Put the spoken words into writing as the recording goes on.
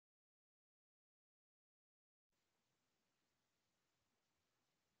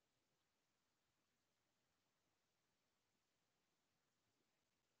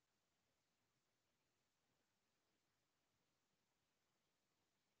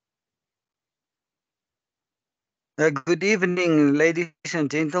Good evening, ladies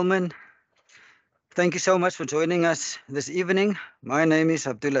and gentlemen. Thank you so much for joining us this evening. My name is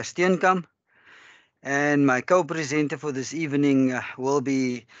Abdullah Steenkamp, and my co-presenter for this evening will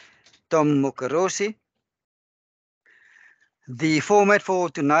be Tom Mokarosi. The format for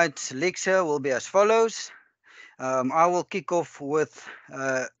tonight's lecture will be as follows. I will kick off with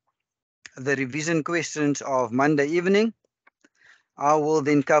the revision questions of Monday evening. I will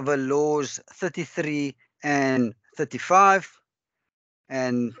then cover laws 33 and 35.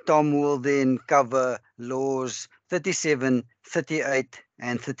 And Tom will then cover laws 37, 38,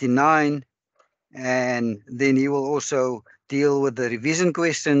 and 39. And then he will also deal with the revision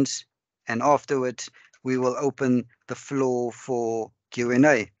questions. And afterwards, we will open the floor for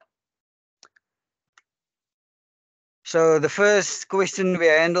Q&A. So the first question we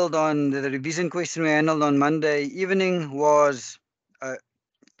handled on, the revision question we handled on Monday evening was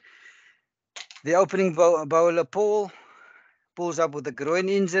the opening bowler Paul pulls up with a groin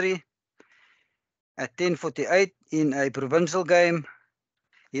injury at 10:48 in a provincial game.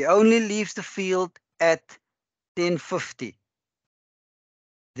 He only leaves the field at 10:50.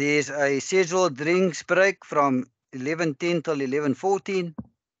 There's a scheduled drinks break from 11:10 till 11:14.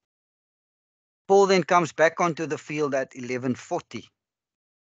 Paul then comes back onto the field at 11:40.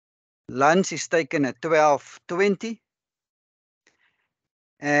 Lunch is taken at 12:20.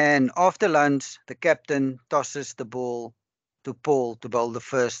 And after lunch, the captain tosses the ball to Paul to bowl the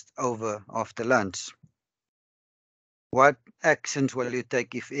first over after lunch. What actions will you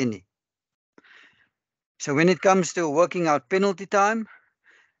take, if any? So when it comes to working out penalty time,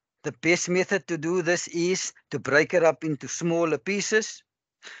 the best method to do this is to break it up into smaller pieces,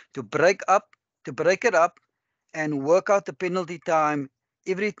 to break it up and work out the penalty time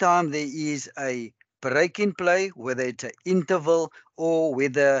every time there is a break in play, whether it's an interval or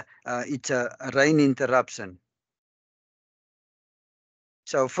whether it's a rain interruption.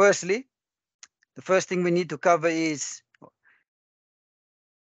 So firstly, the first thing we need to cover is,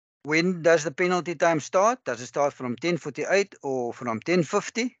 when does the penalty time start? Does it start from 10:48 or from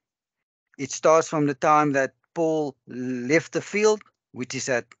 10:50? It starts from the time that Paul left the field, which is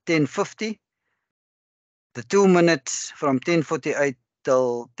at 10:50. The 2 minutes from 10:48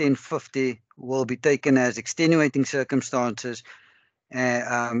 till 10:50 will be taken as extenuating circumstances,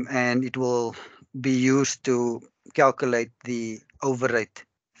 and it will be used to calculate the over rate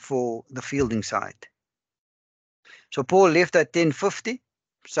for the fielding side. So Paul left at 10:50.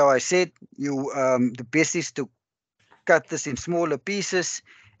 So I said the best is to cut this in smaller pieces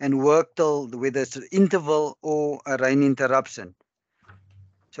and work till whether it's an interval or a rain interruption.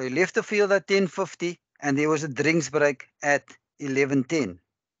 So he left the field at 10:50 and there was a drinks break at 11:10.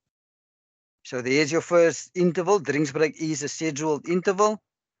 So there's your first interval. Drinks break is a scheduled interval.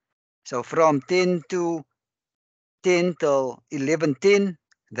 So from 10 to 10 till 11:10,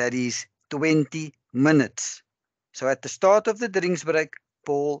 that is 20 minutes. So at the start of the drinks break,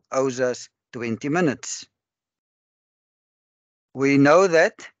 Paul owes us 20 minutes. We know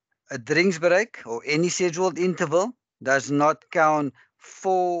that a drinks break or any scheduled interval does not count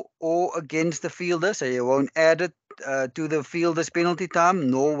for or against the fielder, so you won't add it to the fielder's penalty time,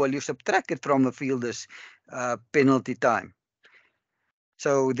 nor will you subtract it from a fielder's penalty time.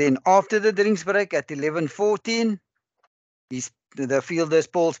 So then after the drinks break at 11:14, the fielder's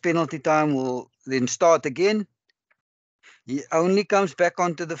Paul's penalty time will then start again. He only comes back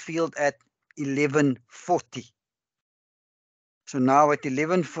onto the field at 11:40. So now at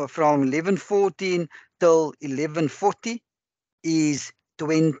from 11:14 till 11:40 is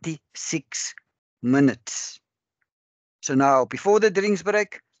 26 minutes. So now before the drinks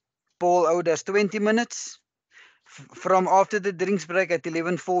break, Paul owed us 20 minutes. From after the drinks break at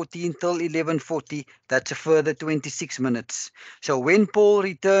 11:14 till 11:40, that's a further 26 minutes. So when Paul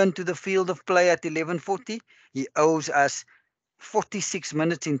returned to the field of play at 11:40, he owes us 46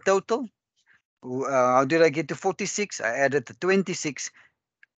 minutes in total. How did I get to 46? I added the 26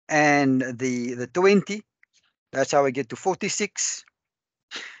 and the 20. That's how I get to 46.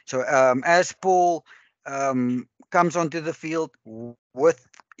 So as Paul comes onto the field with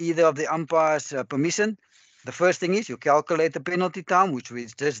either of the umpire's permission, the first thing is you calculate the penalty time, which we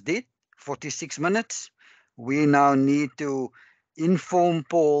just did, 46 minutes. We now need to inform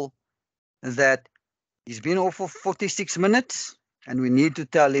Paul that he's been off for 46 minutes, and we need to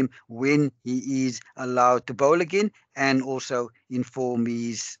tell him when he is allowed to bowl again, and also inform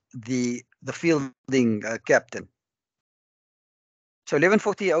the fielding captain. So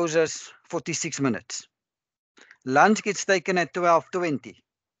 11:40 owes us 46 minutes. Lunch gets taken at 12:20.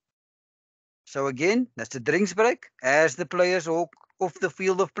 So again, that's the drinks break. As the players off the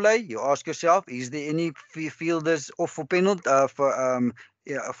field of play, you ask yourself, is there any fielders off for penalty off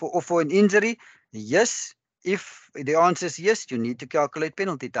for an injury? Yes. If the answer is yes, you need to calculate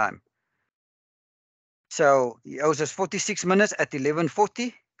penalty time. So he owes us 46 minutes at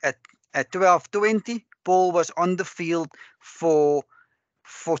 11:40. At 12:20, Paul was on the field for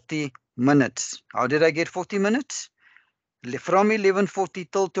 40 minutes. How did I get 40 minutes? From 11:40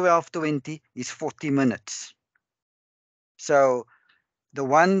 till 12:20 is 40 minutes. So the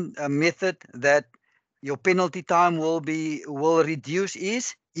one method that your penalty time will reduce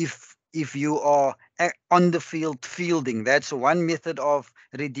is if you are on the field fielding. That's one method of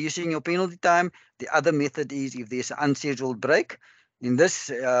reducing your penalty time. The other method is if there's an unscheduled break. In this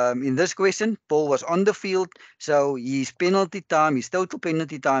question, Paul was on the field, so his total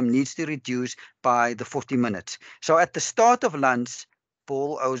penalty time needs to reduce by the 40 minutes. So at the start of lunch,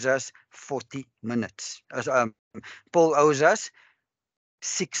 Paul owes us 40 minutes. Paul owes us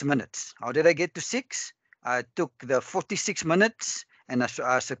 6 minutes. How did I get to 6? I took the 46 minutes and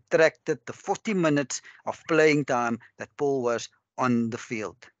I subtracted the 40 minutes of playing time that Paul was on the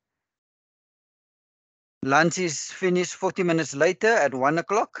field. Lunch is finished 40 minutes later at 1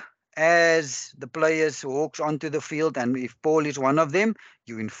 o'clock. As the players walks onto the field, and if Paul is one of them,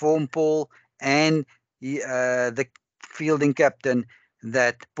 you inform Paul and the fielding captain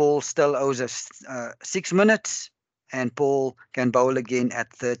that Paul still owes us 6 minutes, and Paul can bowl again at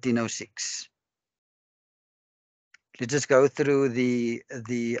 13:06. Let's just go through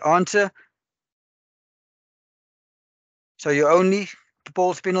the answer. So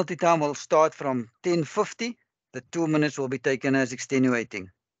Paul's penalty time will start from 10:50. The 2 minutes will be taken as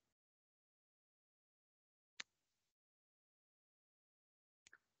extenuating.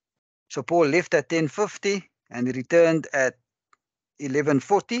 So Paul left at 10:50 and he returned at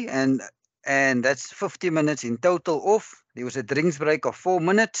 11:40, and that's 50 minutes in total off. There was a drinks break of 4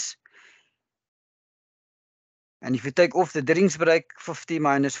 minutes. And if you take off the drinks break, 50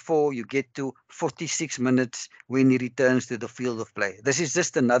 minus 4, you get to 46 minutes when he returns to the field of play. This is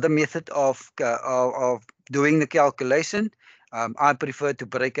just another method of doing the calculation. I prefer to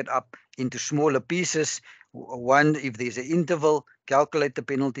break it up into smaller pieces. One, if there's an interval, calculate the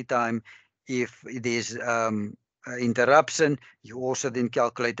penalty time. If there's interruption, you also then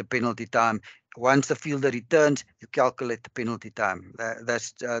calculate the penalty time. Once the fielder returns, you calculate the penalty time.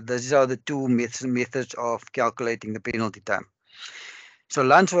 These are the two methods of calculating the penalty time. So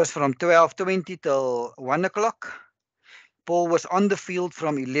lunch was from 12:20 till 1 o'clock. Paul was on the field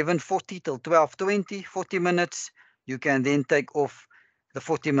from 11:40 till 12:20, 40 minutes. You can then take off the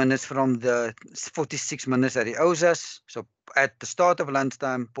 40 minutes from the 46 minutes that he owes us. So at the start of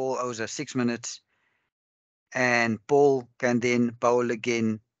lunchtime, Paul owes us 6 minutes. And Paul can then bowl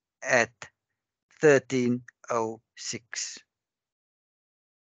again at 13:06.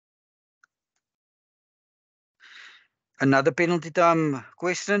 Another penalty time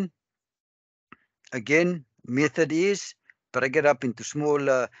question. Again, method is break it up into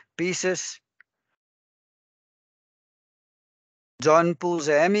smaller pieces. John pulls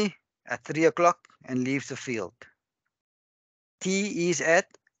a hammy at 3 o'clock and leaves the field. T is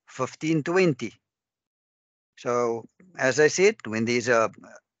at 15:20. So, as I said, when there's a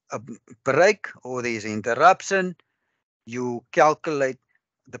break or there's an interruption, you calculate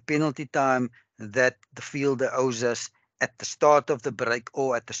the penalty time that the fielder owes us at the start of the break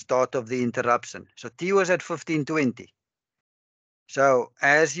or at the start of the interruption. So T was at 15:20. So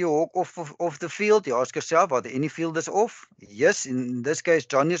as you walk off the field, you ask yourself, are there any fielders off? Yes, in this case,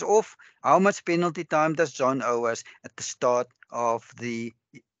 John is off. How much penalty time does John owe us at the start of the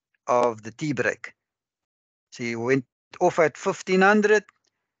T break? So you went off at 1500.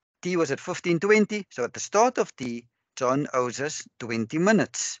 T was at 15:20. So at the start of T, John owes us 20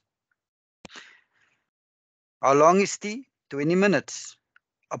 minutes. How long is T? 20 minutes.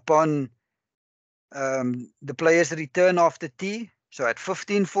 Upon the players return after T, so at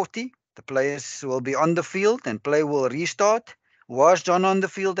 15:40, the players will be on the field and play will restart. Was John on the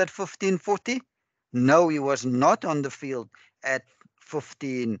field at 15:40? No, he was not on the field at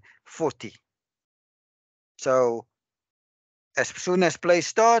 15:40. So as soon as play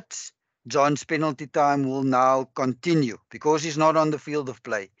starts, John's penalty time will now continue because he's not on the field of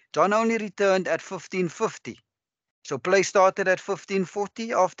play. John only returned at 15:50. So play started at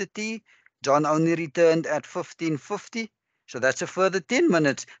 15:40 after T. John only returned at 15:50. So that's a further 10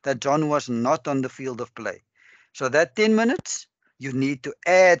 minutes that John was not on the field of play. So that 10 minutes, you need to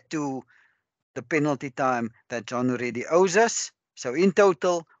add to the penalty time that John already owes us. So in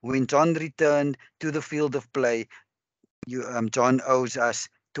total, when John returned to the field of play, John owes us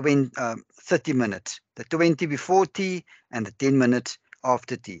 30 minutes. The 20 before tea and the 10 minutes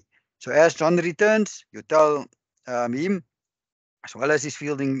after tea. So as John returns, you tell him, as well as his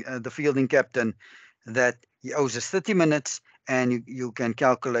the fielding captain, that he owes us 30 minutes, and you can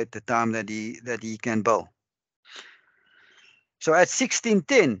calculate the time that he can bowl. So at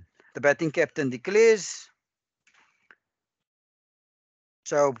 16:10, the batting captain declares.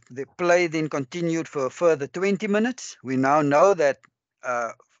 So the play then continued for a further 20 minutes. We now know that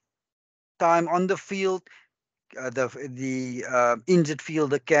time on the field, the injured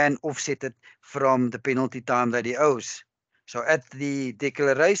fielder can offset it from the penalty time that he owes. So at the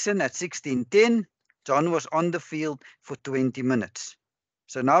declaration at 16:10, John was on the field for 20 minutes.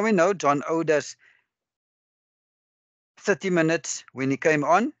 So now we know John owed us 30 minutes when he came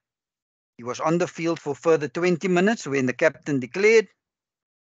on. He was on the field for further 20 minutes when the captain declared.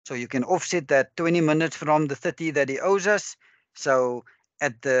 So you can offset that 20 minutes from the 30 that he owes us. So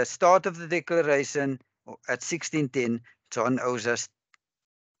at the start of the declaration, at 16:10, John owes us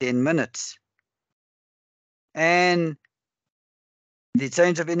 10 minutes. And the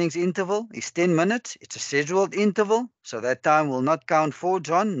change of innings interval is 10 minutes. It's a scheduled interval, so that time will not count for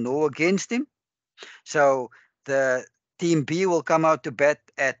John nor against him. So the team B will come out to bat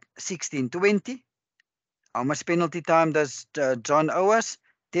at 16:20. How much penalty time does John owe us?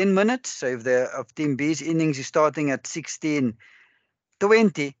 10 minutes. So if team B's innings is starting at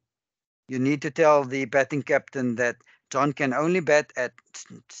 16:20, you need to tell the batting captain that John can only bat at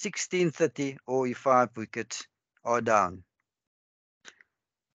 16:30 or if 5 wickets are down.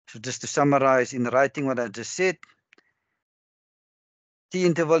 So just to summarize in writing what I just said, tea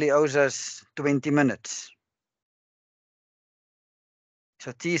interval he owes us 20 minutes.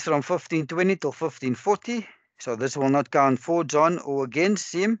 So tea is from 15:20 till 15:40. So this will not count for John or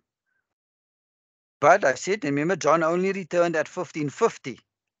against him. But I said, remember, John only returned at 15:50,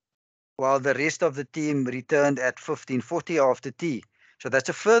 while the rest of the team returned at 15:40 after tea. So that's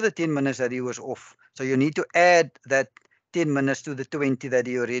a further 10 minutes that he was off. So you need to add that 10 minutes to the 20 that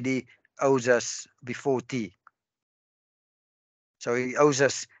he already owes us before tea. So he owes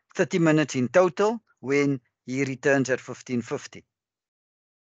us 30 minutes in total when he returns at 15:50.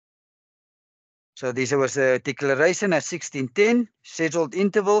 So this was a declaration at 16:10, scheduled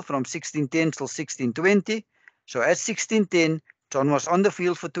interval from 16:10 till 16:20. So at 16:10, John was on the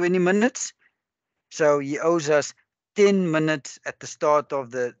field for 20 minutes. So he owes us 10 minutes at the start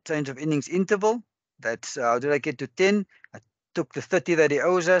of the change of innings interval. That's how did I get to 10? I took the 30 that he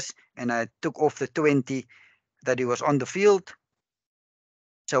owes us, and I took off the 20 that he was on the field.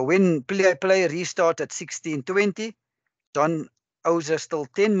 So when play restarts at 16:20, John owes us still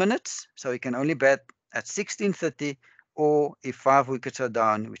 10 minutes, so he can only bat at 16:30 or if 5 wickets are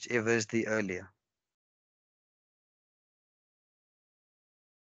down, whichever is the earlier.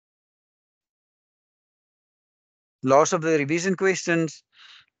 Last of the revision questions.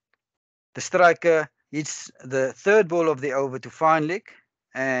 The striker hits the third ball of the over to fine leg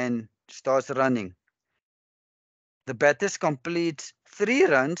and starts running. The batters complete 3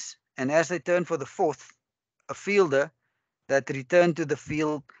 runs, and as they turn for the 4th, a fielder that returned to the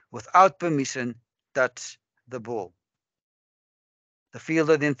field without permission touched the ball. The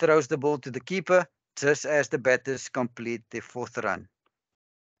fielder then throws the ball to the keeper just as the batters complete their 4th run.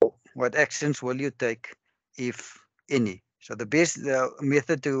 What actions will you take, if any? So the best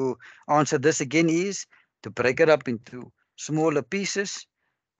method to answer this again is to break it up into smaller pieces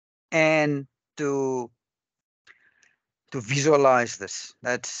and to visualize this.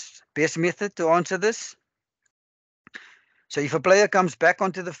 That's best method to answer this. So if a player comes back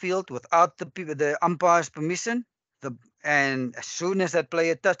onto the field without the umpire's permission, and as soon as that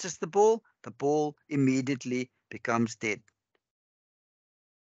player touches the ball immediately becomes dead.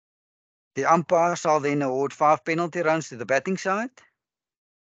 The umpire shall then award 5 penalty runs to the batting side.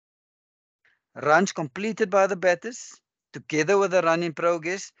 Runs completed by the batters, together with a run in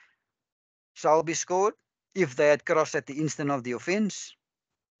progress, shall be scored if they had crossed at the instant of the offence.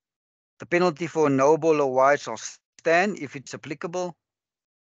 The penalty for no ball or wide shall stand if it's applicable.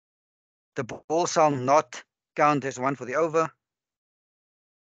 The ball shall not count as one for the over.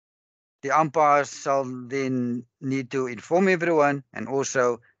 The umpires shall then need to inform everyone and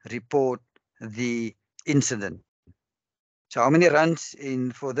also report the incident. So how many runs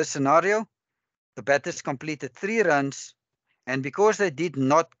for this scenario? The batters completed 3 runs, and because they did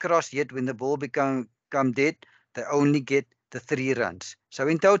not cross yet when the ball become dead, they only get the 3 runs. So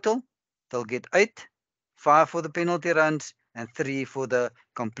in total, they'll get 8, 5 for the penalty runs and 3 for the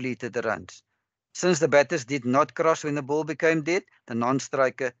completed runs. Since the batters did not cross when the ball became dead, the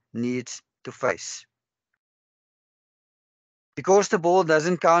non-striker needs to face. Because the ball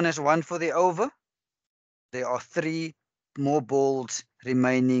doesn't count as one for the over, there are 3 more balls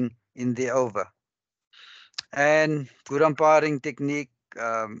remaining in the over. And good umpiring technique,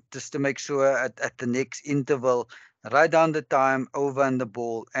 just to make sure at the next interval, write down the time, over and the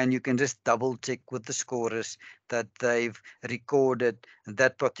ball, and you can just double check with the scorers that they've recorded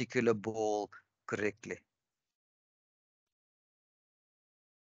that particular ball correctly.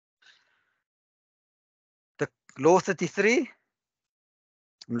 The law 33, I'm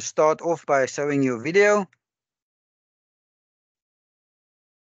going to start off by showing you a video.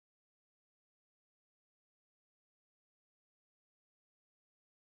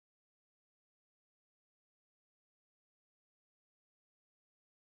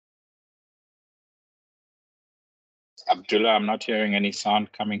 Abdullah, I'm not hearing any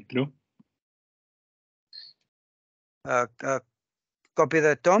sound coming through. Copy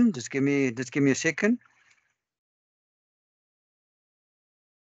that, Tom. Just give me a second.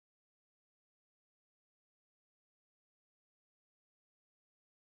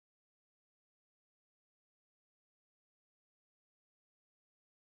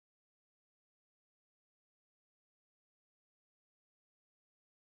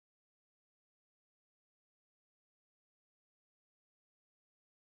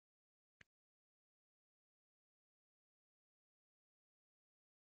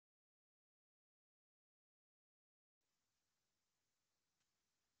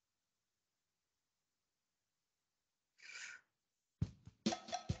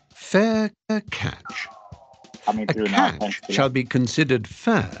 Fair catch. Coming A through now. catch Thanks, shall be considered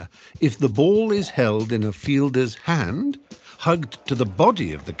fair if the ball is held in a fielder's hand, hugged to the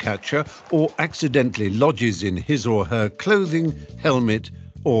body of the catcher, or accidentally lodges in his or her clothing, helmet,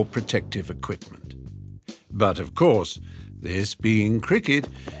 or protective equipment. But of course, this being cricket,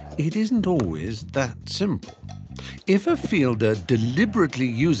 it isn't always that simple. If a fielder deliberately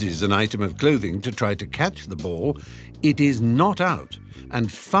uses an item of clothing to try to catch the ball, it is not out, and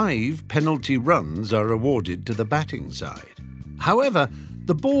 5 penalty runs are awarded to the batting side. However,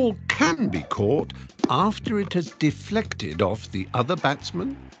 the ball can be caught after it has deflected off the other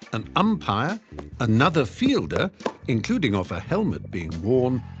batsman, an umpire, another fielder, including off a helmet being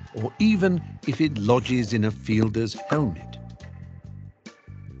worn, or even if it lodges in a fielder's helmet.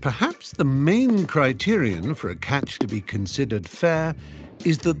 Perhaps the main criterion for a catch to be considered fair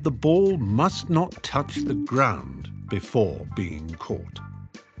is that the ball must not touch the ground before being caught.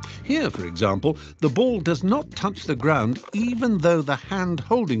 Here, for example, the ball does not touch the ground even though the hand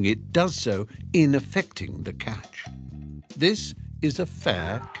holding it does so in effecting the catch. This is a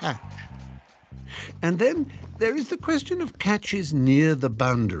fair catch. And then there is the question of catches near the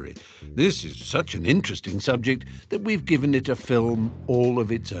boundary. This is such an interesting subject that we've given it a film all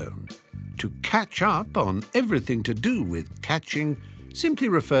of its own. To catch up on everything to do with catching, simply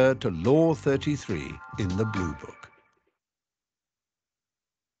refer to Law 33 in the Blue Book.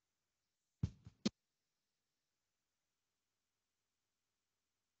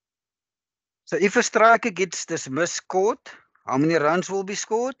 So if a striker gets dismissed caught, how many runs will be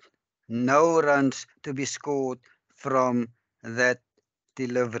scored? No runs to be scored from that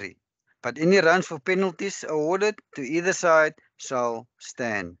delivery. But any runs for penalties awarded to either side shall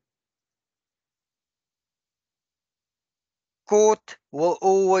stand. Court will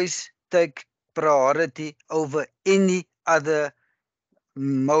always take priority over any other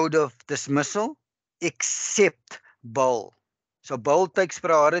mode of dismissal except bowl. So bowl takes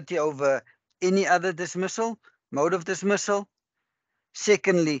priority over any other mode of dismissal.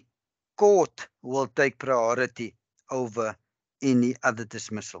 Secondly, court will take priority over any other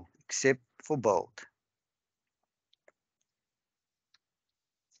dismissal except for bowled.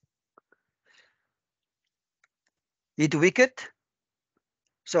 Hit wicket.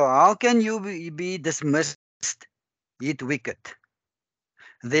 So how can you be dismissed hit wicket?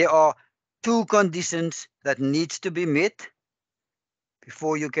 There are 2 conditions that needs to be met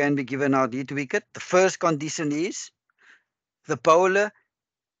before you can be given out hit wicket. The first condition is the bowler,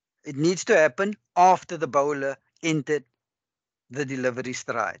 it needs to happen after the bowler entered the delivery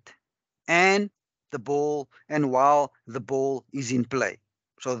stride and while the ball is in play.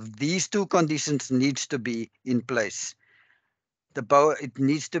 So these 2 conditions needs to be in place. It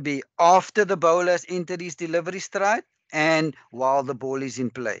needs to be after the bowler has entered his delivery stride and while the ball is in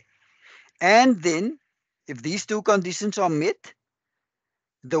play. And then, if these 2 conditions are met,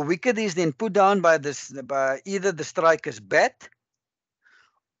 the wicket is then put down by either the striker's bat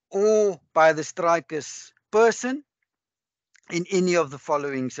or by the striker's person in any of the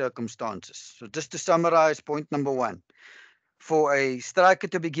following circumstances. So just to summarize, point number 1. For a striker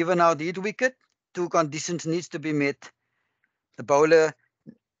to be given out hit wicket, 2 conditions needs to be met. the bowler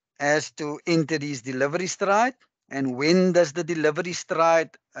has to enter his delivery stride. And when does the delivery stride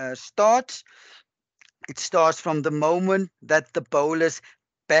start? It starts from the moment that the bowler's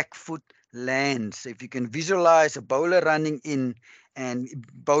back foot lands. If you can visualize a bowler running in and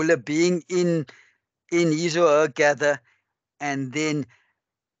bowler being in his or her gather and then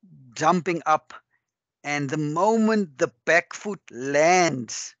jumping up, and the moment the back foot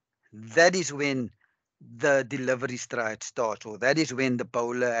lands, that is when the delivery stride starts, or that is when the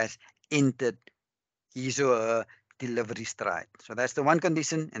bowler has entered his or her delivery stride. So that's the one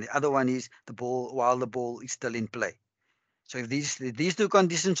condition, and the other one is the ball while the ball is still in play. So if these two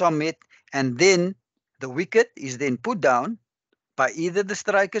conditions are met, and then the wicket is then put down by either the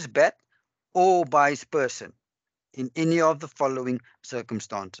striker's bat or by his person in any of the following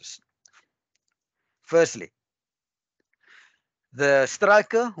circumstances. Firstly, the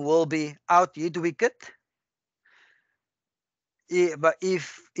striker will be out hit wicket, but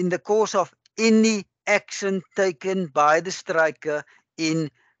if in the course of any action taken by the striker in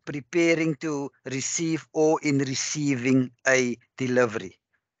preparing to receive or in receiving a delivery.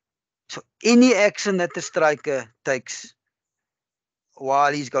 So any action that the striker takes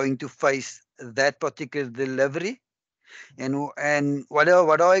while he's going to face that particular delivery, and what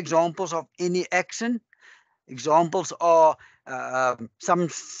are examples of any action? Examples are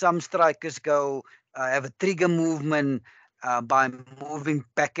some strikers go have a trigger movement by moving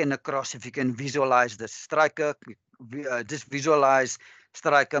back and across. If you can visualize the striker, just visualize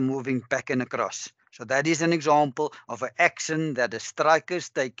striker moving back and across. So that is an example of an action that a striker is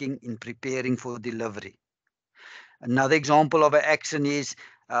taking in preparing for delivery. Another example of an action is,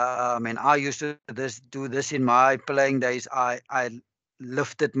 and I used to do this in my playing days. I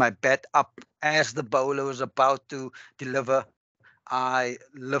lifted my bat up as the bowler was about to deliver. I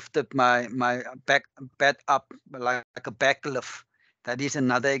lifted my bat up like a back lift. That is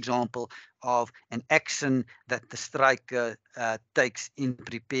another example of an action that the striker takes in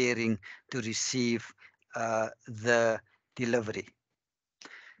preparing to receive the delivery.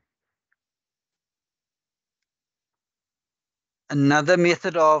 Another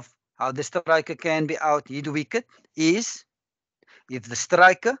method of how the striker can be out hit wicket is if the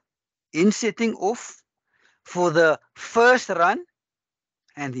striker, in setting off for the first run,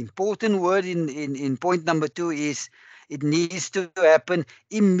 and the important word in point number 2 is it needs to happen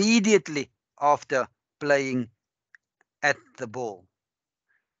immediately after playing at the ball.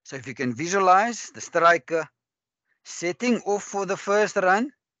 So if you can visualize the striker setting off for the first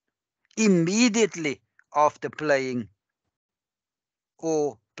run immediately after playing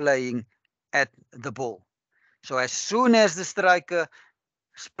or playing at the ball. So as soon as the striker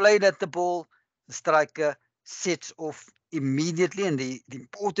is played at the ball, the striker sets off immediately, and the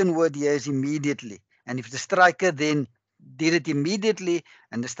important word here is immediately. And if the striker then did it immediately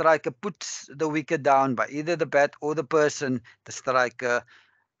and the striker puts the wicket down by either the bat or the person, the striker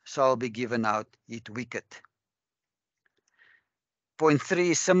shall be given out hit wicket. Point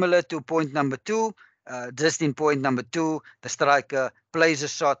 3 is similar to point number 2. Just in point number 2, the striker plays a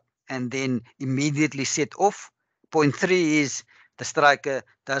shot and then immediately set off. Point 3 is the striker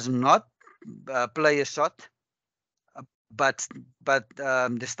does not play a shot, but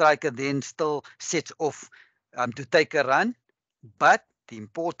the striker then still sets off to take a run. But the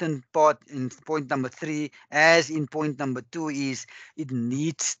important part in point number 3, as in point number 2, is it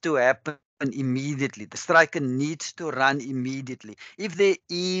needs to happen immediately. The striker needs to run immediately. If there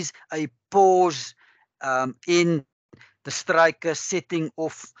is a pause in the striker setting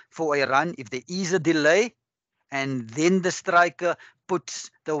off for a run, if there is a delay and then the striker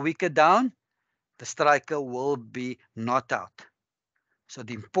puts the wicket down, the striker will be not out. So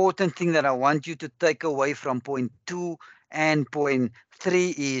the important thing that I want you to take away from point 2 and point 3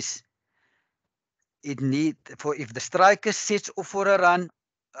 is if the striker sets off for a run,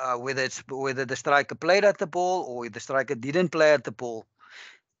 whether the striker played at the ball or if the striker didn't play at the ball,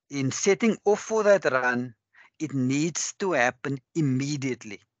 in setting off for that run, it needs to happen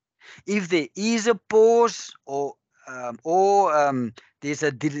immediately. If there is a pause or there's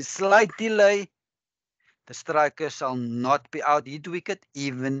a slight delay, the striker shall not be out hit wicket,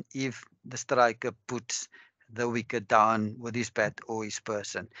 even if the striker puts the wicket down with his bat or his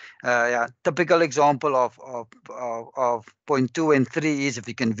person. Typical example of point 2 and 3 is if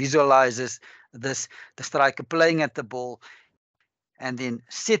you can visualize this, the striker playing at the ball and then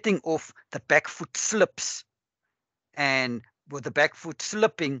setting off, the back foot slips, and with the back foot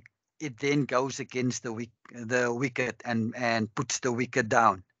slipping, it then goes against the wicket and puts the wicket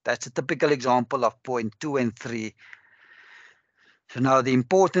down. That's a typical example of point 2 and 3. So now the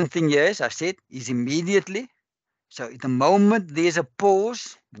important thing here, as I said, is immediately. So at the moment there's a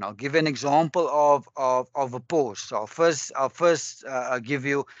pause, and I'll give an example of a pause. So I'll first give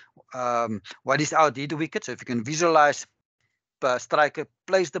you what is out hit wicket. So if you can visualize, striker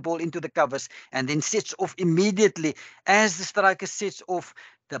plays the ball into the covers and then sets off immediately. As the striker sets off,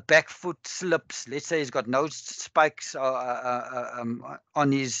 the back foot slips. Let's say he's got no spikes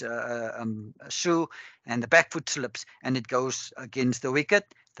on his shoe, and the back foot slips and it goes against the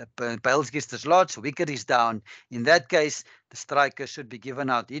wicket. The ball gets dislodged, wicket is down. In that case, the striker should be given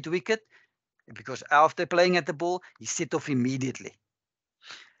out hit wicket, because after playing at the ball, he set off immediately.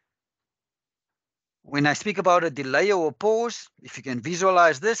 When I speak about a delay or a pause, if you can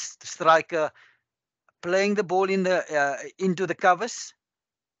visualize this, the striker playing the ball into the covers,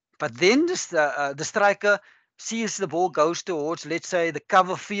 but then the striker sees the ball goes towards, let's say, the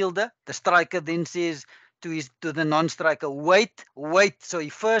cover fielder. The striker then says to the non-striker, wait. So he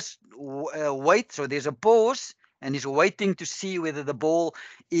first wait. So there's a pause, and he's waiting to see whether the ball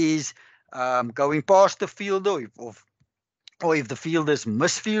is going past the fielder, or if the fielder is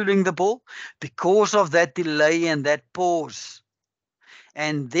misfielding the ball, because of that delay and that pause.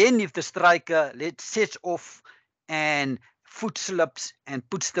 And then if the striker sets off and foot slips and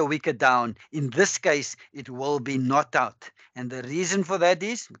puts the wicket down, in this case, it will be not out. And the reason for that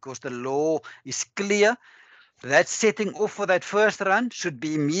is because the law is clear. That setting off for that first run should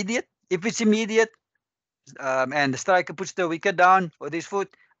be immediate. If it's immediate, and the striker puts the wicket down with his foot,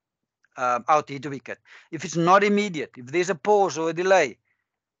 out hit wicket. If it's not immediate, if there's a pause or a delay,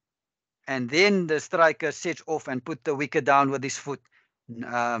 and then the striker sets off and put the wicket down with his foot,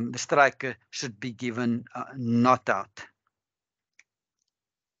 the striker should be given not out.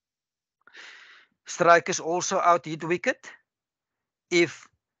 Strikers also out hit wicket if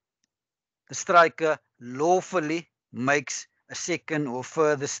the striker lawfully makes a second or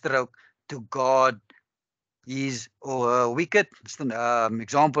further stroke to guard his or her wicket.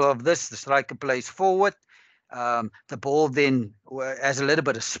 Example of this, the striker plays forward. The ball then has a little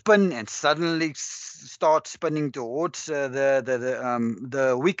bit of spin and suddenly starts spinning towards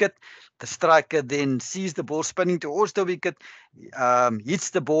the wicket. The striker then sees the ball spinning towards the wicket, hits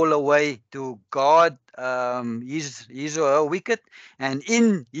the ball away to guard his or her wicket, and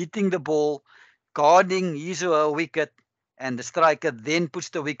in hitting the ball, guarding his or her wicket, and the striker then puts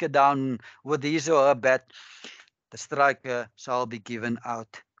the wicket down with his or her bat, the striker shall be given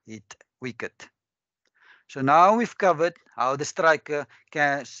out hit wicket. So now we've covered how the striker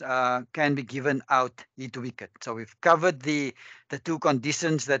can be given out hit wicket. So we've covered the two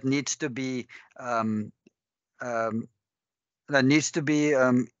conditions that needs to be in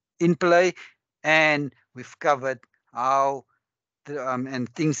play, and we've covered how and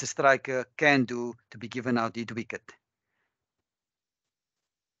things the striker can do to be given out hit wicket.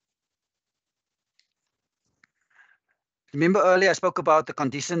 Remember earlier I spoke about the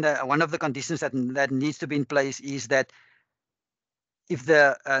condition that one of the conditions that needs to be in place is that if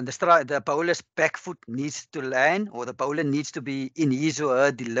the bowler's back foot needs to land, or the bowler needs to be in his or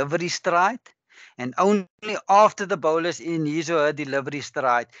her delivery stride, and only after the bowler's in his or her delivery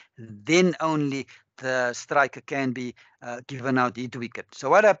stride, then only the striker can be given out hit wicket.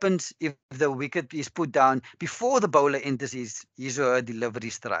 So what happens if the wicket is put down before the bowler enters his or her delivery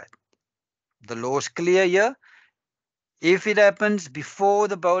stride? The law is clear here. If it happens before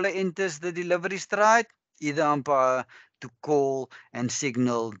the bowler enters the delivery stride, either umpire to call and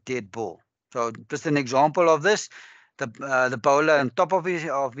signal dead ball. So just an example of this, the bowler on top of his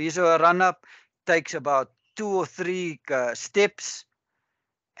or her run-up takes about 2 or 3 steps,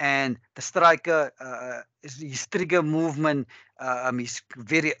 and the striker, his trigger movement is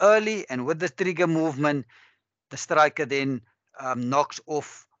very early, and with the trigger movement, the striker then knocks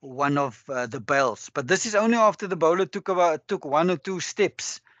off one of the bails. But this is only after the bowler took 1 or 2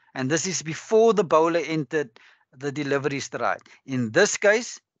 steps, and this is before the bowler entered the delivery stride. In this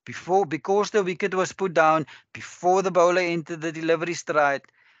case, because the wicket was put down before the bowler entered the delivery stride,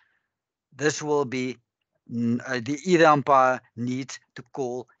 this will be the either umpire needs to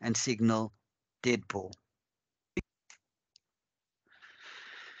call and signal dead ball.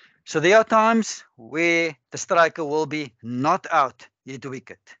 So there are times where the striker will be not out hit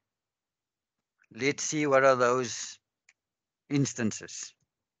wicket. Let's see what are those instances.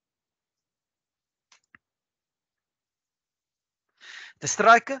 The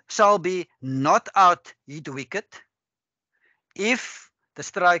striker shall be not out hit wicket if the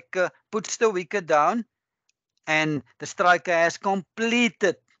striker puts the wicket down and the striker has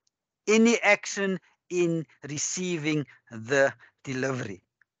completed any action in receiving the delivery.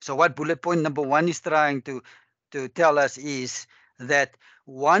 So what bullet point number 1 is trying to tell us is that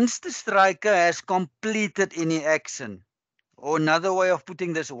once the striker has completed any action, or another way of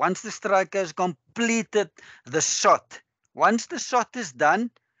putting this, once the striker has completed the shot, once the shot is done,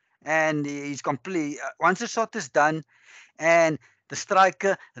 and he's complete, once the shot is done, and the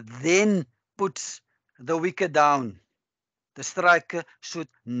striker then puts the wicket down, the striker should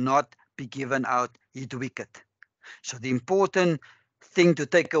not be given out hit wicket. So the important thing to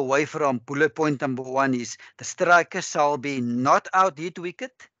take away from bullet point number 1 is the striker shall be not out hit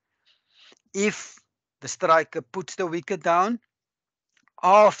wicket if the striker puts the wicket down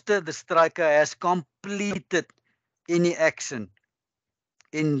after the striker has completed any action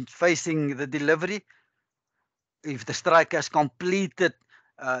in facing the delivery. If the striker has completed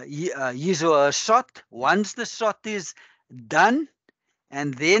his or her shot, once the shot is done,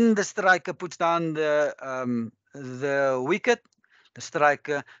 and then the striker puts down the wicket, the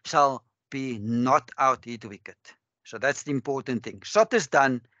striker shall be not out hit wicket. So that's the important thing. Shot is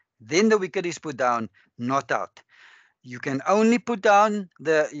done, then the wicket is put down, not out. You can only put down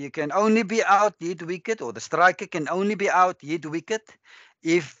you can only be out hit wicket, or the striker can only be out hit wicket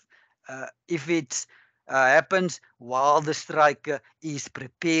if it happens while the striker is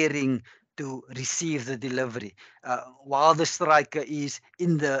preparing to receive the delivery, while the striker is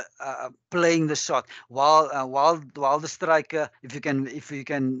in the playing the shot, while the striker, if you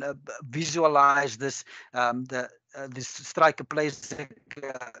can visualize this, this striker plays a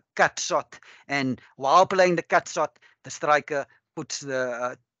cut shot, and while playing the cut shot, the striker puts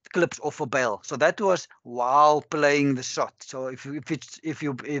the clips off a bail. So that was while playing the shot. So if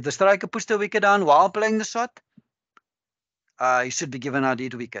the striker puts the wicket down while playing the shot, he should be given out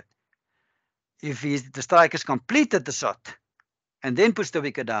hit wicket. If the striker's completed the shot and then puts the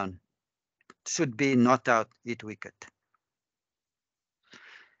wicket down, should be not out hit wicket.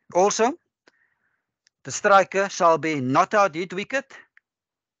 Also, the striker shall be not out hit wicket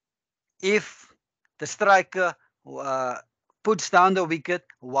if the striker puts down the wicket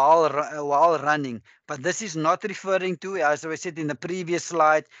while running. But this is not referring to, as I said in the previous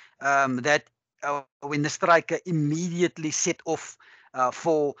slide, that when the striker immediately set off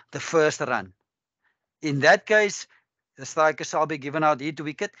for the first run. In that case, the striker shall be given out hit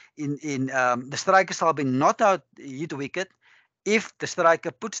wicket. The striker shall be not out hit wicket if the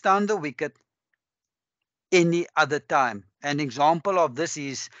striker puts down the wicket any other time. An example of this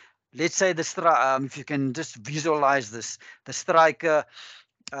is, let's say if you can just visualize this, the striker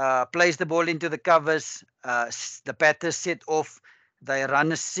plays the ball into the covers, the batter set off, they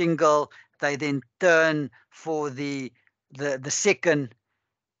run a single, they then turn for the second.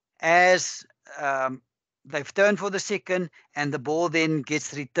 As they've turned for the second, and the ball then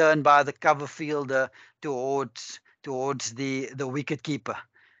gets returned by the cover fielder towards the wicket keeper.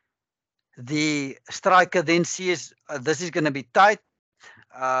 The striker then sees this is going to be tight.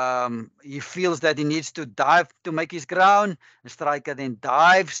 He feels that he needs to dive to make his ground. The striker then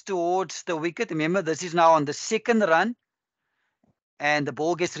dives towards the wicket. Remember, this is now on the second run, and the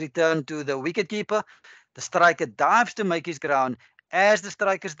ball gets returned to the wicket keeper. The striker dives to make his ground. As the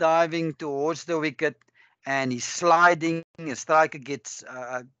striker is diving towards the wicket and he's sliding, the striker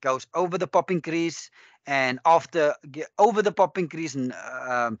goes over the popping crease, and after over the popping crease,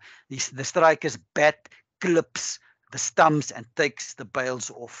 the striker's bat clips the stumps and takes the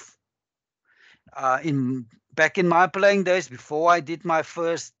bails off. Back in my playing days, before I did my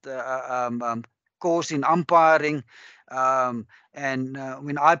first course in umpiring, and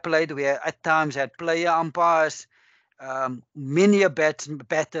when I played, we at times had player umpires. Many a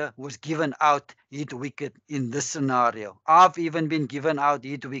batter was given out hit wicket in this scenario. I've even been given out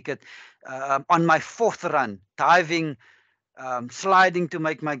hit wicket on my fourth run, diving, sliding to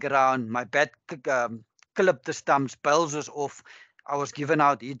make my ground. My bat clipped the stumps, bails was off. I was given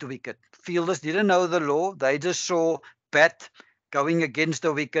out hit wicket. Fielders didn't know the law. They just saw bat going against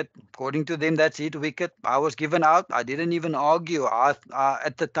the wicket. According to them, that's hit wicket. I was given out. I didn't even argue.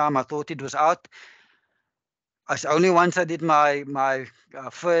 At the time, I thought it was out. It's only once I did my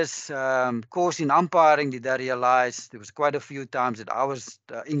first course in umpiring did I realize there was quite a few times that I was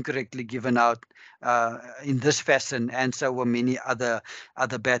incorrectly given out in this fashion, and so were many other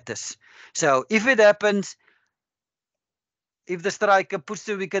batters. So if it happens, if the striker puts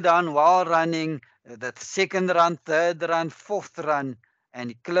the wicket down while running, the second run, third run, fourth run,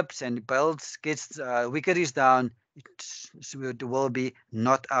 and he clips and he bails, gets wicket is down, it will be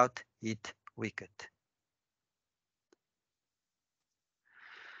not out hit wicket.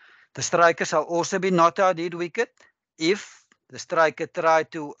 The striker shall also be not out hit wicket if the striker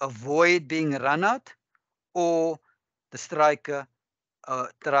tried to avoid being run out, or the striker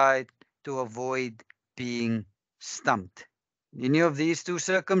tried to avoid being stumped. Any of these two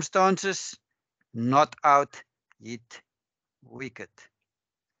circumstances, not out, hit wicket.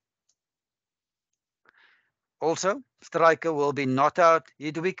 Also, striker will be not out,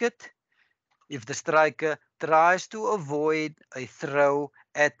 hit wicket if the striker tries to avoid a throw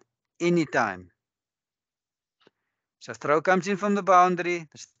at any time. So throw comes in from the boundary,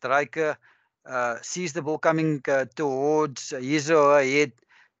 the striker sees the ball coming towards his or her head,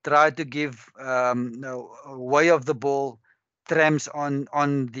 try to give way of the ball, trams on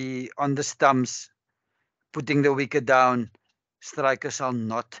the stumps, putting the wicket down. Striker shall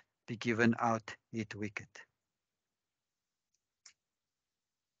not be given out hit wicket.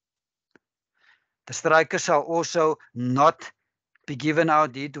 The striker shall also not be given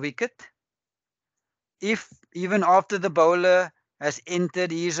out hit wicket if even after the bowler has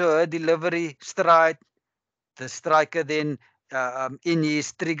entered his or her delivery stride, the striker then in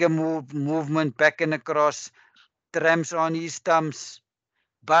his trigger movement back and across, trams on his stumps,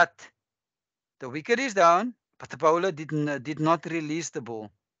 but the wicket is down, but the bowler did not release the ball.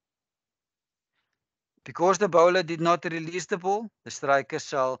 Because the bowler did not release the ball, the striker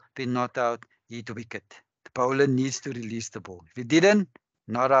shall be not out, hit wicket. The bowler needs to release the ball. If he didn't,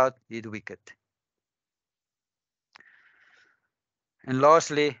 not out, hit wicket. And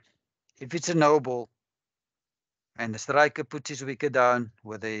lastly, if it's a no ball and the striker puts his wicket down,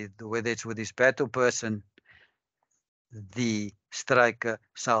 whether it's with his bat or person, the striker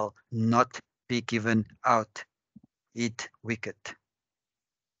shall not be given out hit wicket.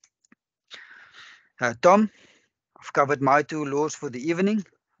 Tom, I've covered my two laws for the evening.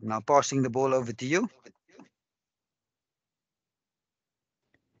 I'm now passing the ball over to you.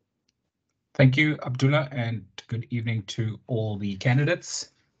 Thank you, Abdullah, and good evening to all the candidates.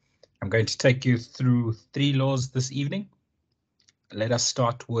 I'm going to take you through 3 laws this evening. Let us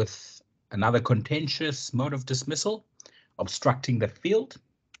start with another contentious mode of dismissal, obstructing the field.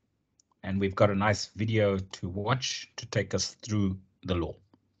 And we've got a nice video to watch to take us through the law.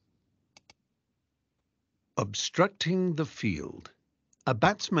 Obstructing the field. A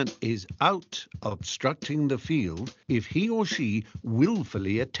batsman is out obstructing the field if he or she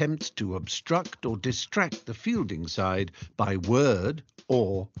willfully attempts to obstruct or distract the fielding side by word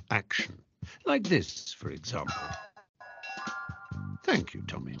or action. Like this, for example. Thank you,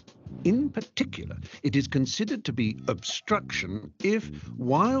 Tommy. In particular, it is considered to be obstruction if,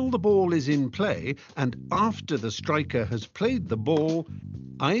 while the ball is in play and after the striker has played the ball,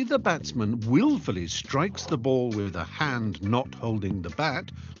 either batsman willfully strikes the ball with a hand not holding the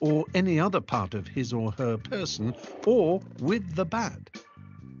bat or any other part of his or her person, or with the bat.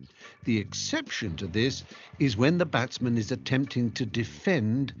 The exception to this is when the batsman is attempting to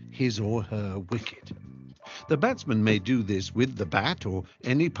defend his or her wicket. The batsman may do this with the bat or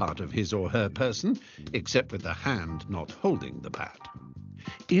any part of his or her person, except with the hand not holding the bat.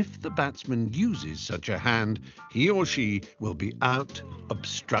 If the batsman uses such a hand, he or she will be out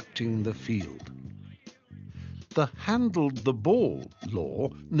obstructing the field. The handled the ball law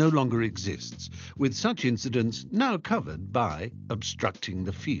no longer exists, with such incidents now covered by obstructing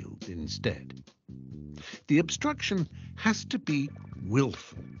the field instead. The obstruction has to be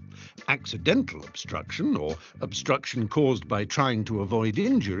willful. Accidental obstruction, or obstruction caused by trying to avoid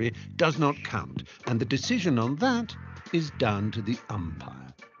injury, does not count, and the decision on that is down to the umpire.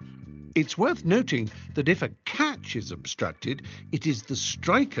 It's worth noting that if a catch is obstructed, it is the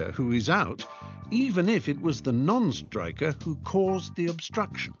striker who is out, even if it was the non-striker who caused the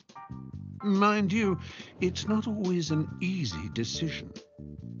obstruction. Mind you, it's not always an easy decision.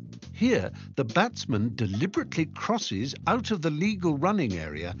 Here, the batsman deliberately crosses out of the legal running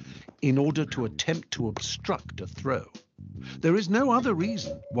area in order to attempt to obstruct a throw. There is no other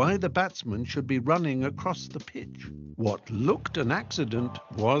reason why the batsman should be running across the pitch. What looked an accident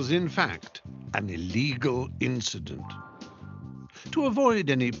was, in fact, an illegal incident. To avoid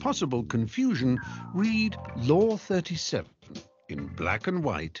any possible confusion, read Law 37 in black and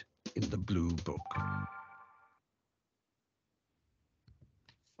white in the Blue Book.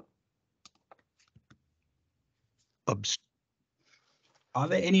 Are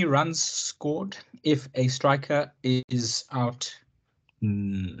there any runs scored if a striker is out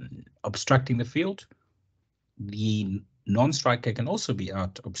obstructing the field? The non-striker can also be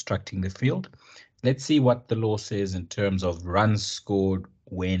out obstructing the field. Let's see what the law says in terms of runs scored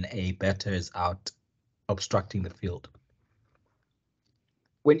when a batter is out obstructing the field.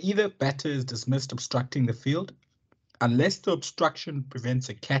 When either batter is dismissed obstructing the field, unless the obstruction prevents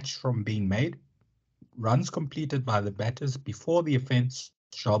a catch from being made, runs completed by the batters before the offence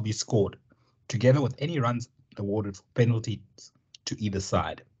shall be scored, together with any runs awarded for penalties to either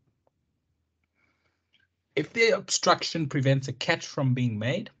side. If the obstruction prevents a catch from being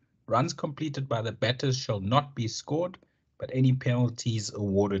made, runs completed by the batters shall not be scored, but any penalties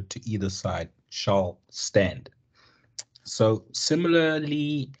awarded to either side shall stand. So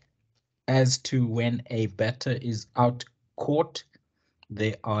similarly as to when a batter is out caught,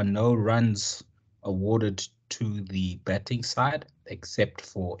 there are no runs awarded to the batting side except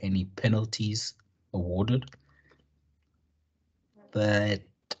for any penalties awarded. There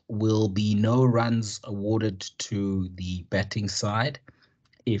will be no runs awarded to the batting side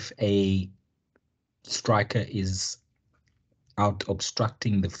if a striker is out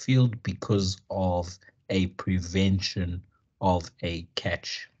obstructing the field because of a prevention of a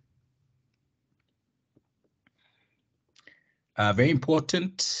catch. Very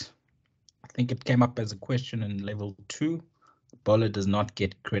important, I think it came up as a question in level 2. The bowler does not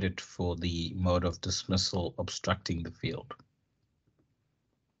get credit for the mode of dismissal obstructing the field.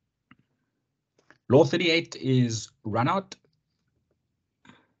 Law 38 is run out.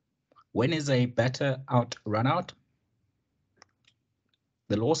 When is a batter out run out?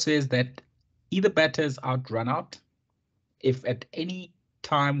 The law says that either batter is out run out if at any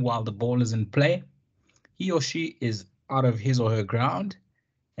time while the ball is in play, he or she is out of his or her ground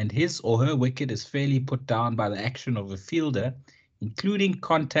and his or her wicket is fairly put down by the action of a fielder, including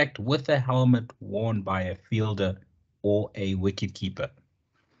contact with a helmet worn by a fielder or a wicketkeeper.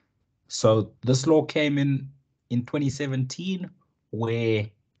 So this law came in 2017, where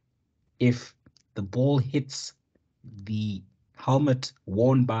if the ball hits the helmet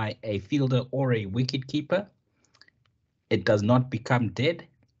worn by a fielder or a wicketkeeper, it does not become dead,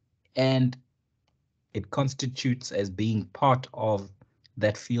 and it constitutes as being part of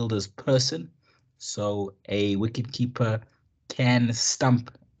that fielder's person. So a wicketkeeper can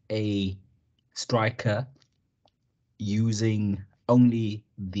stump a striker using only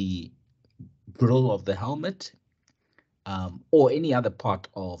the grill of the helmet, or any other part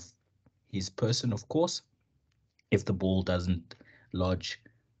of his person, of course, if the ball doesn't lodge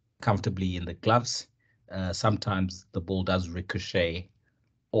comfortably in the gloves. Sometimes the ball does ricochet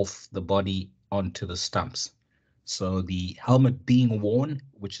off the body onto the stumps. So the helmet being worn,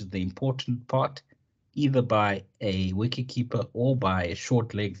 which is the important part, either by a wicketkeeper or by a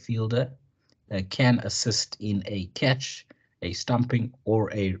short leg fielder, can assist in a catch, a stumping,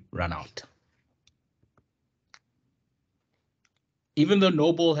 or a run out. Even though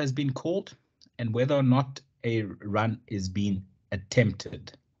no ball has been called, and whether or not a run is being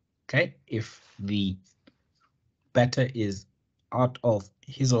attempted, okay, if the batter is out of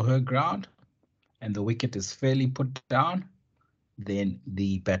his or her ground and the wicket is fairly put down, then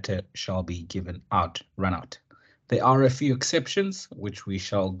the batter shall be given out, run out. There are a few exceptions, which we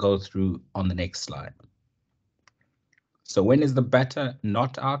shall go through on the next slide. So when is the batter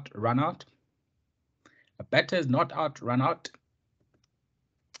not out, run out? A batter is not out, run out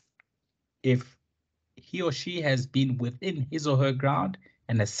if he or she has been within his or her ground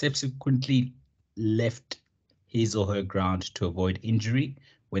and has subsequently left his or her ground to avoid injury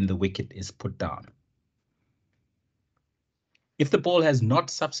when the wicket is put down. If the ball has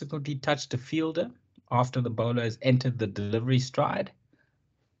not subsequently touched a fielder after the bowler has entered the delivery stride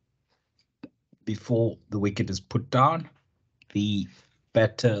before the wicket is put down, the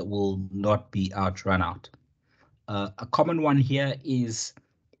batter will not be out, run out. A common one here is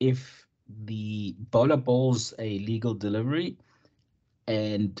if the bowler bowls a legal delivery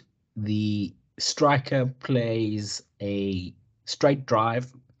and the striker plays a straight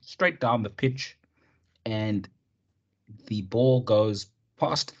drive straight down the pitch and the ball goes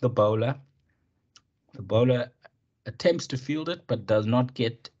past the bowler. The bowler attempts to field it but does not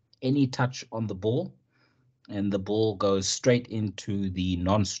get any touch on the ball, and the ball goes straight into the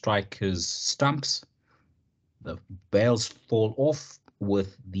non-striker's stumps. The bails fall off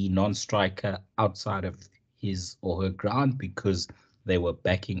with the non-striker outside of his or her ground because they were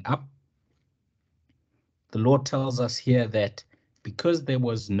backing up. The law tells us here that because there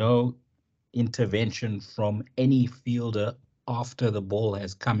was no intervention from any fielder after the ball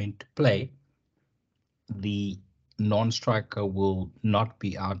has come into play, the non-striker will not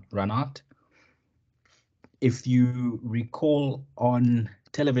be out, run out. If you recall on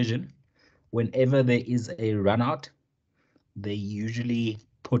television, whenever there is a run out, they usually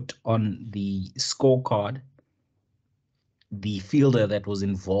put on the scorecard the fielder that was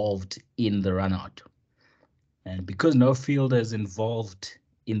involved in the run out. And because no fielder is involved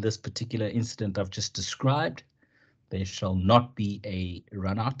in this particular incident I've just described, there shall not be a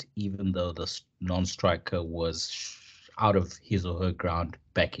run out, even though the non-striker was out of his or her ground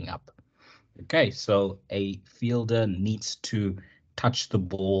backing up. Okay, so a fielder needs to touch the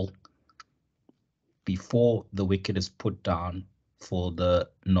ball before the wicket is put down for the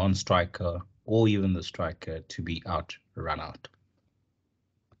non-striker or even the striker to be out, run out.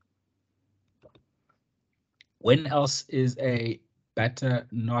 When else is a batter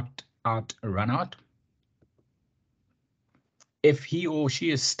not out, run out? If he or she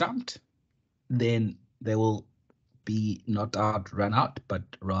is stumped, then they will be not out, run out, but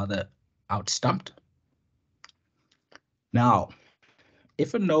rather out stumped. Now,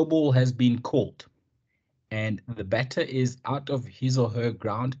 if a no ball has been called and the batter is out of his or her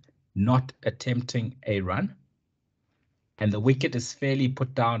ground, not attempting a run, and the wicket is fairly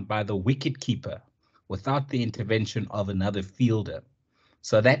put down by the wicket keeper without the intervention of another fielder.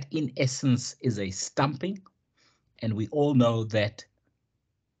 So that in essence is a stumping, and we all know that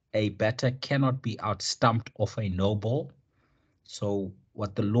a batter cannot be out stumped off a no ball. So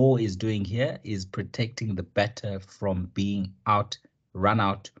what the law is doing here is protecting the batter from being out, run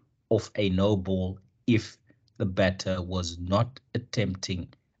out off a no ball if the batter was not attempting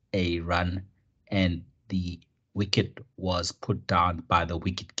a run and the wicket was put down by the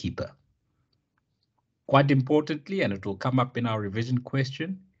wicket keeper. Quite importantly, and it will come up in our revision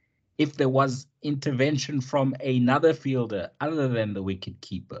question, if there was intervention from another fielder other than the wicket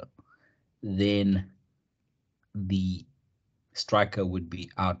keeper, then the striker would be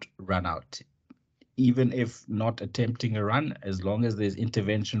out, run out. Even if not attempting a run, as long as there's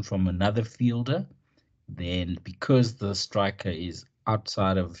intervention from another fielder, then because the striker is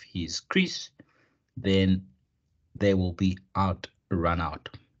outside of his crease, then they will be out, run out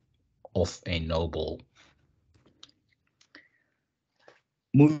off a no ball.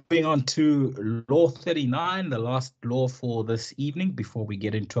 Moving on to law 39, the last law for this evening before we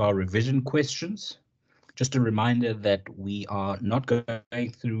get into our revision questions. Just a reminder that we are not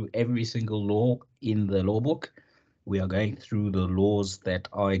going through every single law in the law book. We are going through the laws that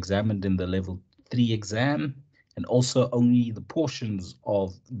are examined in the level 3 exam, and also only the portions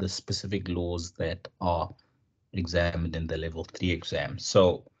of the specific laws that are examined in the level 3 exam.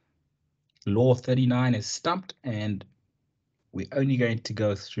 So law 39 is stumped, and we're only going to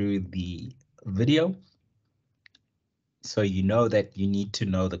go through the video. So you know that you need to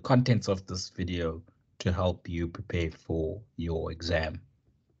know the contents of this video to help you prepare for your exam.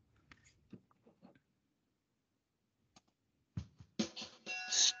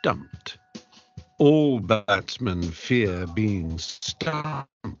 Stumped. All batsmen fear being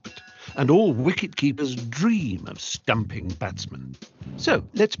stumped, and all wicket-keepers dream of stumping batsmen. So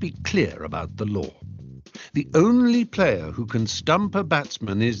let's be clear about the law. The only player who can stump a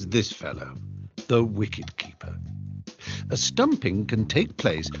batsman is this fellow, the wicket-keeper. A stumping can take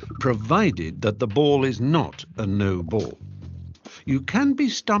place provided that the ball is not a no ball. You can be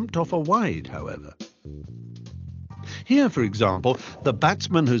stumped off a wide, however. Here, for example, the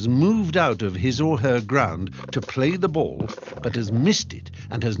batsman has moved out of his or her ground to play the ball, but has missed it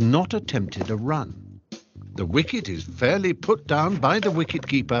and has not attempted a run. The wicket is fairly put down by the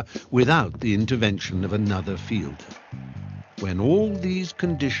wicket-keeper without the intervention of another fielder. When all these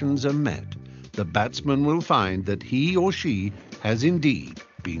conditions are met, the batsman will find that he or she has indeed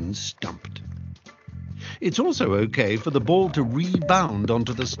been stumped. It's also okay for the ball to rebound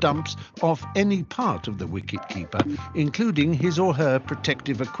onto the stumps off any part of the wicket-keeper, including his or her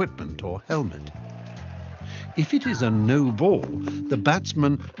protective equipment or helmet. If it is a no ball, the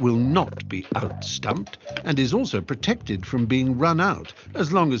batsman will not be out-stumped and is also protected from being run out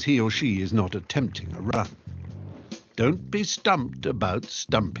as long as he or she is not attempting a run. Don't be stumped about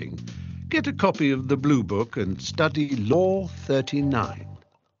stumping. Get a copy of the Blue Book and study Law 39.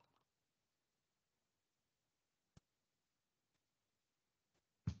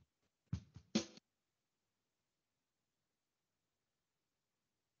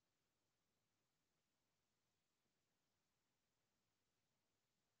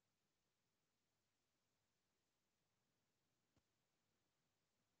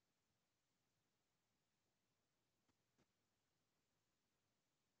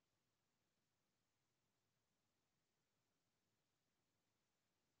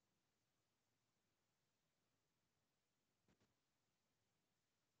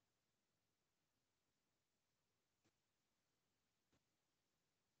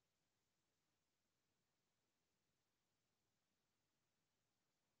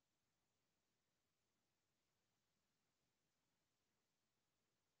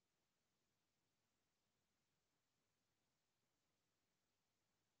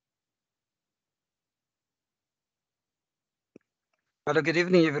 Hello, good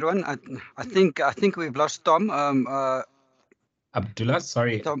evening, everyone. I think we've lost Tom. Abdullah,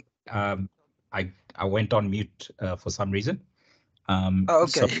 sorry, Tom. I went on mute for some reason. Oh,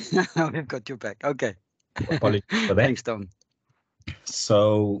 So okay. We've got you back. Okay. apologies for that. Thanks, Tom.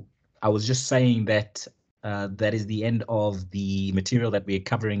 So I was just saying that that is the end of the material that we're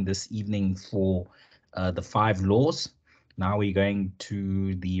covering this evening for the 5 laws. Now we're going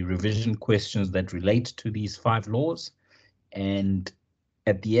to the revision questions that relate to these 5 laws. And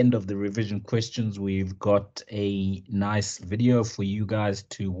at the end of the revision questions, we've got a nice video for you guys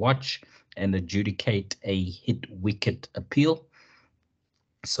to watch and adjudicate a hit wicket appeal.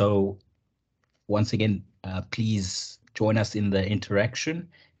 So once again, please join us in the interaction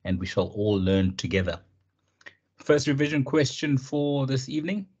and we shall all learn together. First revision question for this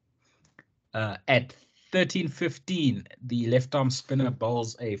evening. At 13:15, the left arm spinner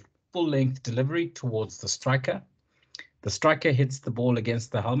bowls a full length delivery towards the striker. The striker hits the ball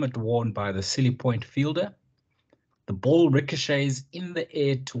against the helmet worn by the silly point fielder. The ball ricochets in the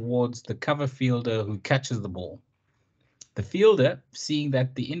air towards the cover fielder who catches the ball. The fielder, seeing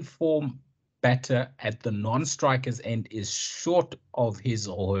that the in-form batter at the non-striker's end is short of his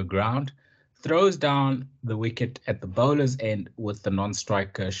or her ground, throws down the wicket at the bowler's end with the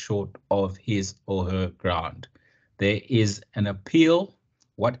non-striker short of his or her ground. There is an appeal.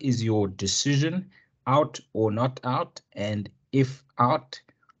 What is your decision? Out or not out? And if out,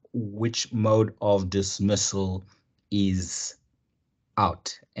 which mode of dismissal is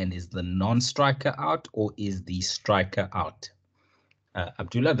out? And is the non-striker out or is the striker out?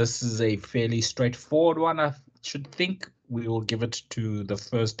 Abdullah, this is a fairly straightforward one, I should think. We will give it to the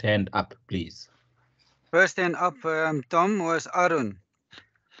first hand up, please. First hand up, Tom, was Arun.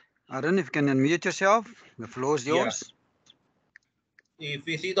 Arun, if you can unmute yourself, the floor is yours. If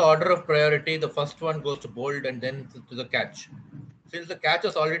we see the order of priority, the first one goes to bowled and then to the catch. Since the catch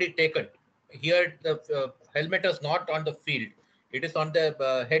is already taken, here the helmet is not on the field. It is on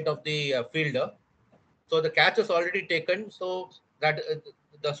the head of the fielder. So the catch is already taken, so that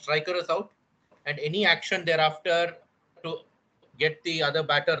the striker is out, and any action thereafter to get the other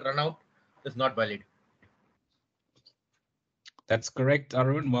batter run out is not valid. That's correct,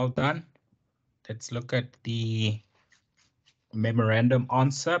 Arun. Well done. Let's look at the memorandum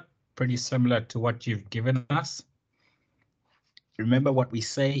answer, pretty similar to what you've given us. Remember, what we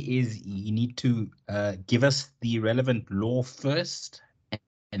say is you need to give us the relevant law first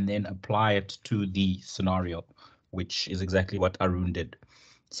and then apply it to the scenario, which is exactly what Arun did.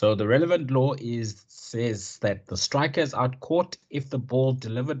 So the relevant law says that the striker is out caught if the ball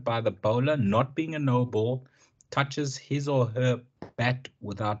delivered by the bowler, not being a no ball, touches his or her bat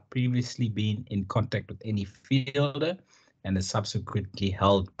without previously being in contact with any fielder and is subsequently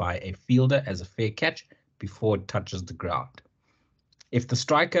held by a fielder as a fair catch before it touches the ground. If the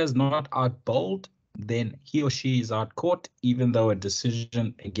striker is not out bowled, then he or she is out caught, even though a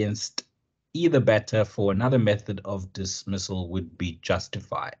decision against either batter for another method of dismissal would be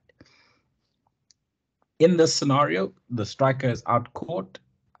justified. In this scenario, the striker is out caught,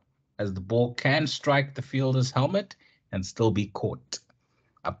 as the ball can strike the fielder's helmet and still be caught.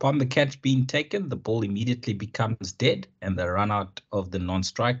 Upon the catch being taken, the ball immediately becomes dead and the run out of the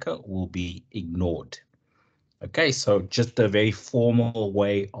non-striker will be ignored. Okay, so just a very formal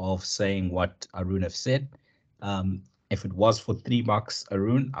way of saying what Arun have said. If it was for 3 marks,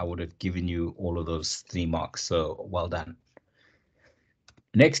 Arun, I would have given you all of those 3 marks. So well done.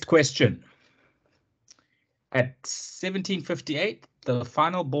 Next question. At 17:58, the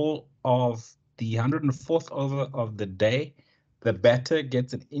final ball of the 104th over of the day, the batter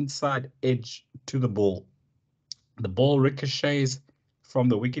gets an inside edge to the ball. The ball ricochets from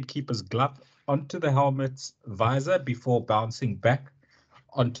the wicketkeeper's glove onto the helmet's visor before bouncing back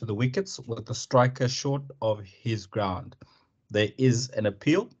onto the wickets with the striker short of his ground. There is an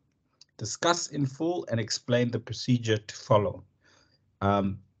appeal. Discuss in full and explain the procedure to follow.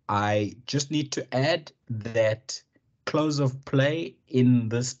 I just need to add that close of play in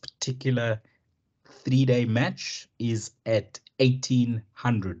this particular 3-day match is at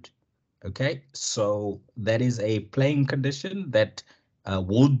 1800. Okay, so that is a playing condition that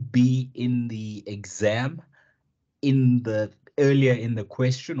would be in the exam earlier in the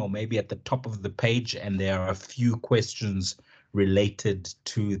question, or maybe at the top of the page, and there are a few questions related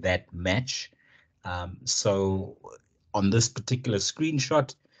to that match. So on this particular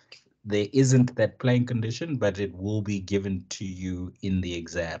screenshot, there isn't that playing condition, but it will be given to you in the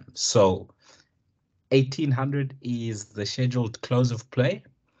exam. So 1800 is the scheduled close of play.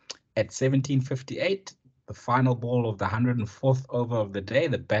 At 17:58, the final ball of the 104th over of the day,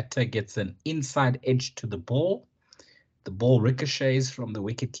 the batter gets an inside edge to the ball. The ball ricochets from the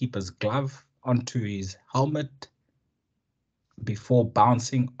wicketkeeper's glove onto his helmet before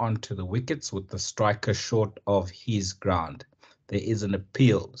bouncing onto the wickets with the striker short of his ground. there is an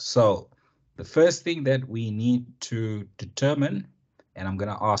appeal. So the first thing that we need to determine, and I'm going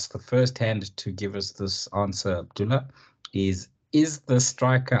to ask the first hand to give us this answer, Abdullah, is the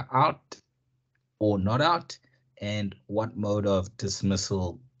striker out or not out, and what mode of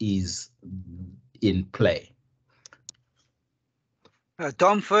dismissal is in play?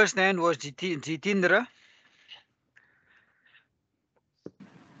 Tom, first hand was Jitindra.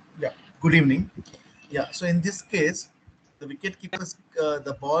 Yeah, good evening. Yeah, so in this case, the wicketkeeper's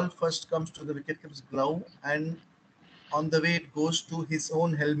the ball first comes to the wicketkeeper's glove, and on the way it goes to his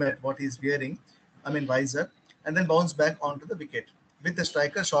own helmet, what he's wearing, I mean visor, and then bounce back onto the wicket with the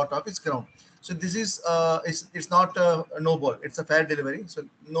striker short off his ground. So this is it's not a no ball; it's a fair delivery. So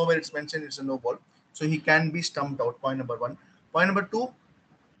nowhere it's mentioned it's a no ball. So he can be stumped out. Point number one. Point number two,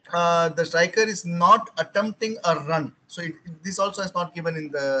 the striker is not attempting a run. So this also is not given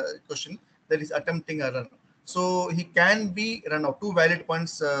in the question that is attempting a run. So he can be run out. Two valid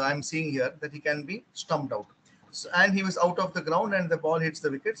points I'm seeing here that he can be stumped out. So, and he was out of the ground and the ball hits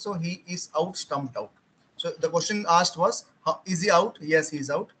the wicket. So he is out, stumped out. So the question asked was, is he out? Yes, he is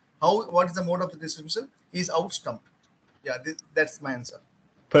out. How? What is the mode of the dismissal? He is out, stumped. Yeah, that's my answer.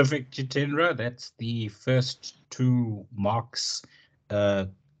 Perfect, Jitendra. That's the first 2 marks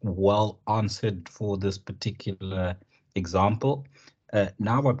well answered for this particular example.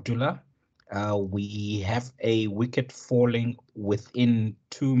 Now, Abdullah, we have a wicket falling within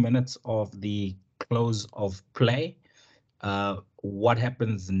 2 minutes of the close of play. What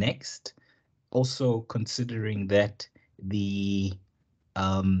happens next? Also considering that the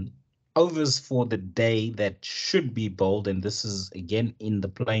overs for the day that should be bowled, and this is again in the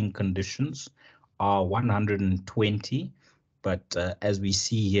playing conditions, are 120. But as we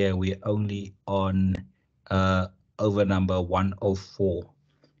see here, we're only on over number 104.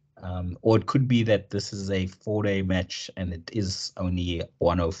 Or it could be that this is a 4-day match and it is only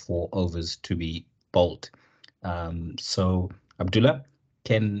 104 overs to be bowled. So, Abdullah,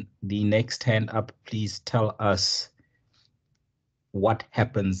 can the next hand up please tell us what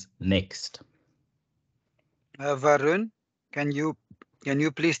happens next? Varun, can you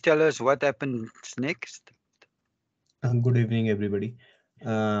please tell us what happens next? Good evening, everybody.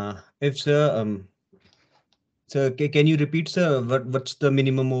 If sir, can you repeat, sir, what's the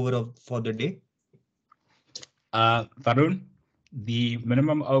minimum over for the day? Varun, the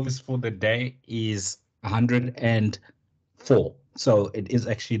minimum overs for the day is 104. So it is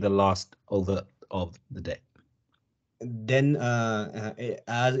actually the last over of the day. Then,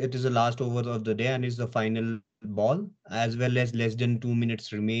 as it is the last over of the day and is the final ball, as well as less than 2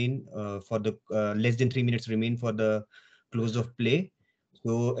 minutes remain for the less than 3 minutes remain for the close of play.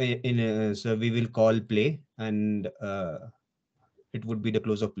 So so we will call play, and it would be the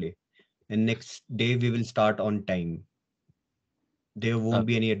close of play. And next day we will start on time. There won't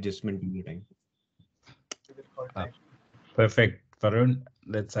be any adjustment in the time. Perfect, Varun.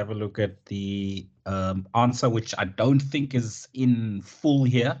 Let's have a look at the answer, which I don't think is in full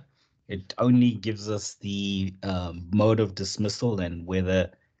here. It only gives us the mode of dismissal and whether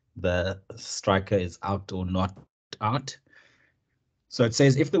the striker is out or not out. So it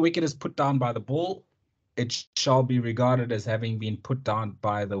says, if the wicket is put down by the ball, it shall be regarded as having been put down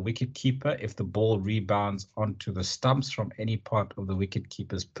by the wicketkeeper if the ball rebounds onto the stumps from any part of the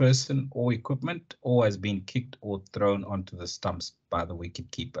wicketkeeper's person or equipment, or has been kicked or thrown onto the stumps by the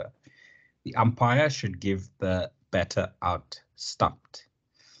wicketkeeper. The umpire should give the batter out stumped.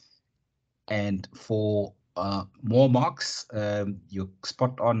 And for more marks, you're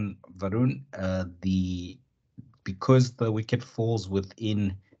spot on, Varun. Because the wicket falls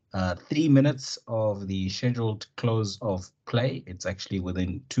within 3 minutes of the scheduled close of play, it's actually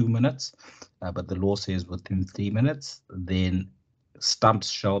within 2 minutes, but the law says within 3 minutes, then stumps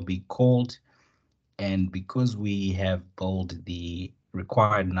shall be called. And because we have bowled the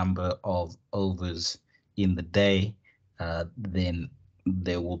required number of overs in the day, then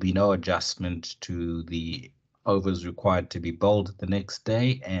there will be no adjustment to the overs required to be bowled the next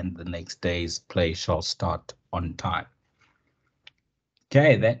day, and the next day's play shall start on time.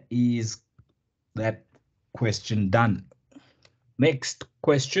 Okay, that is that question done. Next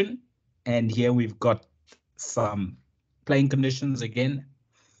question, and here we've got some playing conditions again.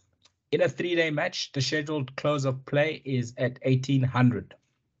 In a 3-day match, the scheduled close of play is at 1800.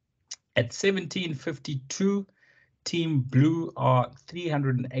 At 1752, Team Blue are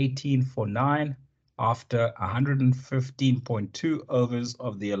 318 for 9 after 115.2 overs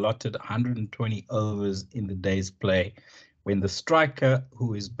of the allotted 120 overs in the day's play, when the striker,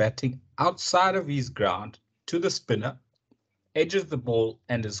 who is batting outside of his ground to the spinner, edges the ball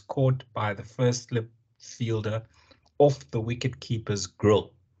and is caught by the first slip fielder off the wicketkeeper's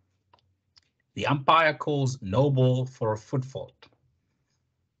grill. The umpire calls no ball for a foot fault.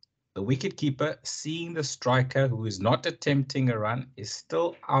 The wicketkeeper, seeing the striker who is not attempting a run is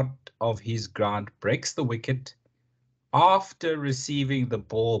still out of his ground, breaks the wicket after receiving the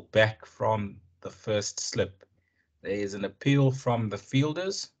ball back from the first slip. There is an appeal from the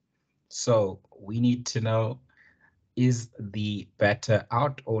fielders, so we need to know, is the batter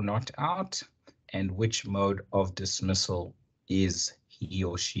out or not out, and which mode of dismissal is he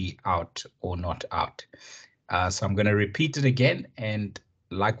or she out or not out. So I'm going to repeat it again, and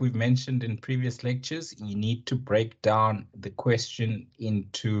like we've mentioned in previous lectures, you need to break down the question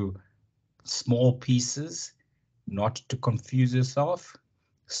into small pieces, not to confuse yourself.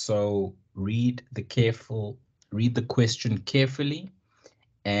 So read the question carefully,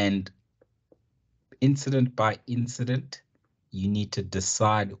 and incident by incident, you need to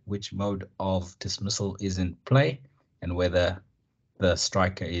decide which mode of dismissal is in play and whether the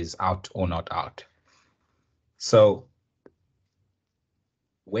striker is out or not out. So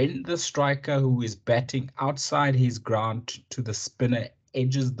when the striker who is batting outside his ground to the spinner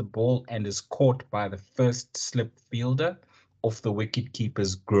edges the ball and is caught by the first slip fielder off the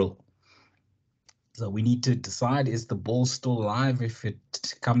wicketkeeper's grill. So we need to decide, is the ball still live if it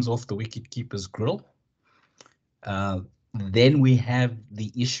comes off the wicketkeeper's grill? Then we have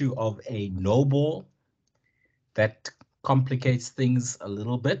the issue of a no ball. That complicates things a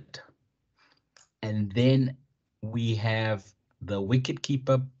little bit. And then we have the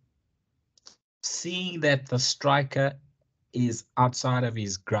wicketkeeper seeing that the striker is outside of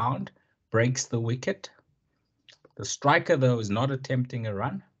his ground, breaks the wicket. The striker, though, is not attempting a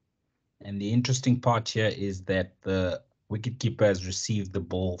run. And the interesting part here is that the wicketkeeper has received the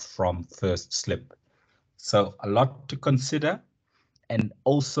ball from first slip. So a lot to consider. And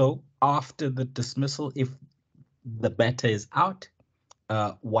also, after the dismissal, if the batter is out,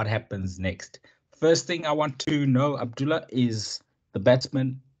 what happens next? First thing I want to know, Abdullah, is the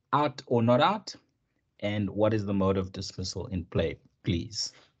batsman out or not out? And what is the mode of dismissal in play,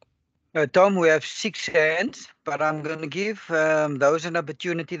 please? Tom, we have 6 hands, but I'm going to give those an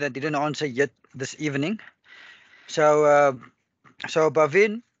opportunity that didn't answer yet this evening. So,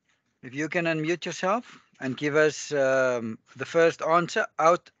 Bhavin, if you can unmute yourself and give us the first answer,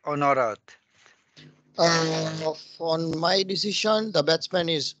 out or not out. On my decision, the batsman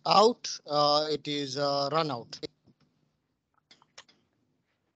is out. It is run out.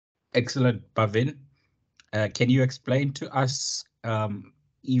 Excellent, Bhavin. Can you explain to us,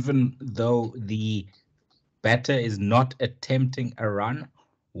 even though the batter is not attempting a run,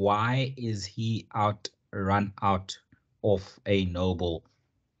 why is he run out of a no ball?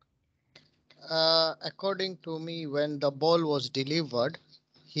 According to me, when the ball was delivered,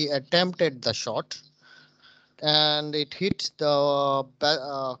 he attempted the shot and it hit the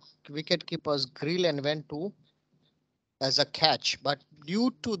wicketkeeper's grill and went to as a catch. But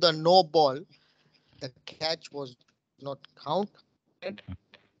due to the no ball, the catch was not counted.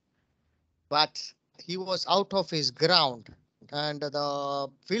 But he was out of his ground, and the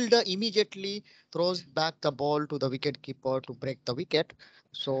fielder immediately throws back the ball to the wicketkeeper to break the wicket.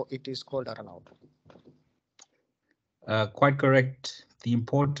 So it is called a run out. Quite correct. The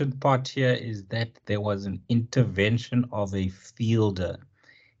important part here is that there was an intervention of a fielder.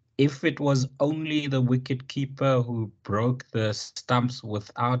 If it was only the wicketkeeper who broke the stumps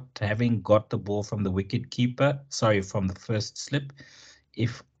without having got the ball from the wicketkeeper, from the first slip,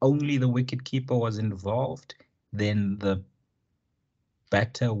 if only the wicketkeeper was involved, then the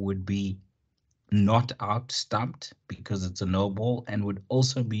batter would be not out stumped because it's a no ball, and would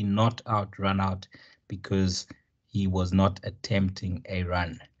also be not out run out because he was not attempting a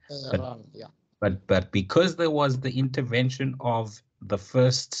run. But because there was the intervention of the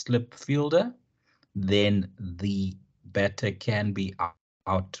first slip fielder, then the batter can be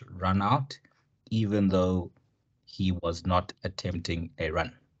run out, even though he was not attempting a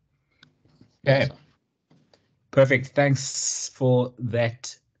run. Okay. Perfect. Thanks for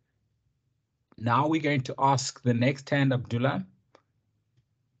that. Now we're going to ask the next hand, Abdullah,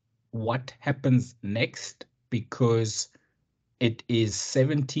 what happens next, because it is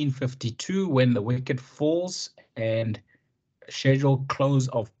 17:52 when the wicket falls and scheduled close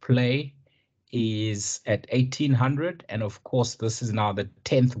of play is at 1800, and of course this is now the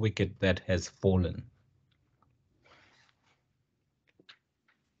 10th wicket that has fallen.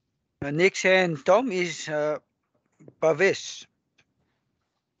 Next hand, Tom, is Bhavesh.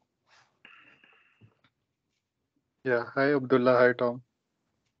 Yeah, hi Abdullah, hi Tom.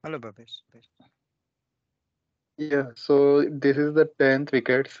 Hello, Bhavesh. Yeah, so this is the 10th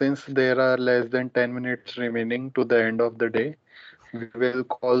wicket. Since there are less than 10 minutes remaining to the end of the day, we will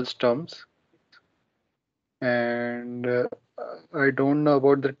call stumps. And I don't know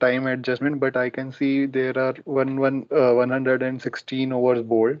about the time adjustment, but I can see there are 116 overs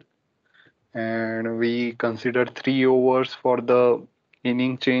bowled, and we consider 3 overs for the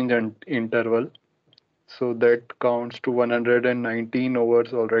inning change and interval. So that counts to 119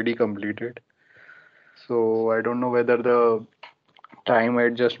 overs already completed. So I don't know whether the time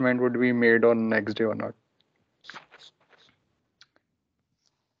adjustment would be made on next day or not.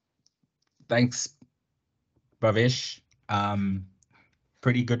 Thanks, Bhavesh.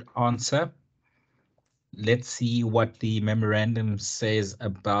 Pretty good answer. Let's see what the memorandum says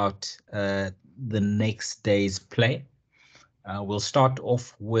about the next day's play. We'll start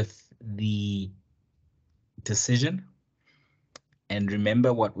off with the decision. And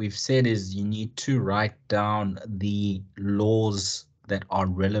remember, what we've said is you need to write down the laws that are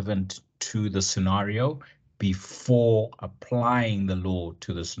relevant to the scenario before applying the law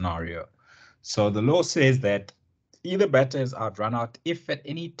to the scenario. So the law says that either batter is out run out if at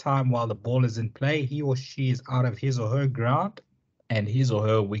any time while the ball is in play, he or she is out of his or her ground and his or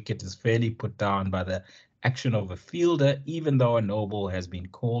her wicket is fairly put down by the action of a fielder, even though a no ball has been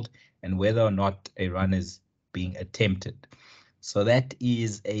called, and whether or not a run is being attempted. So that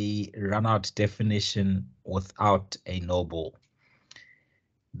is a run out definition without a no ball.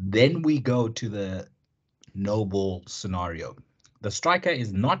 Then we go to the no ball scenario. The striker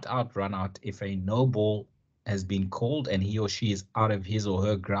is not out run out if a no ball has been called and he or she is out of his or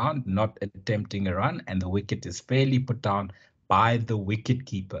her ground, not attempting a run, and the wicket is fairly put down by the wicket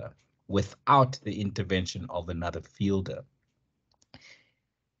keeper without the intervention of another fielder.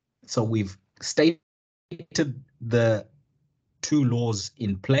 So we've stated the two laws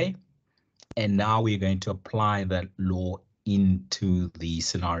in play, and now we're going to apply that law into the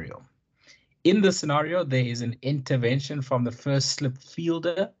scenario. In the scenario, there is an intervention from the first slip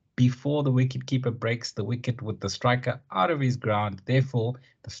fielder before the wicketkeeper breaks the wicket with the striker out of his ground. Therefore,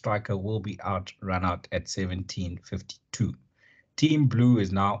 the striker will be out run out at 17:52. Team Blue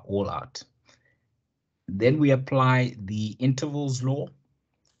is now all out. Then we apply the intervals law.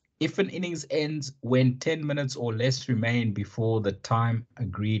 If an innings ends when 10 minutes or less remain before the time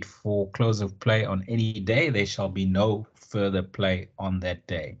agreed for close of play on any day, there shall be no further play on that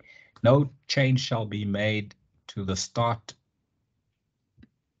day. No change shall be made to the start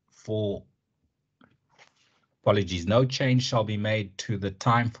for, apologies, no change shall be made to the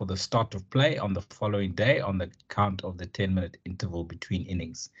time for the start of play on the following day on the count of the 10-minute interval between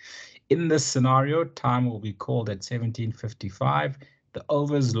innings. In this scenario, time will be called at 17:55. The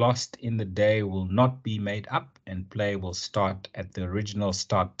overs lost in the day will not be made up and play will start at the original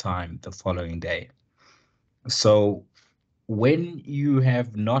start time the following day. So when you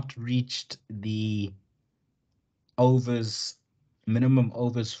have not reached the overs, minimum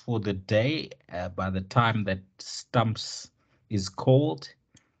overs for the day, by the time that stumps is called,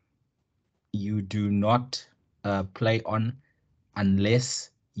 you do not play on unless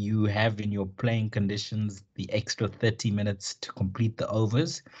you have in your playing conditions the extra 30 minutes to complete the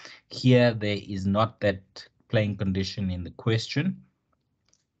overs. Here, there is not that playing condition in the question.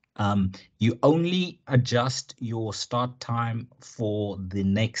 You only adjust your start time for the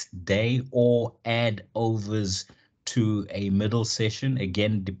next day or add overs to a middle session,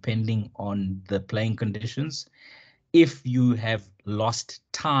 again, depending on the playing conditions, if you have lost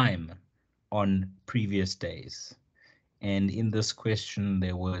time on previous days. And in this question,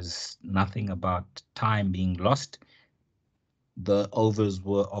 there was nothing about time being lost. The overs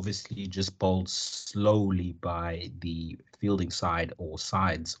were obviously just bowled slowly by the fielding side or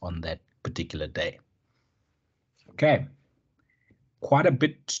sides on that particular day. Okay, quite a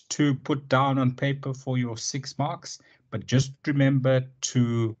bit to put down on paper for your 6 marks, but just remember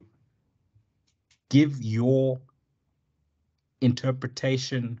to give your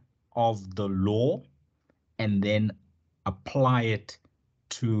interpretation of the law and then apply it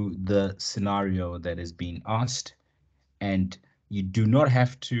to the scenario that is being asked. And you do not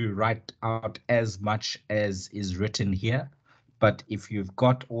have to write out as much as is written here, but if you've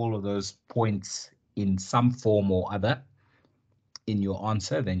got all of those points in some form or other in your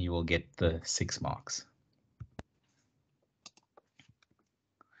answer, then you will get the 6 marks.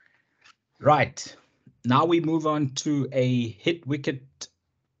 Right, now we move on to a hit wicket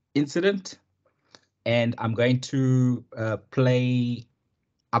incident, and I'm going to play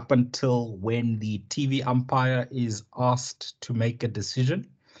up until when the TV umpire is asked to make a decision.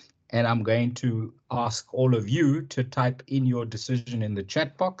 And I'm going to ask all of you to type in your decision in the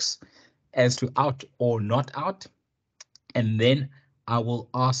chat box. as to out or not out. And then I will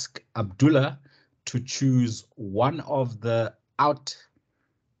ask Abdullah to choose one of the out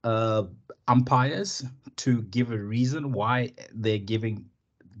umpires to give a reason why they're giving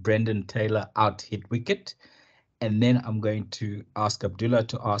Brendan Taylor out hit wicket. And then I'm going to ask Abdullah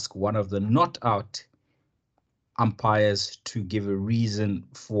to ask one of the not out umpires to give a reason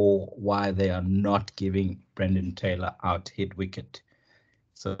for why they are not giving Brendan Taylor out hit wicket.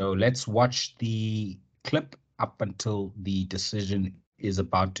 So let's watch the clip up until the decision is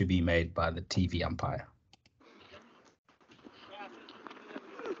about to be made by the TV umpire.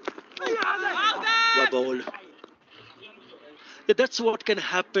 Well bowled. That's what can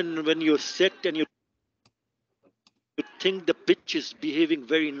happen when you're set and you think the pitch is behaving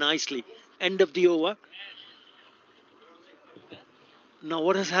very nicely. End of the over. Now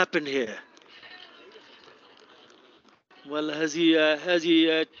what has happened here? Well, has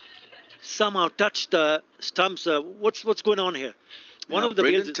he somehow touched the stumps? What's going on here? One of the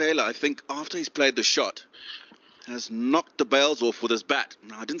Brendan Taylor, I think, after he's played the shot, has knocked the bails off with his bat.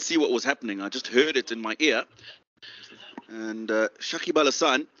 Now, I didn't see what was happening. I just heard it in my ear. And Shakib Al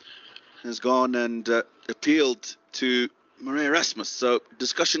Hassan has gone and appealed to Murray Erasmus. So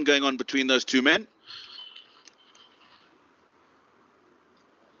discussion going on between those two men.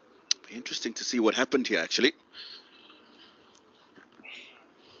 Be interesting to see what happened here, actually.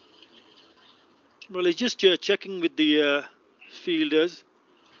 Well, he's just checking with the fielders.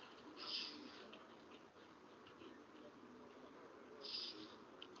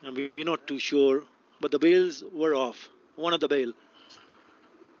 And we're not too sure, but the bails were off. One of the bail.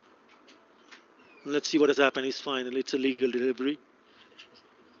 Let's see what has happened. It's final. It's a legal delivery.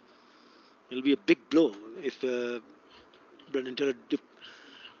 It'll be a big blow if Brendan Taylor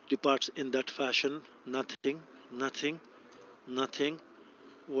departs in that fashion. Nothing.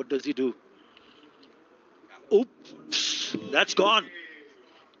 What does he do? Oops, that's gone.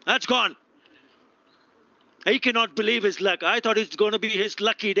 That's gone. He cannot believe his luck. I thought it's going to be his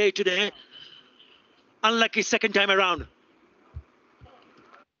lucky day today. Unlucky second time around.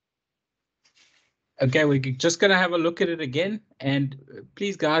 Okay, we're just going to have a look at it again. And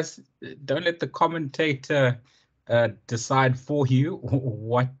please, guys, don't let the commentator decide for you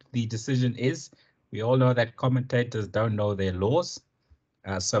what the decision is. We all know that commentators don't know their laws.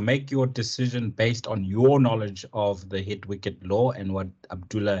 So make your decision based on your knowledge of the hit wicket law and what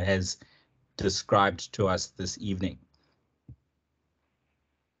Abdullah has described to us this evening.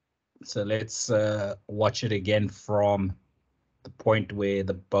 So let's watch it again from the point where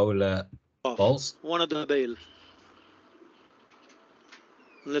the bowler bowls. One of the bail.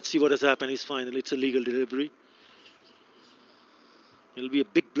 Let's see what has happened. It's final. It's a legal delivery. It'll be a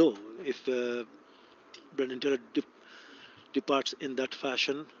big blow if Brendan Taylor departs in that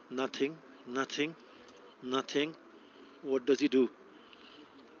fashion. Nothing. What does he do?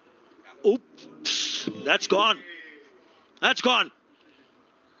 Oops, that's gone. That's gone.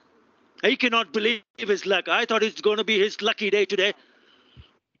 He cannot believe his luck. I thought it's going to be his lucky day today.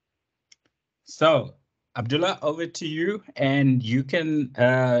 So, Abdullah, over to you, and you can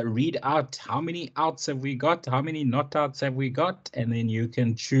read out how many outs have we got, how many not outs have we got, and then you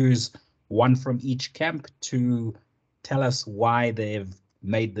can choose one from each camp to tell us why they've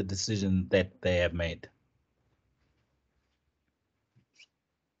made the decision that they have made.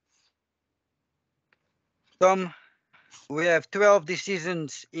 Tom, we have 12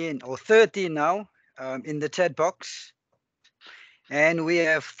 decisions in, or 13 now, in the chat box. And we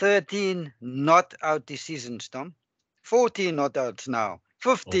have 13 not out decisions, Tom. 14 not outs now.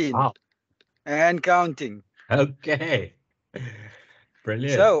 15. Oh, wow. And counting. Okay.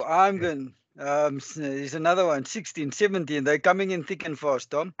 Brilliant. So I'm going, there's another one, 16, 17. They're coming in thick and fast,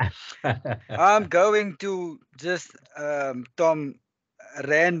 Tom. I'm going to just, Tom,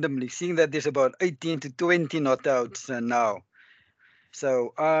 randomly, seeing that there's about 18 to 20 not outs now.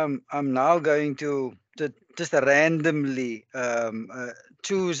 So I'm now going to just randomly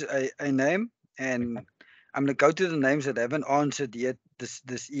choose a name, and I'm going to go to the names that haven't answered yet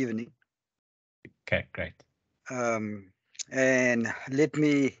this evening. Okay, great. And let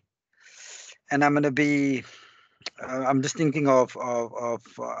me, and I'm going to be, I'm just thinking of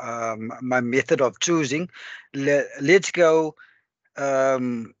my method of choosing. Let's go.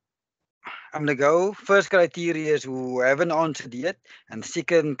 I'm going to go. First criteria is who haven't answered yet. And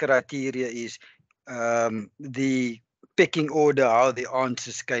second criteria is the pecking order, how the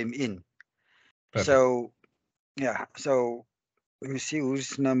answers came in. Perfect. So, yeah. So, let me see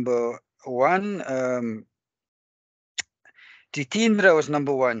who's number one. Jitendra was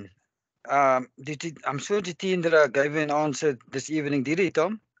number one. I'm sure Jitendra gave an answer this evening. Did he,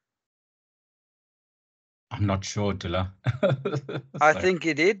 Tom? I'm not sure, Dula. I So, think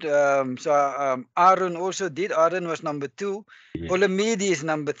he did. Aaron also did. Aaron was number 2. yeah, Olamide is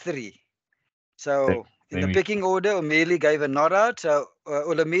number 3. So in the very picking order, O'Malley gave a not out. So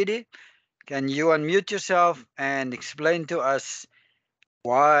Olamide, can you unmute yourself and explain to us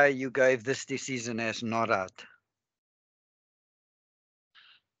why you gave this decision as not out?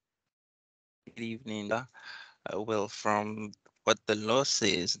 Good evening. Well, from what the law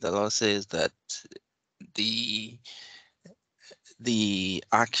says that the the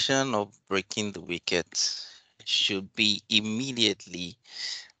action of breaking the wicket should be immediately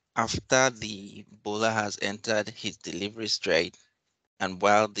after the bowler has entered his delivery stride and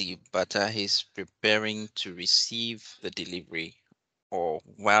while the batter is preparing to receive the delivery or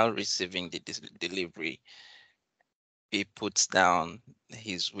while receiving the delivery, he puts down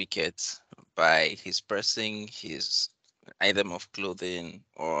his wicket by his pressing his item of clothing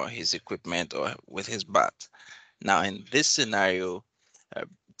or his equipment or with his bat. Now, in this scenario, uh,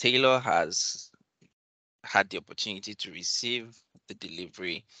 Taylor has had the opportunity to receive the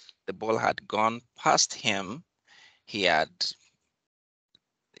delivery. The ball had gone past him. He had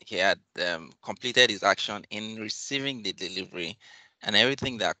completed his action in receiving the delivery, and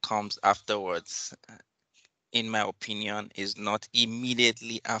everything that comes afterwards, in my opinion, is not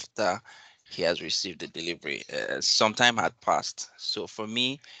immediately after he has received the delivery. Some time had passed, so for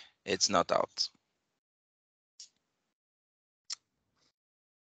me, it's not out.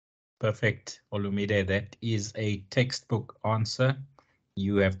 perfect, Olumide. That is a textbook answer.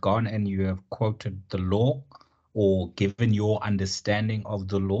 You have gone and you have quoted the law or given your understanding of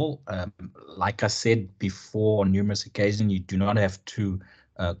the law. Like I said before on numerous occasions, you do not have to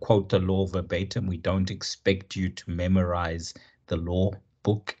quote the law verbatim. We don't expect you to memorize the law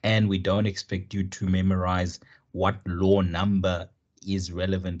book, and we don't expect you to memorize what law number is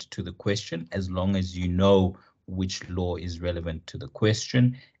relevant to the question, as long as you know which law is relevant to the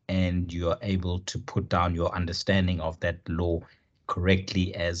question and you are able to put down your understanding of that law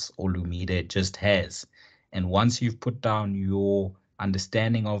correctly, as Olumide just has. And once you've put down your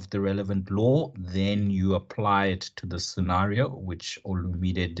understanding of the relevant law, then you apply it to the scenario, which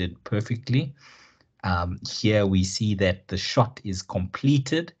Olumide did perfectly. Here we see that the shot is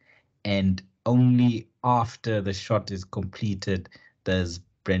completed, and only after the shot is completed does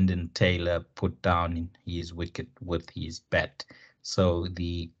Brendan Taylor put down his wicket with his bat. So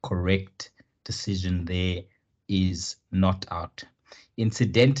the correct decision there is not out.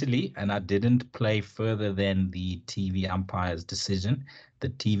 Incidentally, and I didn't play further than the TV umpire's decision, the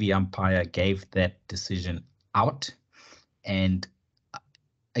TV umpire gave that decision out. And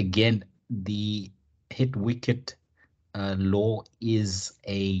again, the hit wicket law is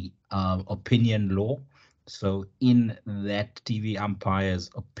a opinion law. So in that TV umpire's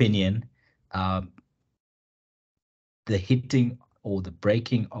opinion, uh, the hitting or the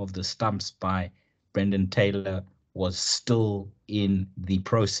breaking of the stumps by Brendan Taylor was still in the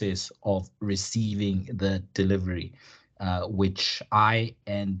process of receiving the delivery, which I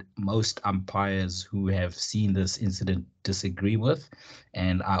and most umpires who have seen this incident disagree with.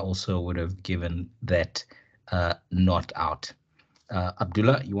 And I also would have given that not out.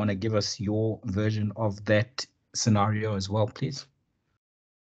 Abdullah, you want to give us your version of that scenario as well, please?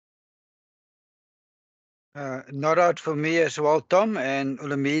 Not out for me as well, Tom, and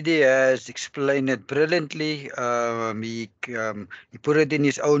Olamide has explained it brilliantly. He put it in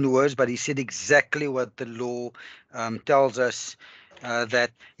his own words, but he said exactly what the law tells us,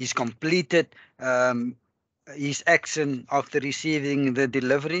 that he's completed his action after receiving the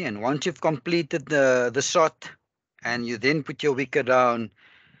delivery. And once you've completed the shot and you then put your wicket down,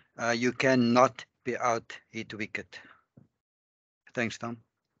 you cannot be out hit wicket. Thanks, Tom.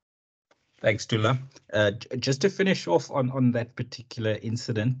 Thanks, Dula. Just to finish off on that particular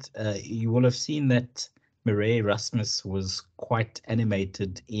incident, you will have seen that Mireille Rasmus was quite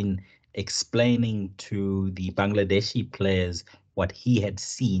animated in explaining to the Bangladeshi players what he had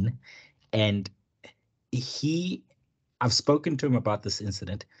seen. And I've spoken to him about this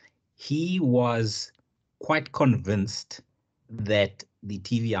incident. He was quite convinced that the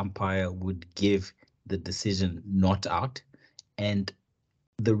TV umpire would give the decision not out. And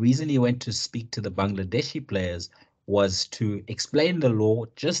the reason he went to speak to the Bangladeshi players was to explain the law,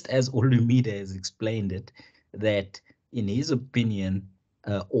 just as Olumide has explained it, that in his opinion,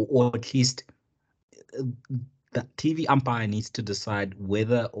 or at least the TV umpire needs to decide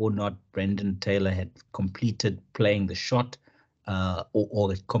whether or not Brendan Taylor had completed playing the shot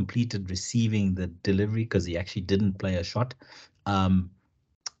or completed receiving the delivery, because he actually didn't play a shot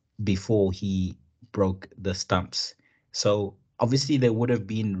before he broke the stumps. So obviously there would have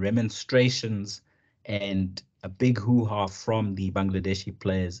been remonstrations and a big hoo-ha from the Bangladeshi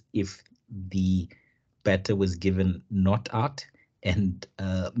players if the batter was given not out, and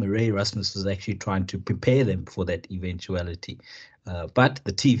Murray Rasmus was actually trying to prepare them for that eventuality. But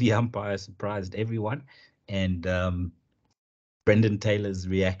the TV umpire surprised everyone, and Brendan Taylor's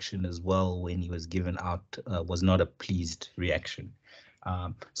reaction as well when he was given out was not a pleased reaction.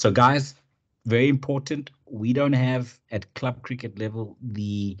 So guys, very important. We don't have at club cricket level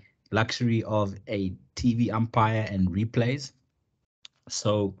the luxury of a TV umpire and replays.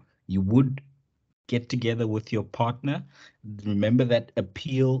 So you would get together with your partner. Remember that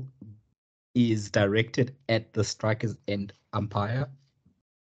appeal is directed at the striker's end umpire.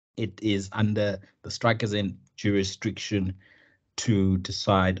 It is under the striker's end jurisdiction to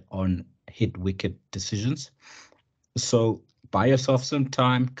decide on hit wicket decisions. So buy yourself some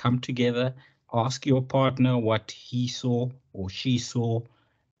time, come together, ask your partner what he saw or she saw,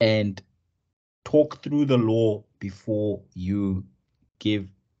 and talk through the law before you give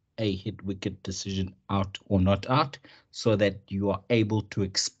a hit wicket decision out or not out, so that you are able to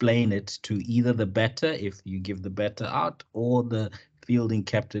explain it to either the batter if you give the batter out, or the fielding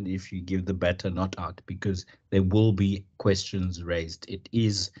captain if you give the batter not out, because there will be questions raised. It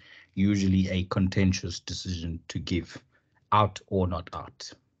is usually a contentious decision to give out or not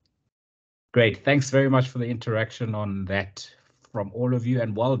out. Great, thanks very much for the interaction on that from all of you,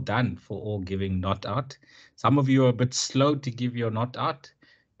 and well done for all giving not out. Some of you are a bit slow to give your not out,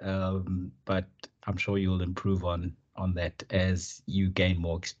 but I'm sure you'll improve on that as you gain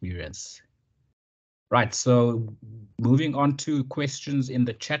more experience. Right, so moving on to questions in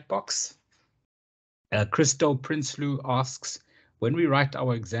the chat box. Christo Prinsloo asks, when we write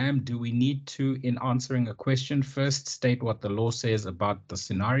our exam, do we need to, in answering a question, first state what the law says about the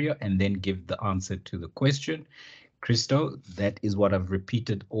scenario and then give the answer to the question? Christo, that is what I've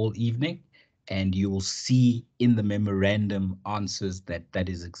repeated all evening, and you will see in the memorandum answers that that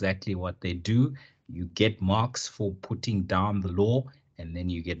is exactly what they do. You get marks for putting down the law, and then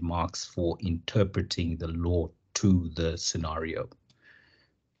you get marks for interpreting the law to the scenario.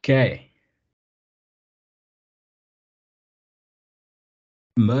 Okay.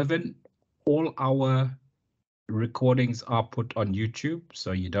 Mervyn, all our recordings are put on YouTube,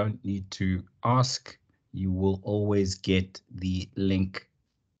 so you don't need to ask. You will always get the link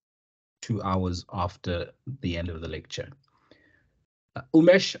 2 hours after the end of the lecture.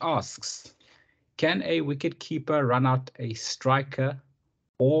 Umesh asks, can a wicketkeeper run out a striker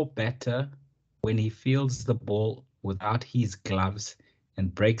or batter when he fields the ball without his gloves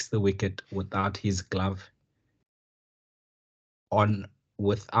and breaks the wicket without his glove on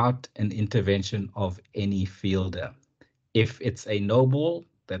without an intervention of any fielder? If it's a no ball,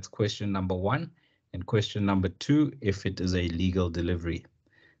 that's question number 1. And question number 2, if it is a legal delivery.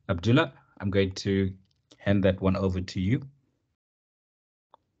 Abdullah, I'm going to hand that one over to you.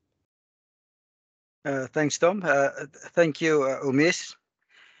 Thanks, Tom. Thank you, Umesh.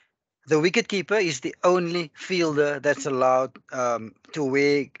 The wicketkeeper is the only fielder that's allowed to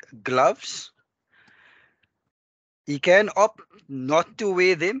wear gloves. He can opt not to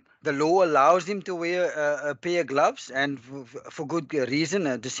wear them. The law allows him to wear a pair of gloves, and for good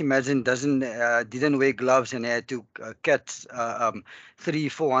reason. Just imagine didn't wear gloves and had to catch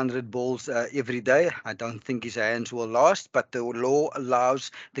 300-400 balls every day. I don't think his hands will last, but the law allows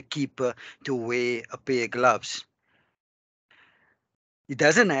the keeper to wear a pair of gloves. He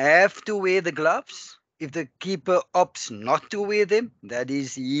doesn't have to wear the gloves. If the keeper opts not to wear them, that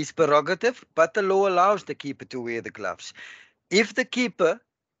is his prerogative, but the law allows the keeper to wear the gloves. If the keeper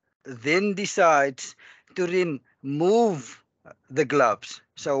then decides to remove the gloves,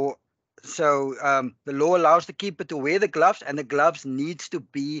 so the law allows the keeper to wear the gloves, and the gloves needs to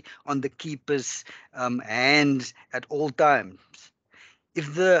be on the keeper's hands at all times.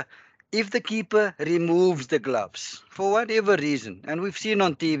 If the keeper removes the gloves for whatever reason, and we've seen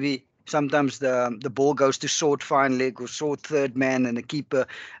on TV, sometimes the ball goes to short fine leg or short third man, and the keeper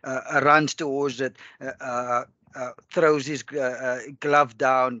runs towards it, throws his glove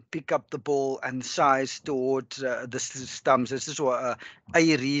down, pick up the ball and size towards the stumps. This is a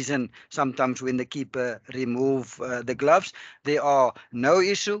reason sometimes when the keeper remove the gloves. There are no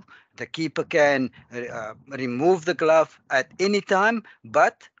issue. The keeper can remove the glove at any time,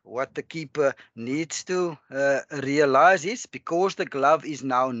 but what the keeper needs to realize is, because the glove is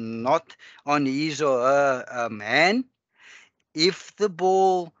now not on his or her hand, if the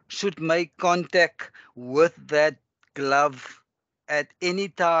ball should make contact with that glove at any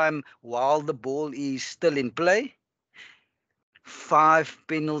time while the ball is still in play, 5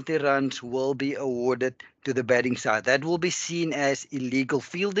 penalty runs will be awarded to the batting side. That will be seen as illegal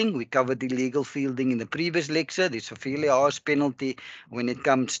fielding. We covered illegal fielding in the previous lecture. There's a fairly harsh penalty when it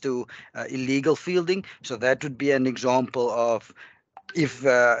comes to illegal fielding. So that would be an example of if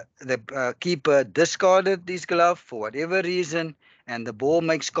the keeper discarded his glove for whatever reason and the ball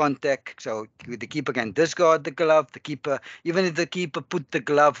makes contact, so the keeper can discard the glove. The keeper, even if the keeper put the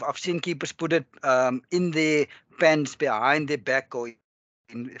glove, I've seen keepers put it in their pants behind their back or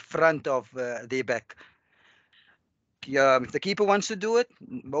in front of their back. If the keeper wants to do it,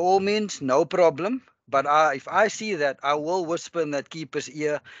 by all means, no problem. But if I see that, I will whisper in that keeper's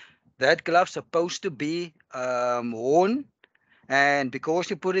ear, that glove's supposed to be worn, and because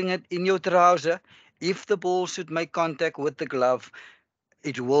you're putting it in your trouser, if the ball should make contact with the glove,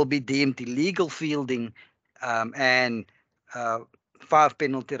 it will be deemed illegal fielding, and 5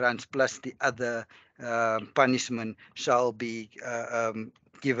 penalty runs plus the other punishment shall be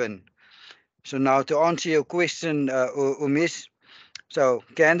given. So now to answer your question, Umesh, so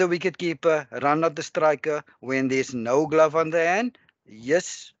can the wicketkeeper run at the striker when there's no glove on the hand?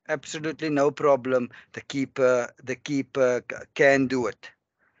 Yes, absolutely no problem. The keeper can do it.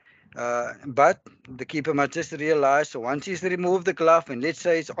 But the keeper must just realize, so once he's removed the glove and let's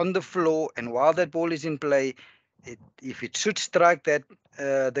say it's on the floor and while that ball is in play, if it should strike that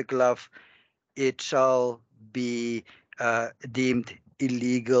the glove, it shall be deemed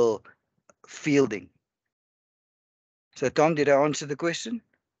illegal fielding. So Tom, did I answer the question?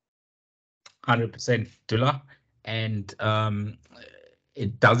 100%, Dula. And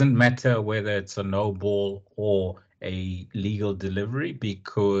it doesn't matter whether it's a no ball or a legal delivery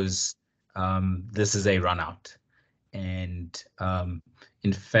because this is a run out. And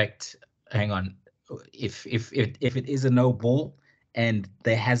in fact, hang on, if it is a no ball and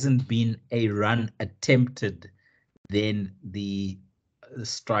there hasn't been a run attempted, then the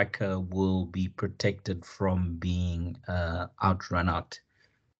striker will be protected from being outrun out.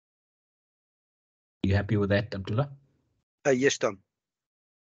 Are you happy with that, Abdullah? Yes, Tom.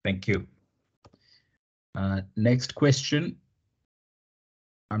 Thank you. Next question.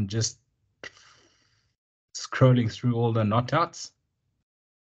 I'm just scrolling through all the not outs.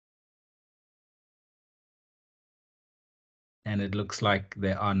 And it looks like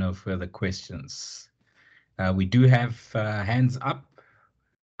there are no further questions. We do have hands up.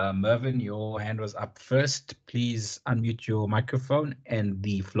 Mervyn, your hand was up first. Please unmute your microphone and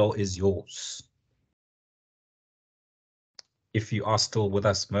the floor is yours. If you are still with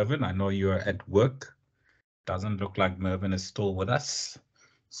us, Mervyn, I know you're at work. Doesn't look like Mervyn is still with us.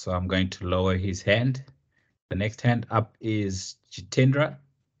 So I'm going to lower his hand. The next hand up is Jitendra.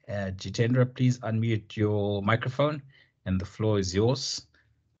 Jitendra, please unmute your microphone and the floor is yours.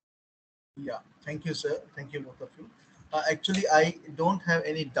 Yeah, thank you, sir. Thank you, both of you. Actually, I don't have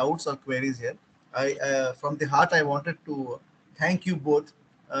any doubts or queries here. From the heart, I wanted to thank you both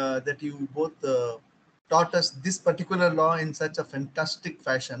that you both taught us this particular law in such a fantastic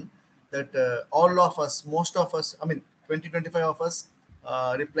fashion that all of us, most of us, I mean, 20-25 of us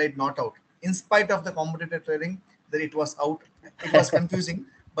replied not out. In spite of the competitor trailing, that it was out, it was confusing,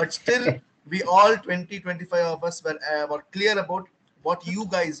 but still, we all 20-25 of us were clear about what you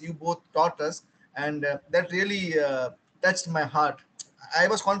both taught us, and that really touched my heart. I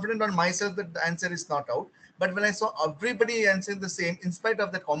was confident on myself that the answer is not out, but when I saw everybody answering the same, in spite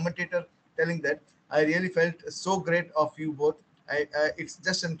of the commentator telling that, I really felt so great of you both. It's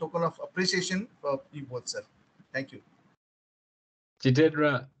just a token of appreciation for you both, sir. Thank you.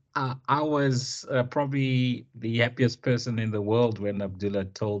 Jitendra, I was probably the happiest person in the world when Abdullah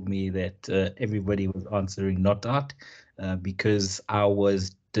told me that everybody was answering not out because I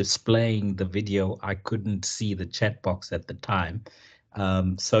was displaying the video. I couldn't see the chat box at the time.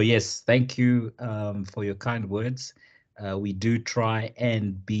 So yes, thank you for your kind words. We do try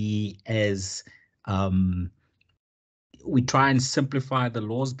and be as we try and simplify the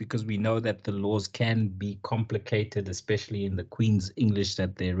laws because we know that the laws can be complicated, especially in the Queen's English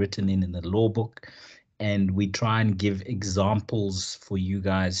that they're written in the law book. And we try and give examples for you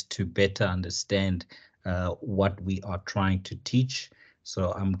guys to better understand what we are trying to teach.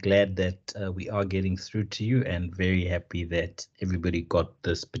 So I'm glad that we are getting through to you and very happy that everybody got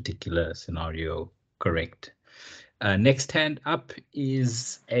this particular scenario correct. Next hand up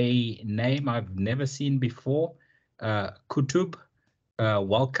is a name I've never seen before. Kutub,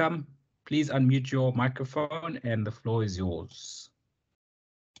 welcome. Please unmute your microphone and the floor is yours.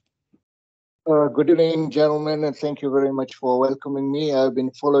 Good evening, gentlemen, and thank you very much for welcoming me. I've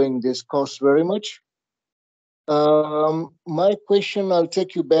been following this course very much. My question, I'll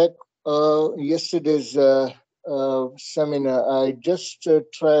take you back yesterday's seminar, I just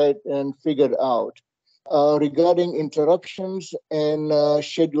tried and figured out regarding interruptions and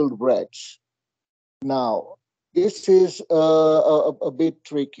scheduled breaks. Now, this is a bit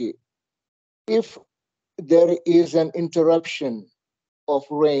tricky. If there is an interruption of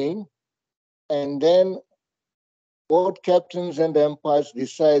rain, and then both captains and umpires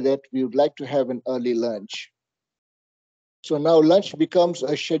decide that we would like to have an early lunch. So now lunch becomes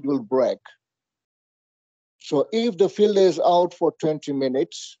a scheduled break. So if the fielder is out for 20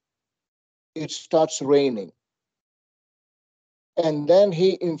 minutes, it starts raining. And then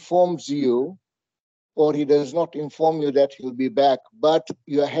he informs you, or he does not inform you that he'll be back, but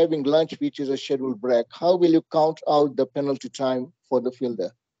you are having lunch, which is a scheduled break. How will you count out the penalty time for the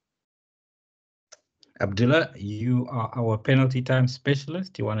fielder? Abdullah, you are our penalty time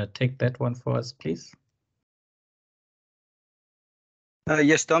specialist. Do you want to take that one for us, please?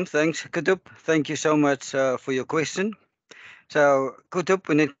 Yes, Tom, thanks. Kutub, thank you so much for your question. So, Kutub,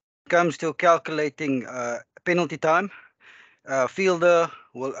 when it comes to calculating penalty time, fielder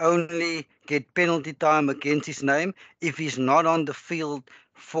will only get penalty time against his name if he's not on the field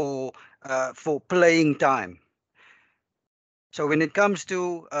for playing time. So when it comes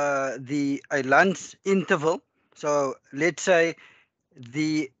to a lunch interval, so let's say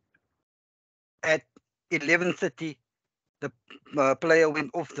at 11:30 the player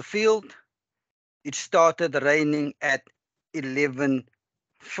went off the field. It started raining at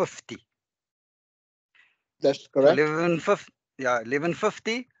 11:50. That's So correct. 11:50. Yeah,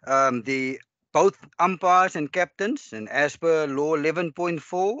 11:50. The both umpires and captains, and as per law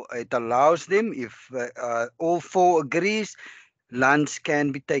 11.4, it allows them, if all four agrees, lunch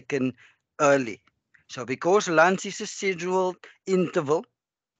can be taken early. So because lunch is a scheduled interval,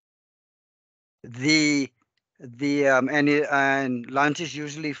 and lunch is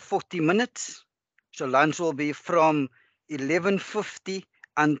usually 40 minutes. So lunch will be from 11:50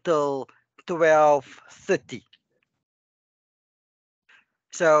 until 12:30.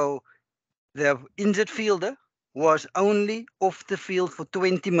 So the injured fielder was only off the field for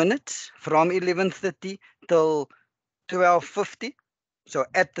 20 minutes from 11:30 till 12:50. So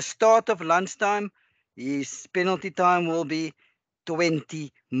at the start of lunchtime, his penalty time will be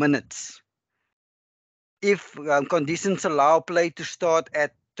 20 minutes. If conditions allow play to start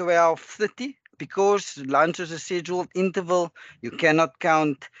at 12:30, because lunch is a scheduled interval, you cannot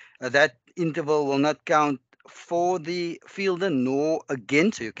count that interval will not count for the fielder nor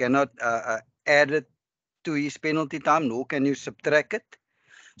against. So you cannot add it to his penalty time, nor can you subtract it.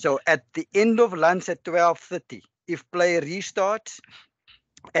 So at the end of lunch at 12:30, if play restarts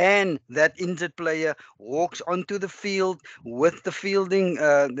and that injured player walks onto the field with the fielding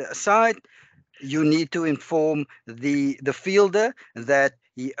side, you need to inform the fielder that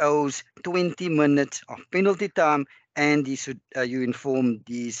he owes 20 minutes of penalty time, and he should you inform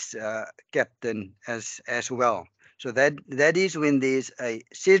his captain as well. So that is when there's a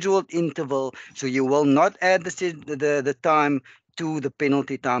scheduled interval. So you will not add the time to the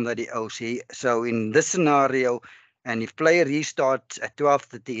penalty time that he owes. So in this scenario, and if player restarts at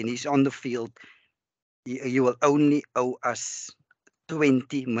 12:30 and he's on the field, you will only owe us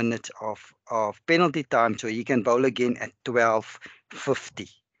 20 minutes of penalty time, so he can bowl again at 12:50.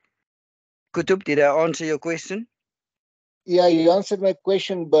 Kutub, did I answer your question? Yeah, you answered my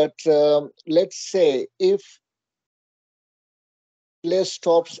question, but let's say if play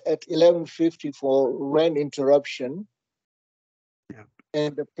stops at 11:50 for rain interruption, Yeah.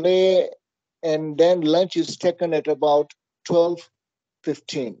 and then lunch is taken at about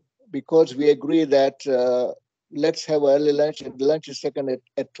 12:15, because we agree that let's have early lunch, and lunch is taken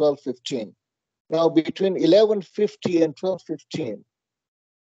at 12:15. Now between 11:50 and 12:15,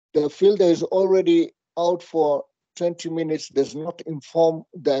 the fielder is already out for 20 minutes, does not inform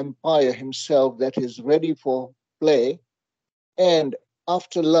the umpire himself that he's ready for play. And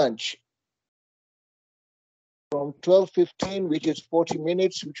after lunch, from 12:15, which is 40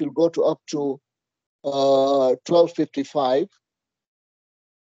 minutes, which will go to up to 12:55,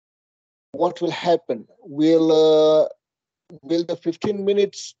 what will happen? Will the 15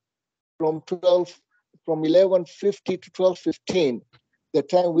 minutes from 11:50 to 12:15, the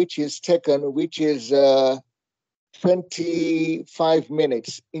time which is taken, which is 25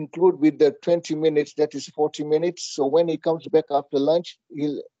 minutes, include with the 20 minutes, that is 40 minutes. So when he comes back after lunch,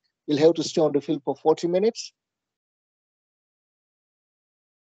 he'll have to stay on the field for 40 minutes.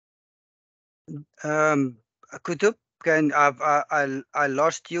 Kutub, I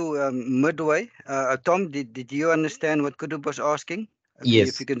lost you midway. Tom, did you understand what Kutub was asking?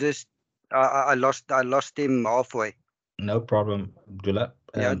 If you can just, I lost him halfway. No problem, Abdullah.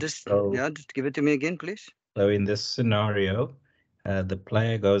 Just give it to me again, please. So in this scenario, the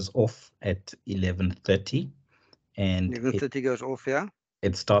player goes off at 11:30 and 11:30 goes off, yeah?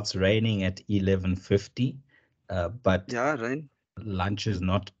 it starts raining at 11:50, but Yeah, rain. lunch is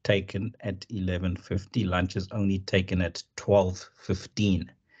not taken at 11:50. Lunch is only taken at 12:15.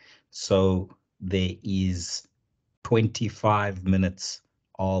 So there is 25 minutes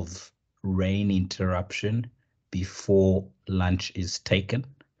of rain interruption before lunch is taken.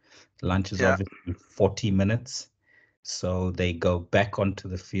 Lunch is Yeah. obviously 40 minutes. So they go back onto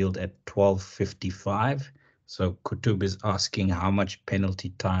the field at 12:55. So Kutub is asking how much penalty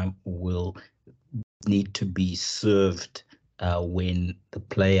time will need to be served when the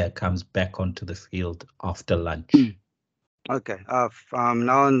player comes back onto the field after lunch. Okay, I'm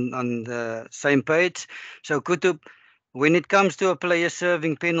now on the same page. So Kutub, when it comes to a player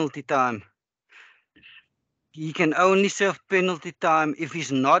serving penalty time, he can only serve penalty time if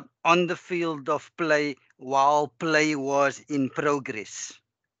he's not on the field of play while play was in progress.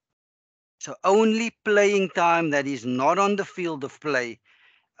 So only playing time that is not on the field of play,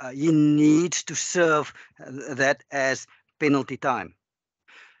 he needs to serve that as penalty time.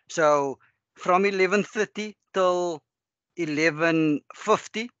 So from 11:30 till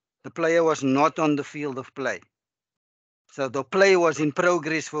 11:50, the player was not on the field of play. So the play was in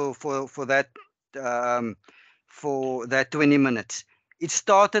progress for that 20 minutes. It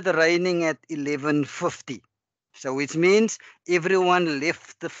started raining at 11:50. So which means everyone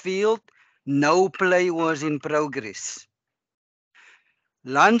left the field. No play was in progress.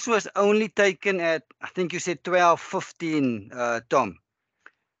 Lunch was only taken at, I think you said 12:15, Tom.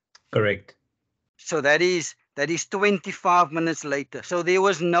 Correct. So that is 25 minutes later. So there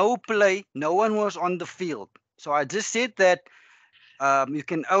was no play. No one was on the field. So I just said that you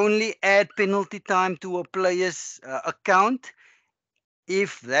can only add penalty time to a player's account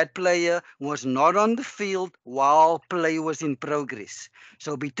if that player was not on the field while play was in progress.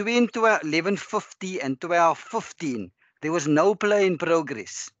 So between 11:50 and 12:15, there was no play in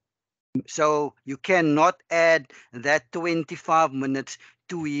progress. So you cannot add that 25 minutes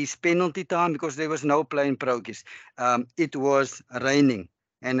to his penalty time because there was no play in progress. It was raining.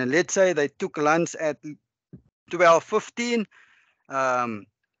 And let's say they took lunch at 12:15.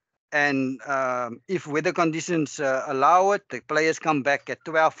 And if weather conditions allow it, the players come back at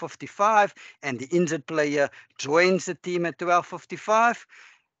 12:55 and the injured player joins the team at 12:55.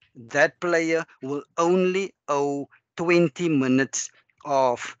 That player will only owe 20 minutes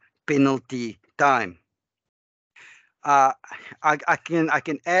of penalty time. I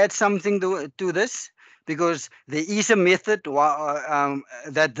can add something to this because there is a method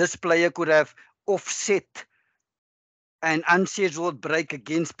that this player could have offset an unscheduled break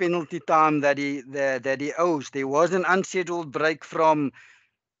against penalty time that he owes. There was an unscheduled break from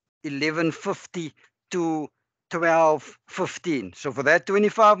 11:50 to 12:15. So for that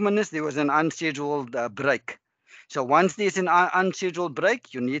 25 minutes, there was an unscheduled break. So once there's an unscheduled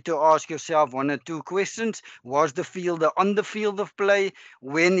break, you need to ask yourself one or two questions. Was the fielder on the field of play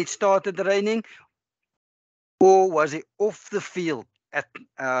when it started raining? Or was he off the field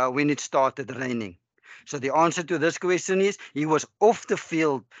when it started raining? So the answer to this question is he was off the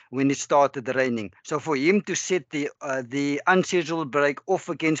field when it started raining. So for him to set the unscheduled break off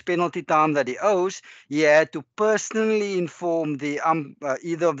against penalty time that he owes, he had to personally inform the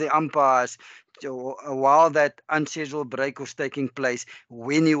either of the umpires while that unscheduled break was taking place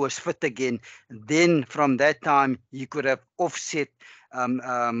when he was fit again. Then from that time he could have offset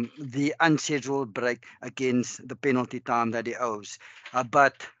the unscheduled break against the penalty time that he owes.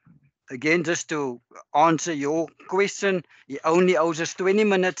 But again, just to answer your question, he only owes us 20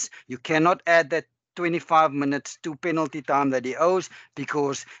 minutes. You cannot add that 25 minutes to penalty time that he owes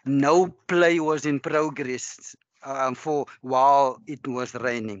because no play was in progress for while it was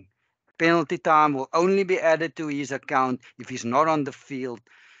raining. Penalty time will only be added to his account if he's not on the field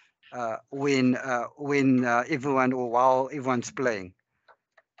when everyone or while everyone's playing.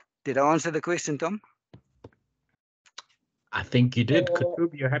 Did I answer the question, Tom? I think you did.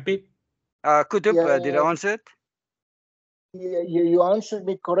 Kutub, you happy? Kutub, did I answer it? Yeah, you answered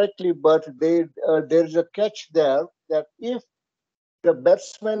me correctly, but there's a catch there that if the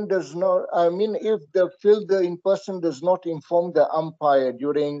batsman does not, if the fielder in person does not inform the umpire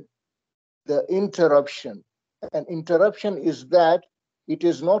during the interruption, an interruption is that it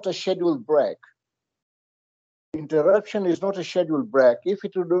is not a scheduled break. Interruption is not a scheduled break. If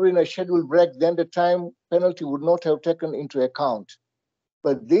it would have been a scheduled break, then the time penalty would not have taken into account.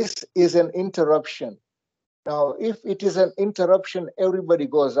 But this is an interruption. Now, if it is an interruption, everybody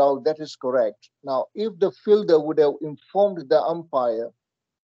goes out. That is correct. Now, if the fielder would have informed the umpire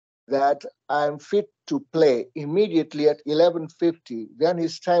that I'm fit to play immediately at 11:50, then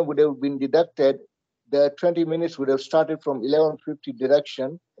his time would have been deducted. The 20 minutes would have started from 11:50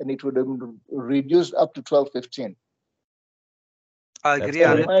 deduction, and it would have been reduced up to 12:15. I That's agree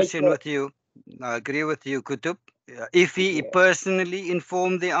correct. 100% with you. I agree with you, Kutub. If he Yeah. personally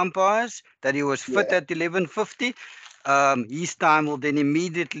informed the umpires that he was fit Yeah. at 11:50, his time will then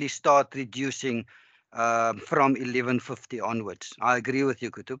immediately start reducing from 11:50 onwards. I agree with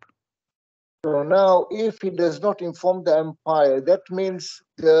you, Kutub. So now, if he does not inform the umpire, that means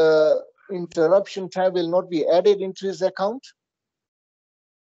the interruption time will not be added into his account?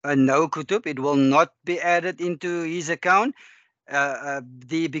 No, Kutub, it will not be added into his account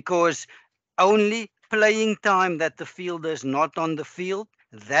because only playing time that the fielder is not on the field,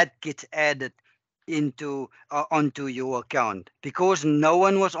 that gets added into onto your account. Because no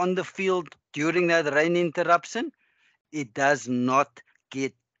one was on the field during that rain interruption, it does not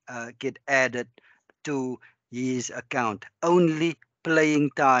get added to his account. Only playing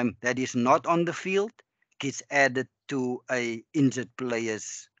time that is not on the field gets added to a injured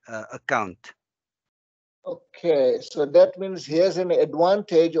player's account. Okay, so that means he has an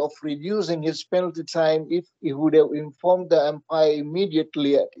advantage of reducing his penalty time if he would have informed the umpire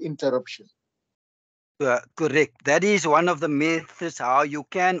immediately at interruption. Correct. That is one of the methods how you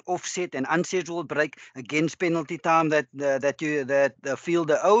can offset an unscheduled break against penalty time that the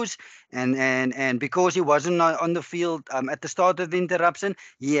fielder owes, and because he wasn't on the field at the start of the interruption,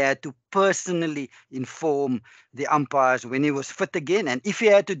 he had to personally inform the umpires when he was fit again, and if he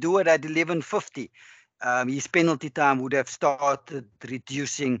had to do it at 11:50, his penalty time would have started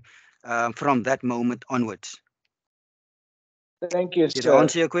reducing from that moment onwards. Thank you, Did I sir.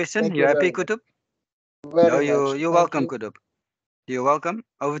 answer your question? Thank You you happy, very much. Kutub? No, Very much. you're Thank welcome, you. Kutub. You're welcome.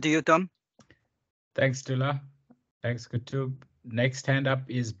 Over to you, Tom. Thanks, Dula. Thanks, Kutub. Next hand up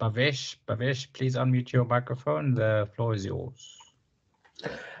is Bhavesh. Bhavesh, please unmute your microphone. The floor is yours.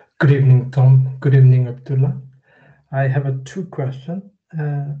 Good evening, Tom. Good evening, Abdullah. I have two questions.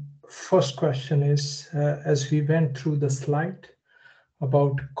 First question is, as we went through the slide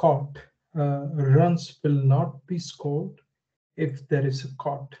about caught, runs will not be scored if there is a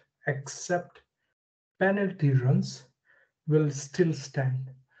caught, except penalty runs will still stand.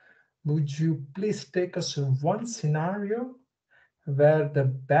 Would you please take us one scenario where the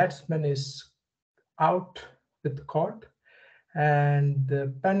batsman is out with caught and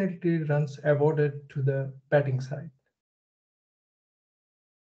the penalty runs awarded to the batting side?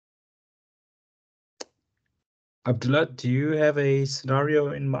 Abdullah, do you have a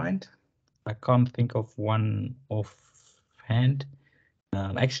scenario in mind? I can't think of one offhand.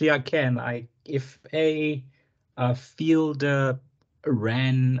 Actually, I can. If a fielder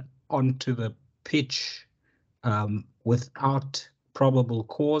ran onto the pitch without probable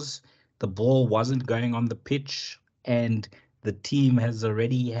cause, the ball wasn't going on the pitch, and the team has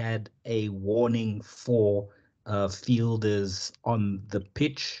already had a warning for fielders on the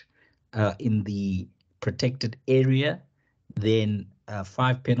pitch in the protected area, then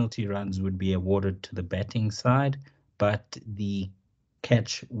 5 penalty runs would be awarded to the batting side, but the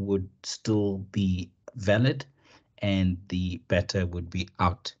catch would still be valid and the batter would be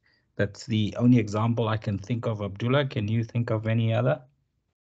out. That's the only example I can think of. Abdullah, can you think of any other?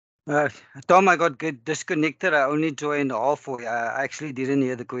 Tom, I got disconnected. I only joined halfway. I actually didn't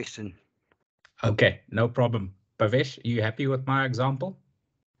hear the question. Okay, no problem. Bhavesh, are you happy with my example?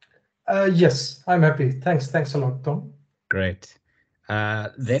 Yes, I'm happy. Thanks a lot, Tom. Great.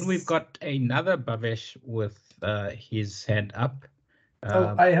 Then we've got another Bhavesh with his hand up.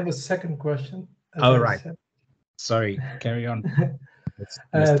 I have a second question. All right. Sorry, carry on.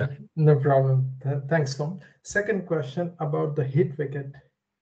 No problem. Thanks, Tom. Second question about the hit wicket.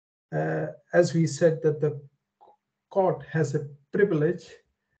 As we said that the court has a privilege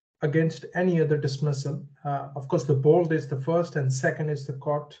against any other dismissal. Of course, the bowled is the first and second is the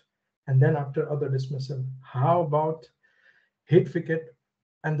court, and then after other dismissal. How about hit wicket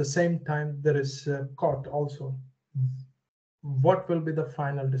and the same time there is court also? What will be the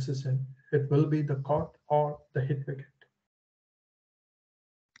final decision? It will be the court or the hit wicket?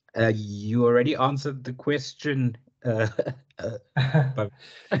 You already answered the question, but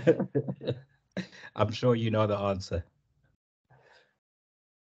I'm sure you know the answer.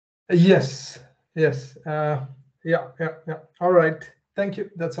 Yes. Yeah. All right. Thank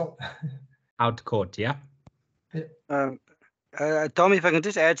you. That's all. Out court, yeah? Tom, if I can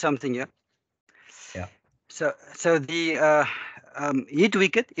just add something here. Yeah. So the hit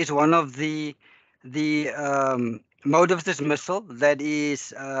wicket is one of the mode of dismissal that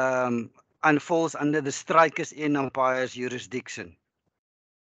is unfolds under the strikers in umpire's jurisdiction.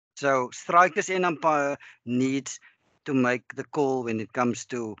 So strikers and umpire needs to make the call when it comes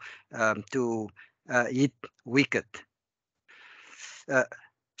to hit wicket.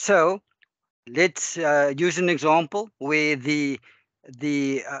 So let's use an example where the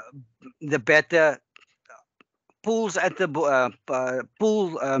batter pulls at the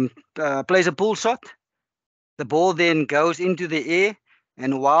plays a pull shot. The ball then goes into the air,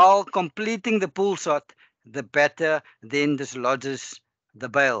 and while completing the pull shot, the batter then dislodges the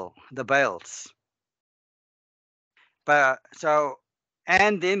bails. But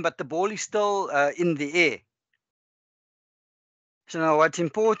the ball is still in the air. So now what's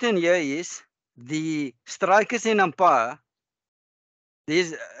important here is the strikers and umpire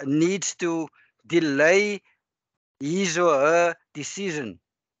needs to delay his or her decision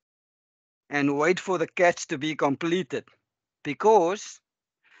and wait for the catch to be completed, because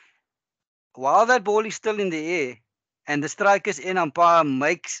while that ball is still in the air and the strikers and umpire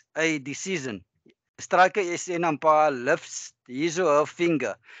makes a decision, the striker and umpire lifts his or her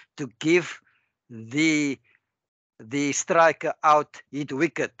finger to give the striker out hit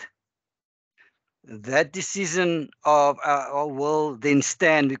wicket. That decision will then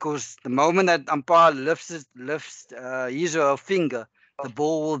stand, because the moment that umpire lifts his or her finger, the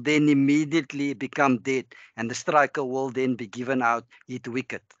ball will then immediately become dead, and the striker will then be given out hit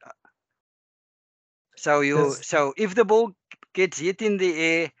wicket. So if the ball gets hit in the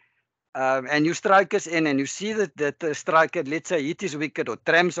air and you strikers in, and you see that the striker, let's say, hit his wicket or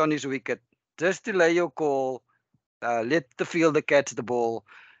trams on his wicket, just delay your call, let the fielder catch the ball.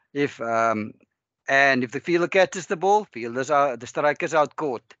 If the fielder catches the ball, the striker's out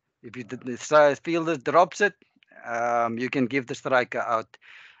caught. If the fielder drops it, you can give the striker out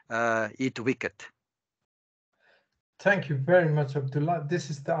hit wicket. Thank you very much, Abdullah. This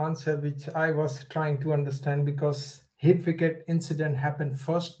is the answer which I was trying to understand, because hit wicket incident happened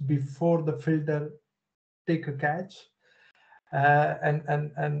first before the fielder take a catch.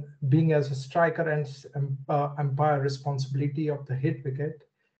 And being as a striker and umpire responsibility of the hit wicket,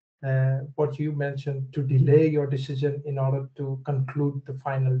 what you mentioned, to delay your decision in order to conclude the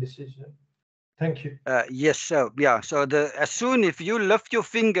final decision. Thank you. Yes, so as soon if you lift your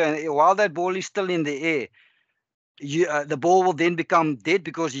finger while that ball is still in the air, the ball will then become dead,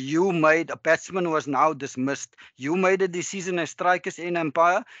 because a batsman was now dismissed. You made a decision as strikers and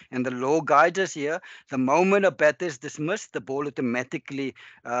umpire, and the law guides us here. The moment a batter is dismissed, the ball automatically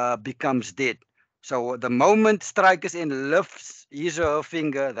becomes dead. So the moment strikers and lifts his or her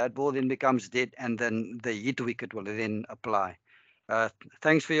finger, that ball then becomes dead, and then the hit wicket will then apply.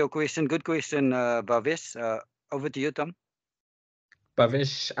 Thanks for your question. Good question, Bhavesh. Over to you, Tom.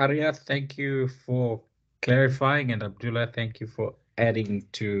 Bhavesh, Arya, thank you for clarifying, and Abdullah, thank you for adding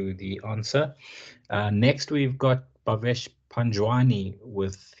to the answer. Next, we've got Bhavesh Panjwani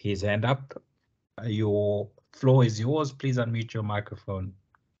with his hand up. Your floor is yours. Please unmute your microphone.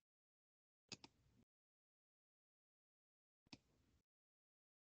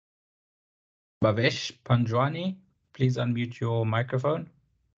 Bhavesh Panjwani, please unmute your microphone.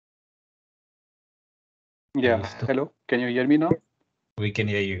 Yeah, hello. Can you hear me now? We can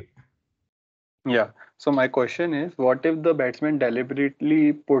hear you. Yeah. So my question is, what if the batsman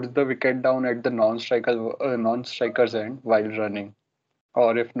deliberately puts the wicket down at the non-striker's end while running,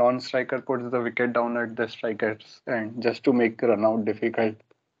 or if non-striker puts the wicket down at the striker's end just to make run out difficult?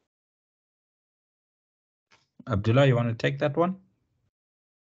 Abdullah, you want to take that one?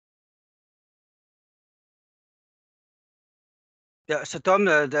 Yeah. So Tom,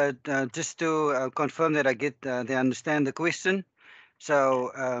 just to confirm that I understand the question.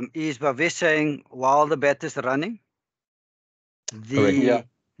 So is Bhavesh saying while the batter's running, the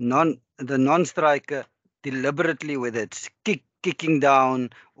non-striker deliberately, whether it's kicking down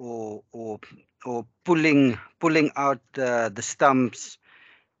or pulling out the stumps,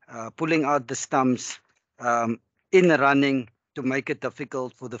 in running, to make it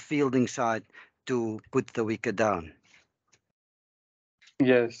difficult for the fielding side to put the wicket down?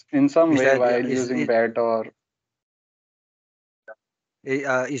 Yes, in some way while using bat or.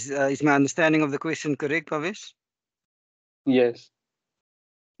 Is my understanding of the question correct, Bhavesh? Yes.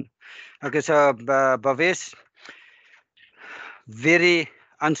 Okay, so Bhavesh, very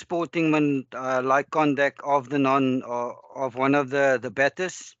unsporting like conduct of of one of the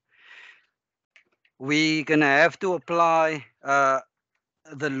batters. We're gonna have to apply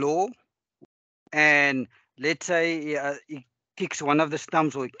the law, and let's say he kicks one of the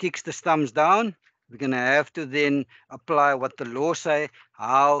stumps, or he kicks the stumps down. We're gonna have to then apply what the law say,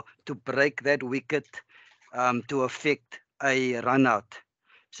 how to break that wicket to affect a run out.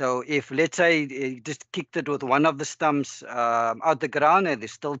 So if, let's say, he just kicked it with one of the stumps out the ground and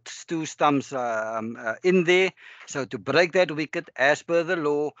there's still two stumps in there, so to break that wicket, as per the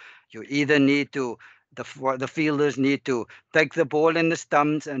law, you either need to, the fielders need to take the ball in the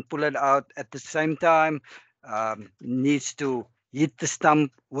stumps and pull it out at the same time, needs to hit the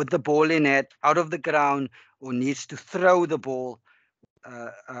stump with the ball in it out of the ground, or needs to throw the ball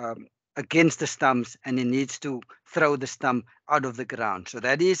against the stumps, and he needs to throw the stump out of the ground. So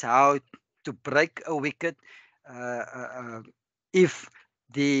that is how to break a wicket if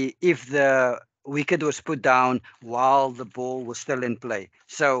the wicket was put down while the ball was still in play.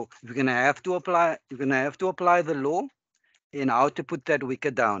 So you're gonna have to apply the law in how to put that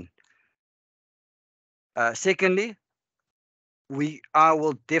wicket down. Secondly, I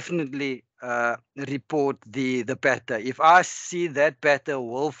will definitely report the batter. If I see that batter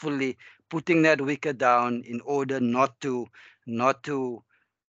willfully putting that wicket down in order not to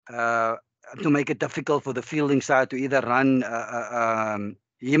make it difficult for the fielding side to either run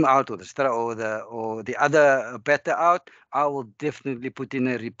him out or the other batter out, I will definitely put in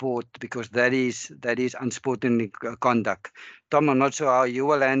a report, because that is unsportsmanlike conduct. Tom, I'm not sure how you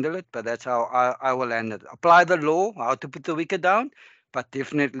will handle it, but that's how I will handle it. Apply the law, how to put the wicket down, but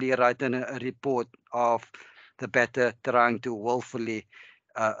definitely write in a report of the batter trying to willfully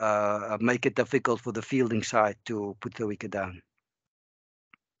make it difficult for the fielding side to put the wicket down.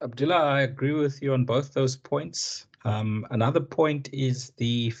 Abdullah, I agree with you on both those points. Another point is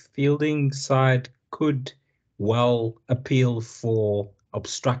the fielding side could well appeal for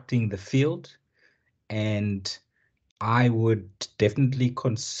obstructing the field, and I would definitely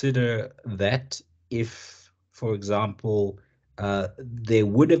consider that if, for example, there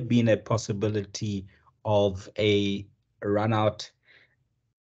would have been a possibility of a run out.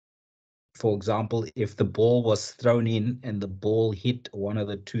 For example, if the ball was thrown in and the ball hit one of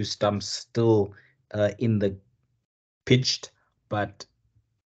the two stumps still in the pitched, but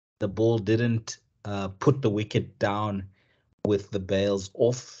the ball didn't put the wicket down with the bails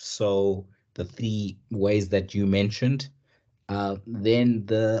off, so the three ways that you mentioned, then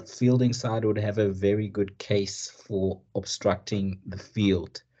the fielding side would have a very good case for obstructing the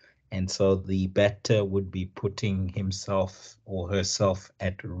field. And so the batter would be putting himself or herself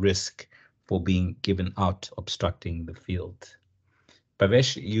at risk for being given out obstructing the field.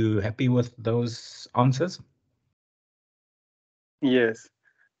 Bhavesh, you happy with those answers? Yes.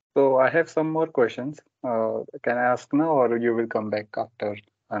 So I have some more questions. Can I ask now, or you will come back after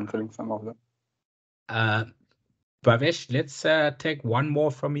answering some of them? Bhavesh, let's take one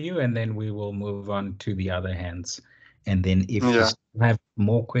more from you, and then we will move on to the other hands. And then if you still have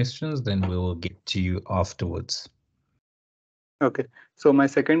more questions, then we will get to you afterwards. Okay. So my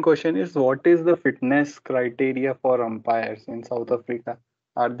second question is, what is the fitness criteria for umpires in South Africa?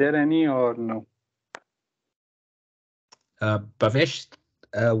 Are there any or no? Bhavesh,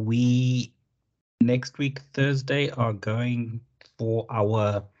 we next week, Thursday, are going for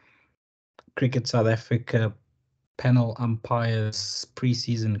our Cricket South Africa panel umpires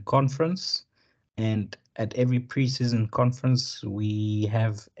preseason conference. And at every preseason conference, we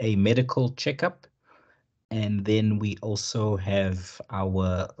have a medical checkup. And then we also have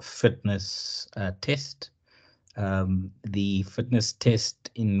our fitness test. The fitness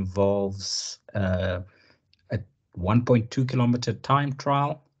test involves a 1.2 kilometer time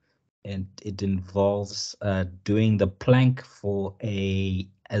trial, and it involves doing the plank for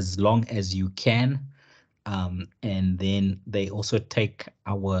as long as you can. And then they also take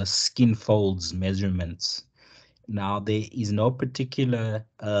our skin folds measurements. Now, there is no particular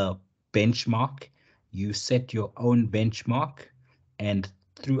benchmark. You set your own benchmark, and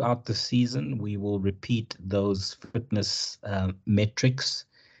throughout the season, we will repeat those fitness metrics,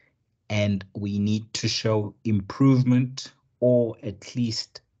 and we need to show improvement, or at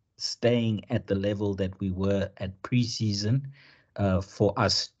least staying at the level that we were at preseason for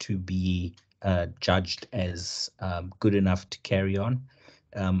us to be judged as good enough to carry on.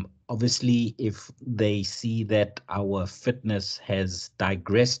 Obviously, if they see that our fitness has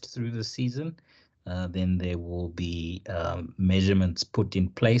digressed through the season, then there will be measurements put in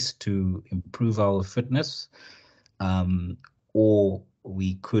place to improve our fitness, or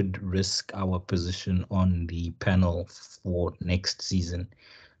we could risk our position on the panel for next season.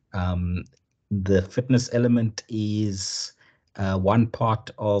 The fitness element is one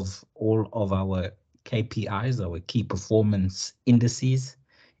part of all of our KPIs, our key performance indices.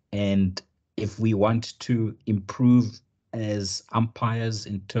 And if we want to improve as umpires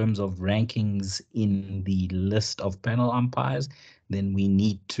in terms of rankings in the list of panel umpires, then we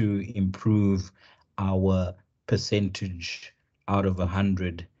need to improve our percentage out of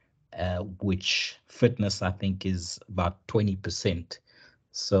 100, which fitness I think is about 20%.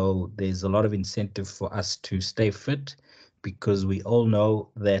 So there's a lot of incentive for us to stay fit, because we all know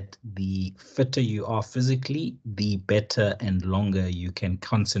that the fitter you are physically, the better and longer you can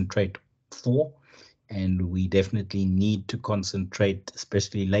concentrate for. And we definitely need to concentrate,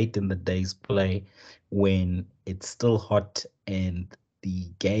 especially late in the day's play when it's still hot and the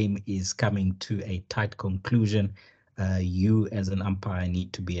game is coming to a tight conclusion. You as an umpire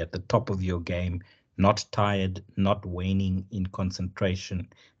need to be at the top of your game, not tired, not waning in concentration.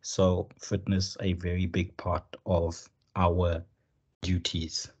 So fitness, a very big part of our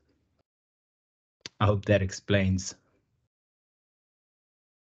duties. I hope that explains.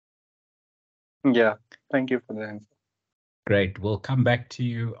 Yeah, thank you for the answer. Great. We'll come back to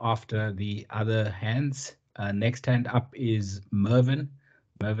you after the other hands. Next hand up is Mervin.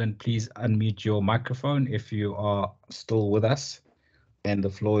 Mervin, please unmute your microphone if you are still with us, and the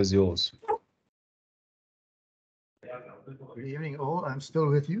floor is yours. Good evening, all. I'm still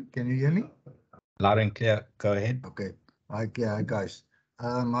with you. Can you hear me? Loud and clear. Go ahead. Okay. Hi, guys.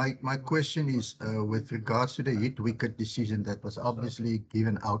 My question is with regards to the hit wicket decision that was obviously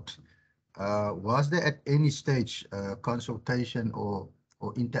given out. Was there at any stage consultation or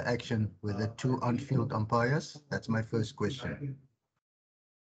interaction with the two on-field umpires? That's my first question.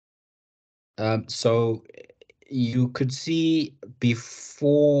 So you could see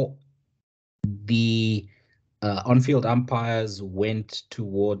before the on-field umpires went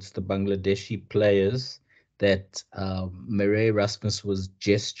towards the Bangladeshi players that Murray Rasmus was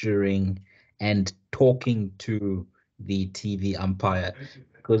gesturing and talking to the TV umpire,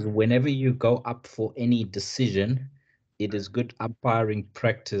 because whenever you go up for any decision, it is good umpiring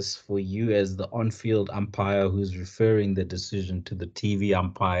practice for you as the on-field umpire who's referring the decision to the TV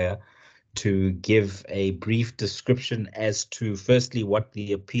umpire to give a brief description as to, firstly, what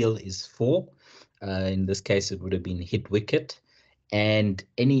the appeal is for. In this case, it would have been hit wicket, and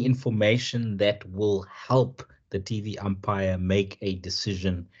any information that will help the TV umpire make a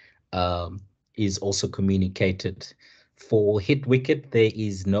decision is also communicated. For hit wicket, there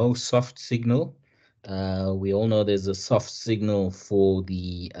is no soft signal. We all know there's a soft signal for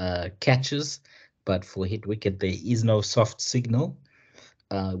the catches, but for hit wicket, there is no soft signal.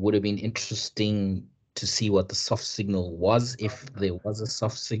 Would have been interesting to see what the soft signal was, if there was a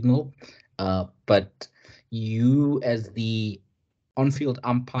soft signal. But you, as the on-field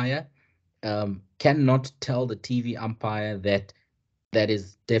umpire, cannot tell the TV umpire that that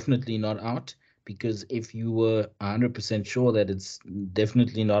is definitely not out, because if you were 100% sure that it's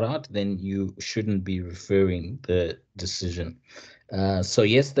definitely not out, then you shouldn't be referring the decision. So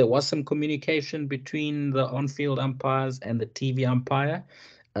yes, there was some communication between the on-field umpires and the TV umpire,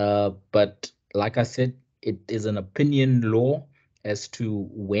 but like I said, it is an opinion law as to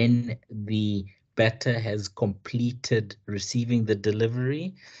when the batter has completed receiving the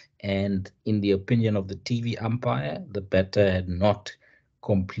delivery, and in the opinion of the TV umpire, the batter had not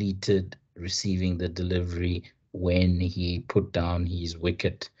completed receiving the delivery when he put down his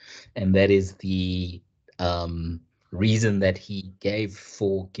wicket, and that is the reason that he gave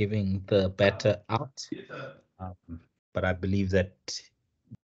for giving the batter out. But I believe that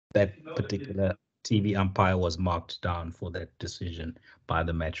that particular TV umpire was marked down for that decision by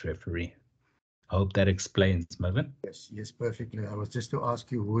the match referee. I hope that explains, Mervin. Yes, perfectly. I was just to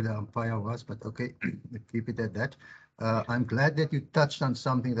ask you who the umpire was, but okay, keep it at that. I'm glad that you touched on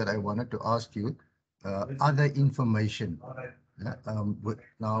something that I wanted to ask you. Other information.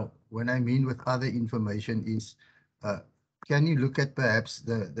 Now, when I mean with other information is, can you look at perhaps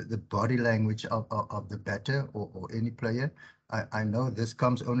the body language of the batter or any player? I know this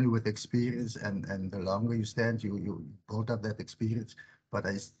comes only with experience, and the longer you stand, you build up that experience. But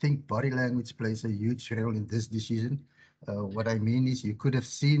I think body language plays a huge role in this decision. What I mean is you could have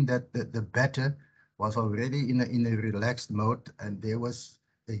seen that the batter was already in a relaxed mode, and there was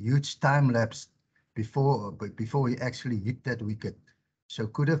a huge time lapse before he actually hit that wicket. So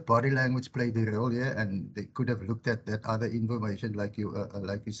could have body language played a role here, and they could have looked at that other information like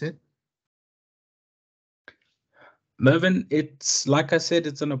you said? Mervin, it's like I said,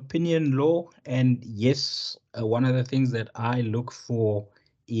 it's an opinion law, and yes, one of the things that I look for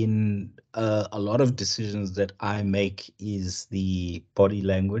in a lot of decisions that I make is the body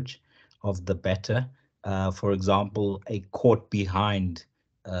language of the batter. For example, a caught behind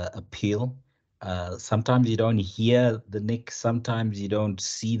appeal. Sometimes you don't hear the nick, sometimes you don't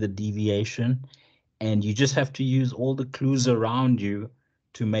see the deviation, and you just have to use all the clues around you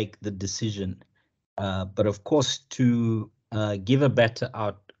to make the decision. But of course, to give a batter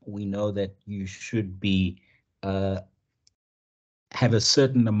out, we know that you should be have a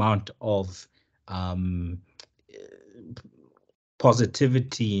certain amount of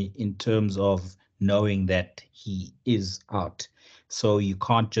positivity in terms of knowing that he is out. So you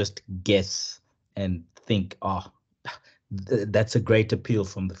can't just guess and think, oh, that's a great appeal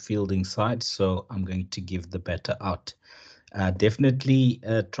from the fielding side, so I'm going to give the batter out. Definitely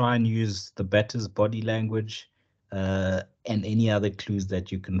try and use the batter's body language and any other clues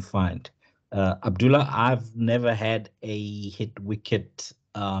that you can find. Abdullah, I've never had a hit wicket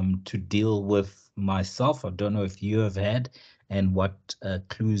to deal with myself. I don't know if you have had, and what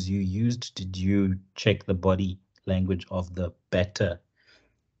clues you used. Did you check the body language of the batter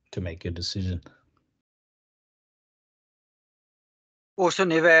to make your decision? Also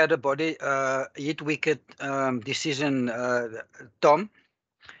never had a body hit wicket decision, Tom.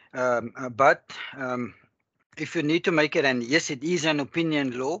 But if you need to make it, and yes, it is an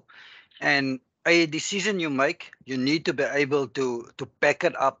opinion law, and a decision you make, you need to be able to back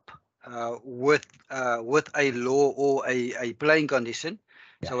it up with a law or a playing condition.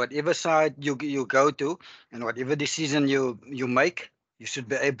 So whatever side you go to, and whatever decision you make, you should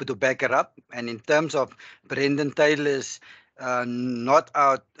be able to back it up. And in terms of Brendan Taylor's not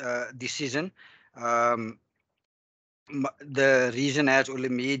out decision, the reason, as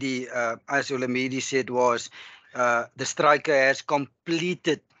Ulamidi said, was the striker has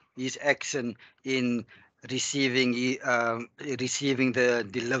completed his action in receiving receiving the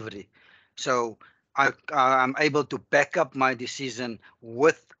delivery. So I'm able to back up my decision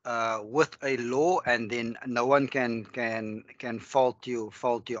with a law, and then no one can fault you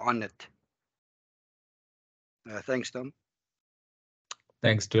on it. Thanks, Tom.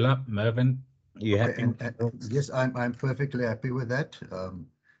 Thanks, Dula. Mervyn, you happy? Yes, I'm perfectly happy with that.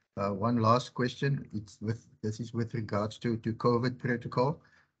 One last question. This is with regards to COVID protocol.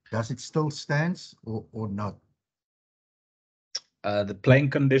 Does it still stands or not? The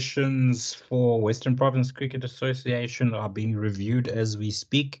playing conditions for Western Province Cricket Association are being reviewed as we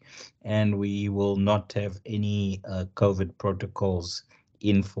speak, and we will not have any COVID protocols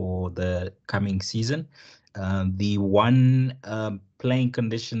in for the coming season. The one playing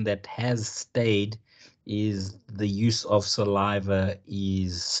condition that has stayed is the use of saliva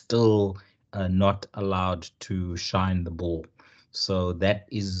is still not allowed to shine the ball. So that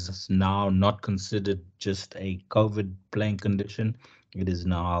is now not considered just a COVID playing condition. It is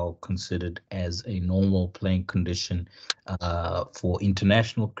now considered as a normal playing condition for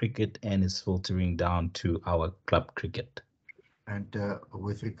international cricket, and is filtering down to our club cricket. And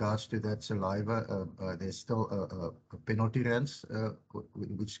with regards to that saliva, there's still a penalty runs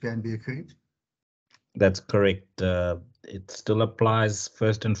which can be agreed? That's correct. It still applies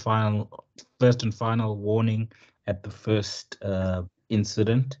first and final warning at the first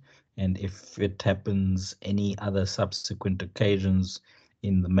incident, and if it happens any other subsequent occasions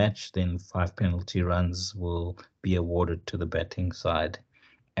in the match, then 5 penalty runs will be awarded to the batting side,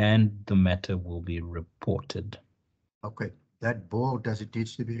 and the matter will be reported. Okay, that ball, does it need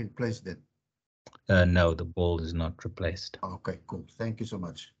to be replaced then? No, the ball is not replaced. Okay, cool. Thank you so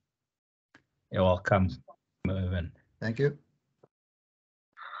much. You're welcome, Mervyn. Thank you.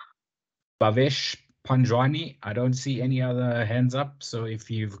 Bhavesh Panjwani, I don't see any other hands up. So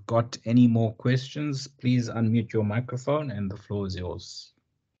if you've got any more questions, please unmute your microphone and the floor is yours.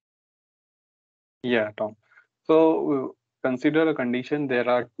 Yeah, Tom. So consider a condition, there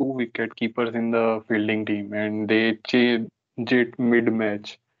are 2 wicket keepers in the fielding team and they change it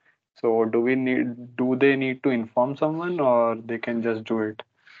mid-match. So do they need to inform someone or they can just do it?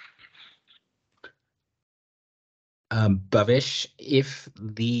 Bhavesh, if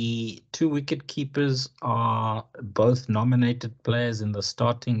the 2 wicket keepers are both nominated players in the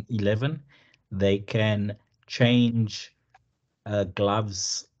starting 11, they can change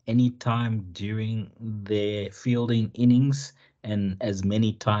gloves anytime during their fielding innings and as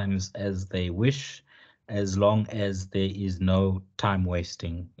many times as they wish, as long as there is no time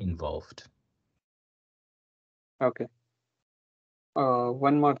wasting involved. Okay.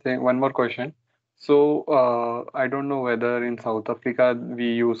 One more question. So I don't know whether in South Africa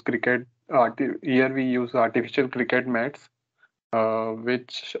we use here we use artificial cricket mats,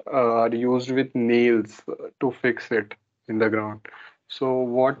 which are used with nails to fix it in the ground. So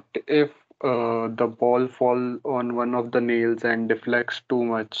what if the ball fall on one of the nails and deflects too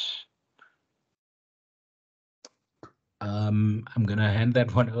much? I'm going to hand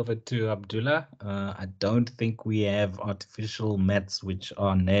that one over to Abdullah. I don't think we have artificial mats which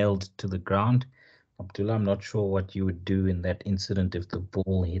are nailed to the ground. Abdullah, I'm not sure what you would do in that incident if the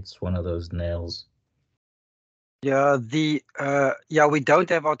ball hits one of those nails. Yeah, we don't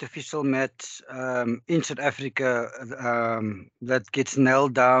have artificial mats in South Africa that gets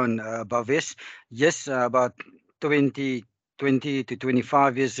nailed down, Bhavesh. Yes, about 20 to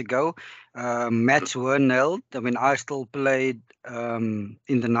 25 years ago, mats were nailed. When I still played in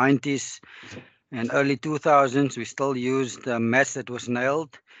the 90s and early 2000s, we still used mats that was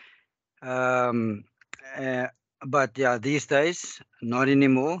nailed. Um, uh, but yeah, these days, not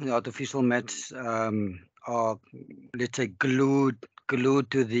anymore. The artificial mats are, let's say, glued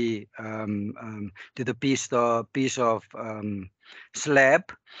to the piece of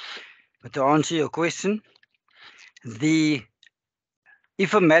slab. But to answer your question, the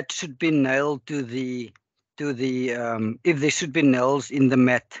if a mat should be nailed if there should be nails in the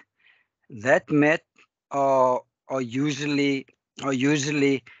mat, that mat are are usually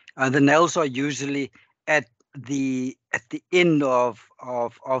the nails are usually at the end of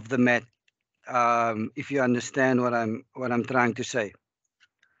the mat. If you understand what I'm trying to say.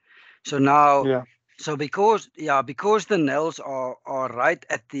 So now, Yeah. so because the nails are right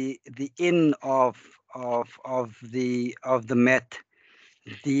at the end of the mat,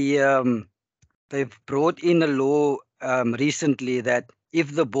 they've brought in a law recently that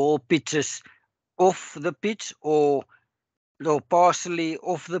if the ball pitches off the pitch or partially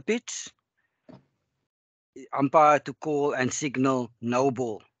off the pitch, umpire to call and signal no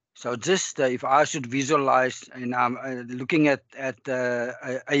ball. So just if I should visualize and I'm looking at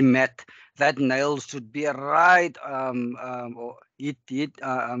a mat, that nail should be right or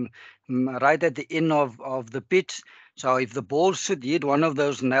right at the end of the pitch. So if the ball should hit one of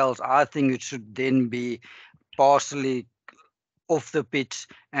those nails, I think it should then be partially off the pitch,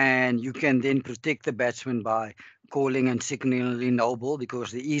 and you can then protect the batsman by calling and signaling no ball,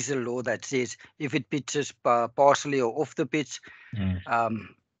 because there is a law that says if it pitches partially or off the pitch,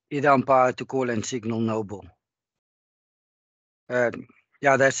 either umpire to call and signal no ball.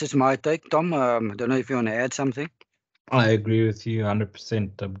 Yeah, that's just my take, Tom. I don't know if you want to add something. I agree with you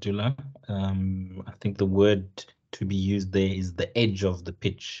 100%, Abdullah. I think the word to be used there is the edge of the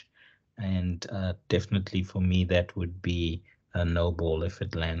pitch. And definitely for me, that would be a no ball if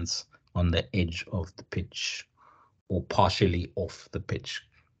it lands on the edge of the pitch or partially off the pitch.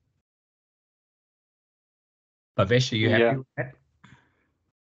 Bhavesh, are you happy with that?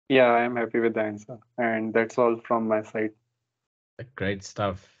 Yeah, I am happy with the answer. And that's all from my side. Great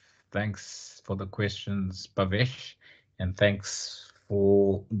stuff. Thanks for the questions, Bhavesh, and thanks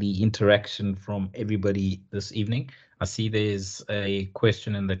for the interaction from everybody this evening. I see there's a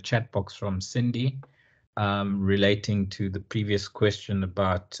question in the chat box from Cindy relating to the previous question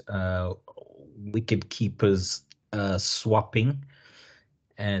about wicket keepers swapping.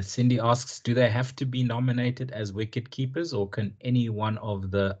 And Cindy asks, do they have to be nominated as wicket keepers, or can any one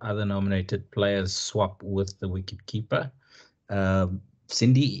of the other nominated players swap with the wicket keeper?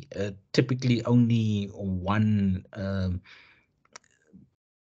 Cindy, typically only one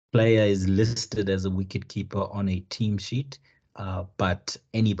player is listed as a wicket keeper on a team sheet, but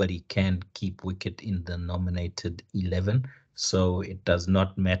anybody can keep wicket in the nominated 11. So it does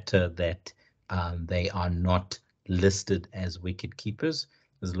not matter that they are not listed as wicket keepers,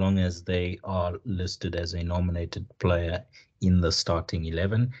 as long as they are listed as a nominated player in the starting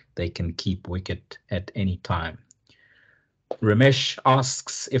 11, they can keep wicket at any time. Ramesh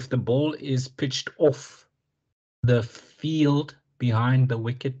asks, if the ball is pitched off the field behind the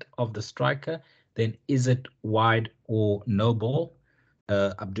wicket of the striker, then is it wide or no ball?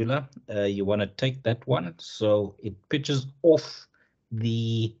 Abdullah, you want to take that one? So it pitches off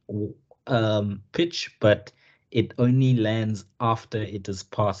the pitch, but it only lands after it has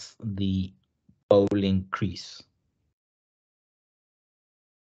passed the bowling crease.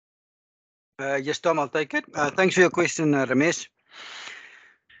 Yes, Tom, I'll take it. Thanks for your question, Ramesh.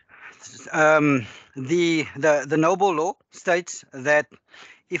 The noble law states that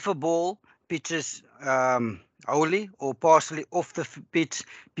if a ball pitches wholly or partially off the pitch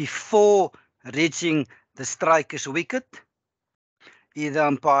before reaching the striker's wicket, either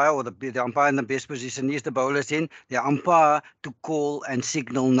umpire or the umpire in the best position is the bowler's in, the umpire to call and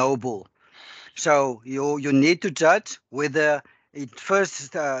signal no ball. So you need to judge whether it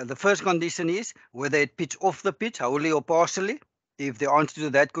first the first condition is whether it pitch off the pitch wholly or partially. If the answer to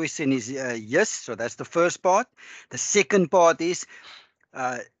that question is yes, so that's the first part. The second part is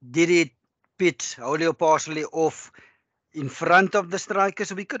did it pitch wholly or partially off in front of the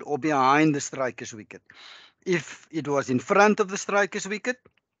striker's wicket or behind the striker's wicket? If it was in front of the striker's wicket,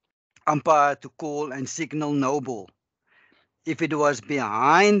 umpire to call and signal no ball. If it was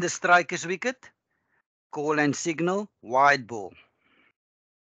behind the striker's wicket, call and signal wide ball.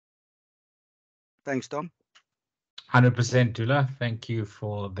 Thanks, Tom. 100%, Dula. Thank you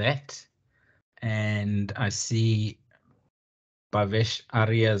for that. And I see Bhavesh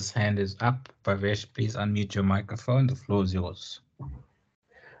Arya's hand is up. Bhavesh, please unmute your microphone. The floor is yours.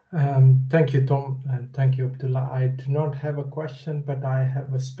 Thank you, Tom, and thank you, Abdullah. I do not have a question, but I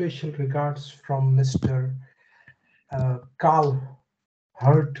have a special regards from Mr. Carl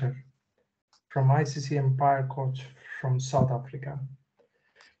Herter from ICC Empire coach from South Africa.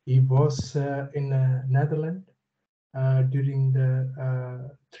 He was in Netherlands during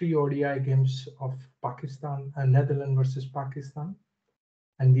the 3 ODI games of Pakistan, Netherlands versus Pakistan,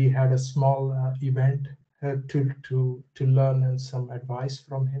 and we had a small event to learn and some advice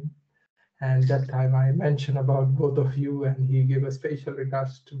from him. And that time I mentioned about both of you, and he gave a special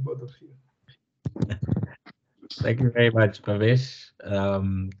regards to both of you. Thank you very much, Bhavesh.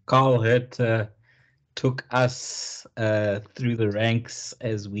 Carl Herter took us through the ranks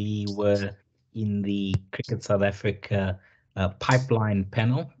as we were in the Cricket South Africa pipeline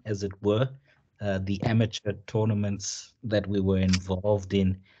panel, as it were. The amateur tournaments that we were involved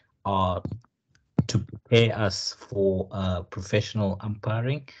in are to prepare us for professional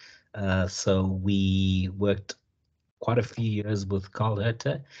umpiring. So we worked quite a few years with Carl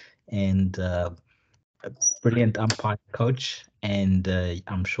Herter, and a brilliant umpire coach, and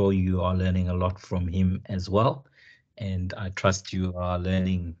I'm sure you are learning a lot from him as well, and I trust you are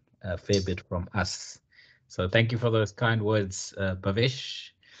learning a fair bit from us. So thank you for those kind words, Bhavesh,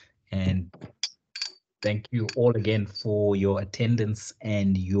 and thank you all again for your attendance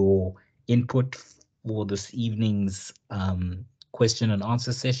and your input for this evening's question and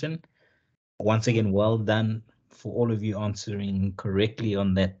answer session. Once again, well done for all of you answering correctly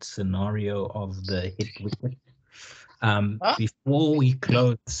on that scenario of the hit wicket. Before we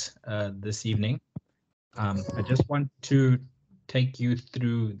close this evening, I just want to take you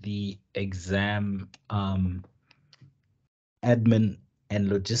through the exam admin and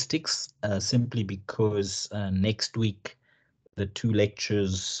logistics, simply because next week the 2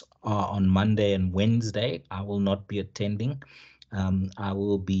 lectures are on Monday and Wednesday. I will not be attending. I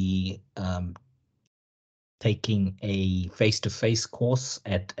will be taking a face-to-face course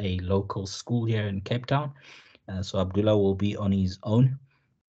at a local school here in Cape Town. So Abdullah will be on his own.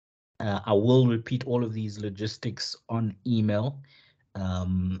 I will repeat all of these logistics on email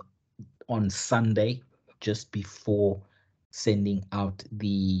on Sunday, just before sending out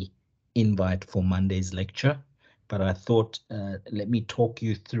the invite for Monday's lecture. But I thought, let me talk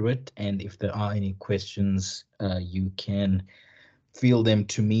you through it, and if there are any questions, you can field them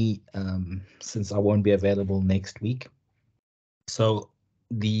to me, since I won't be available next week. So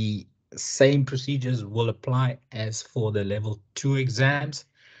the same procedures will apply as for the level 2 exams,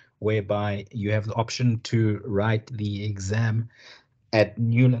 whereby you have the option to write the exam at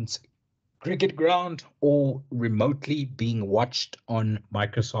Newlands Cricket Ground or remotely being watched on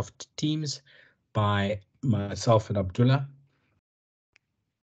Microsoft Teams by myself and Abdullah.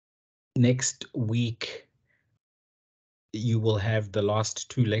 Next week, you will have the last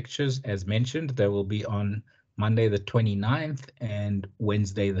 2 lectures as mentioned. They will be on Monday the 29th and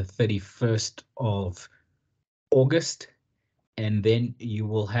Wednesday the 31st of August. And then you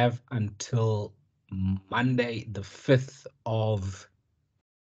will have until Monday the 5th of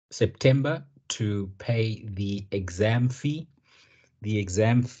September to pay the exam fee. The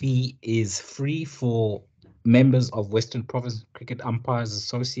exam fee is free for members of Western Province Cricket Umpires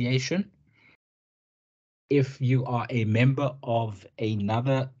Association. If you are a member of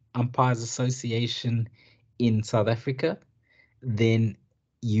another umpires association in South Africa, then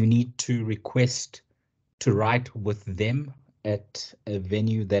you need to request to write with them at a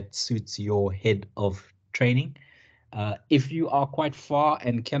venue that suits your head of training. If you are quite far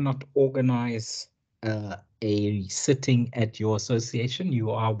and cannot organize a sitting at your association,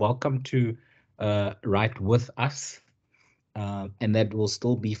 you are welcome to write with us, and that will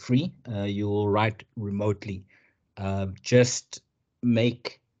still be free. You will write remotely. Just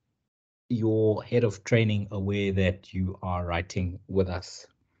make your head of training aware that you are writing with us.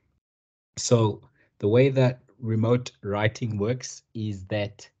 So the way that remote writing works is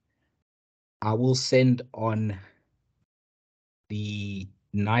that I will send on the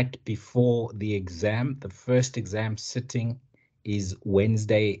night before the exam. The first exam sitting is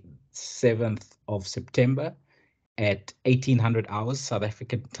Wednesday, 7th of September at 1800 hours South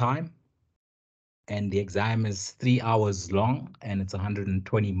African time. And the exam is 3 hours long and it's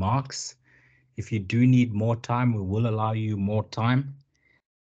 120 marks. If you do need more time, we will allow you more time.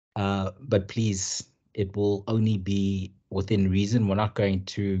 But please, it will only be within reason. We're not going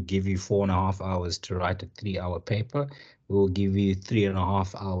to give you 4.5 hours to write a 3-hour paper. We will give you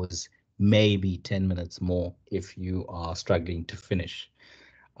 3.5 hours maybe 10 minutes more if you are struggling to finish.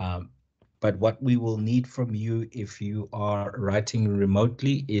 But what we will need from you if you are writing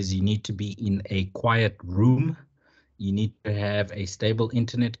remotely is you need to be in a quiet room, you need to have a stable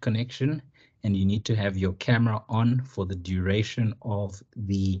internet connection, and you need to have your camera on for the duration of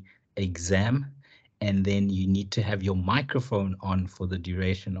the exam. And then you need to have your microphone on for the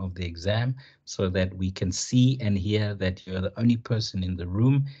duration of the exam so that we can see and hear that you're the only person in the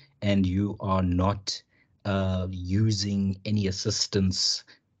room and you are not using any assistance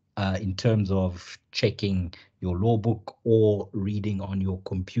in terms of checking your law book or reading on your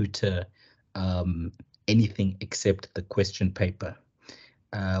computer, anything except the question paper.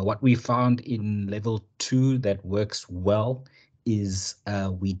 What we found in level 2 that works well is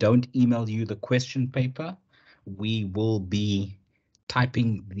we don't email you the question paper. We will be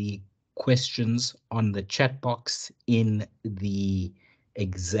typing the questions on the chat box in the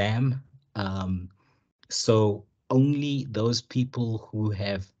exam. So only those people who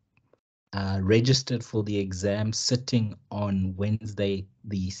have registered for the exam sitting on Wednesday,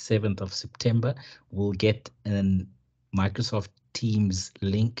 the 7th of September, will get a Microsoft Teams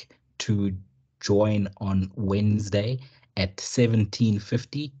link to join on Wednesday at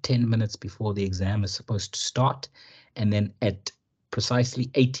 17:50, 10 minutes before the exam is supposed to start. And then at precisely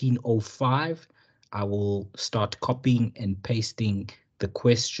 18:05, I will start copying and pasting the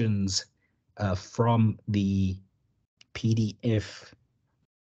questions from the PDF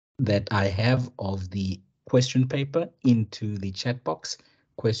that I have of the question paper into the chat box,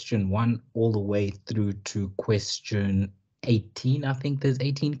 question 1 all the way through to question 18. I think there's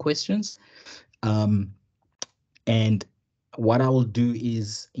 18 questions. And what I will do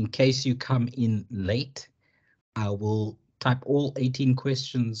is, in case you come in late, I will type all 18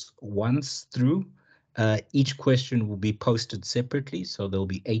 questions once through. Each question will be posted separately, so there'll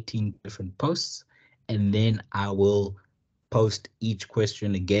be 18 different posts, and then I will post each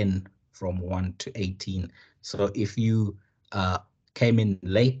question again from 1 to 18. So if you came in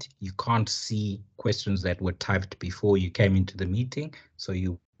late, you can't see questions that were typed before you came into the meeting, so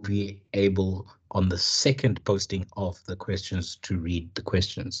you'll be able on the second posting of the questions to read the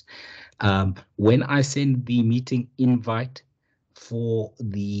questions. When I send the meeting invite for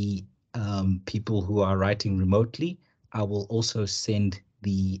the people who are writing remotely, I will also send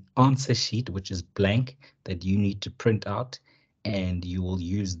the answer sheet, which is blank, that you need to print out, and you will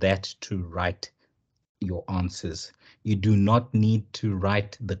use that to write your answers. You do not need to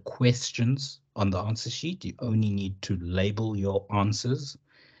write the questions on the answer sheet. You only need to label your answers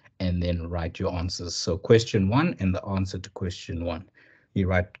and then write your answers. So question 1 and the answer to question 1. You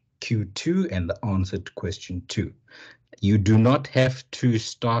write Q2 and the answer to question 2. You do not have to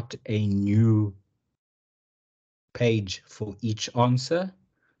start a new page for each answer.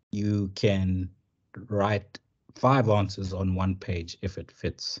 You can write 5 answers on one page if it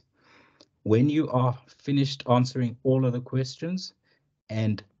fits. When you are finished answering all of the questions,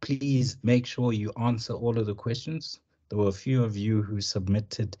 and please make sure you answer all of the questions. There were a few of you who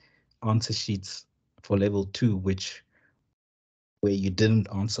submitted answer sheets for level 2, where you didn't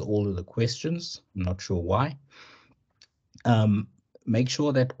answer all of the questions. I'm not sure why. Make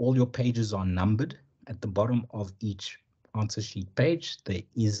sure that all your pages are numbered. At the bottom of each answer sheet page, there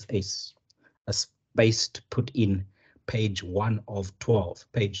is a space to put in page 1 of 12,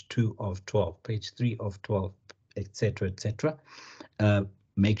 page 2 of 12, page 3 of 12, etc., etc.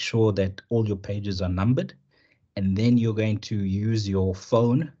 Make sure that all your pages are numbered, and then you're going to use your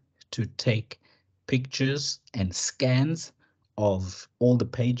phone to take pictures and scans of all the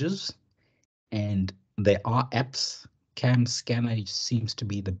pages. And there are apps. Cam Scanner seems to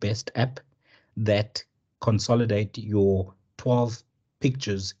be the best app that consolidate your 12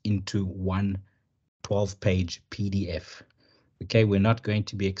 pictures into one 12-page PDF. Okay, we're not going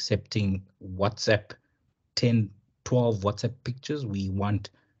to be accepting WhatsApp 10, 12 WhatsApp pictures. We want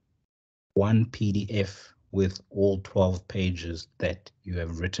one PDF with all 12 pages that you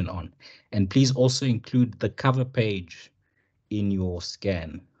have written on. And please also include the cover page in your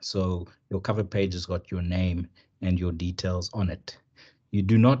scan. So your cover page has got your name and your details on it. You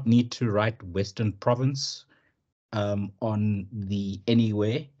do not need to write Western Province on the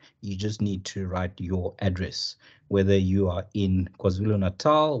anywhere. You just need to write your address, whether you are in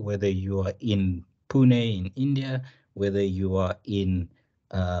KwaZulu-Natal, whether you are in Pune in India, whether you are in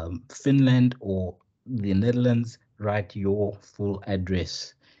Finland or the Netherlands. Write your full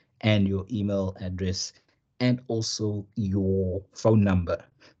address and your email address and also your phone number.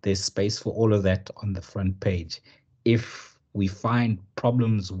 There's space for all of that on the front page. If we find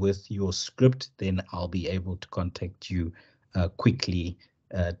problems with your script, then I'll be able to contact you quickly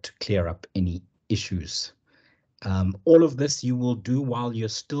to clear up any issues. All of this you will do while you're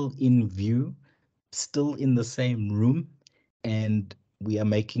still in view, still in the same room, and we are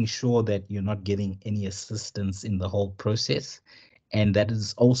making sure that you're not getting any assistance in the whole process. And that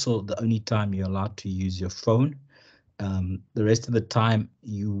is also the only time you're allowed to use your phone. The rest of the time,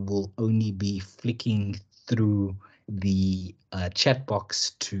 you will only be flicking through the chat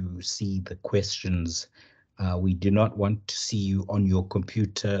box to see the questions. We do not want to see you on your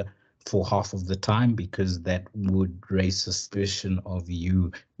computer for half of the time, because that would raise suspicion of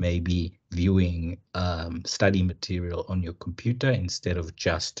you maybe viewing study material on your computer instead of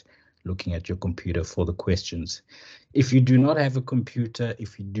just looking at your computer for the questions. If you do not have a computer,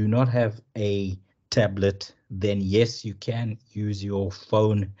 if you do not have a tablet, then yes, you can use your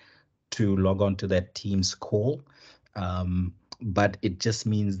phone to log on to that Teams call. But it just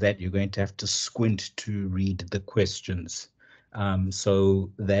means that you're going to have to squint to read the questions. So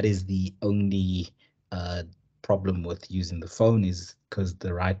that is the only problem with using the phone, is because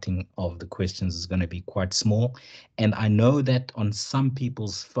the writing of the questions is going to be quite small. And I know that on some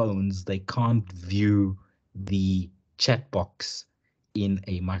people's phones, they can't view the chat box in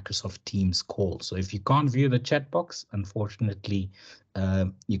a Microsoft Teams call. So if you can't view the chat box, unfortunately,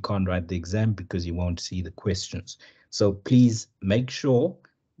 you can't write the exam because you won't see the questions. So please make sure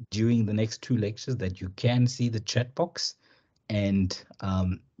during the next 2 lectures that you can see the chat box, and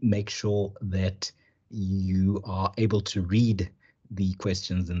make sure that you are able to read the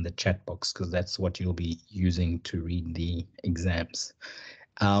questions in the chat box, because that's what you'll be using to read the exams.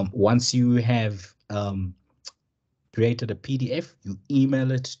 Once you have created a PDF, you email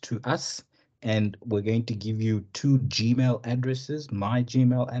it to us, and we're going to give you 2 Gmail addresses, my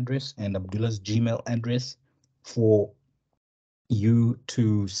Gmail address and Abdullah's Gmail address, for you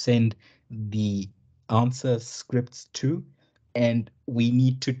to send the answer scripts to. And we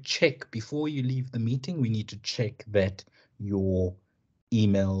need to check before you leave the meeting, we need to check that your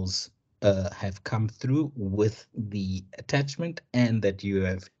emails have come through with the attachment, and that you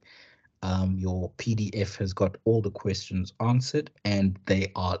have your PDF has got all the questions answered and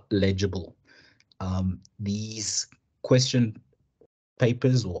they are legible. These question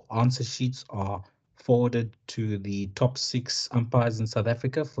papers or answer sheets are forwarded to the top 6 umpires in South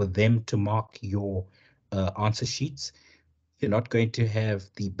Africa for them to mark your answer sheets. You're not going to have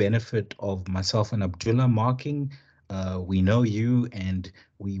the benefit of myself and Abdullah marking. We know you and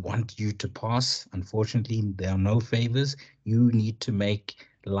we want you to pass. Unfortunately, there are no favors. You need to make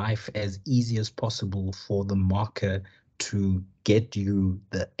life as easy as possible for the marker to get you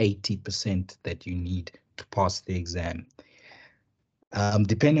the 80% that you need to pass the exam.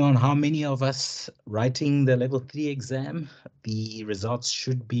 Depending on how many of us writing the level 3 exam, the results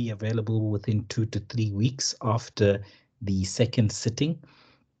should be available within 2 to 3 weeks after the second sitting.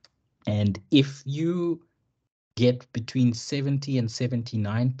 And if you get between 70 and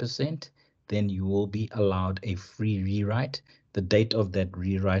 79%, then you will be allowed a free rewrite. The date of that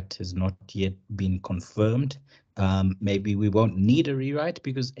rewrite has not yet been confirmed. Maybe we won't need a rewrite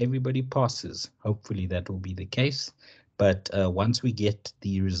because everybody passes. Hopefully that will be the case. But once we get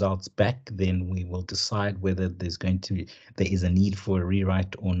the results back, then we will decide whether there is a need for a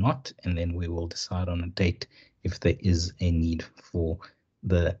rewrite or not, and then we will decide on a date if there is a need for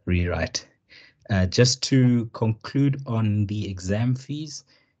the rewrite. Just to conclude on the exam fees,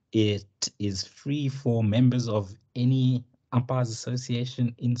 it is free for members of any umpires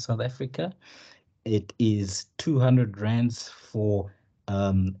association in South Africa. It is 200 rands for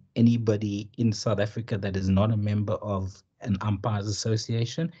anybody in South Africa that is not a member of an umpires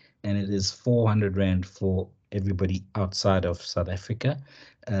association, and it is 400 rand for everybody outside of South Africa.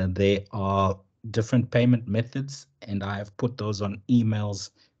 There are different payment methods, and I have put those on emails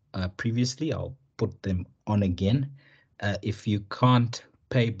previously. I'll put them on again. If you can't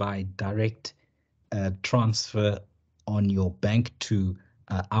pay by direct transfer on your bank to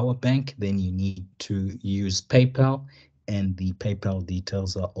our bank, then you need to use PayPal, and the PayPal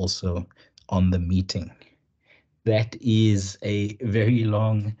details are also on the meeting. That is a very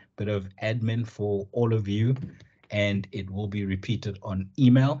long bit of admin for all of you, and it will be repeated on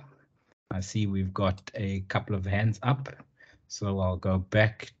email. I see we've got a couple of hands up, so I'll go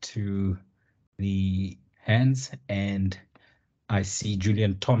back to the hands, and I see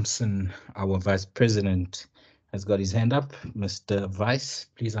Julian Thompson, our Vice President, has got his hand up. Mr. Vice,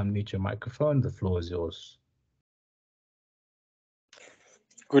 please unmute your microphone. The floor is yours.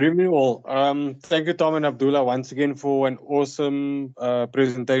 Good evening, all. Thank you, Tom and Abdullah, once again for an awesome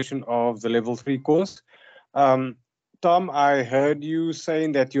presentation of the Level 3 course. Tom, I heard you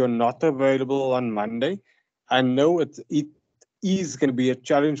saying that you're not available on Monday. I know it is going to be a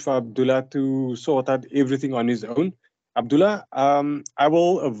challenge for Abdullah to sort out everything on his own. Abdullah, I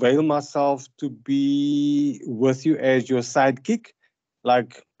will avail myself to be with you as your sidekick.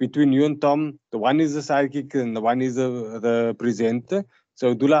 Like between you and Tom, the one is the sidekick and the one is the presenter.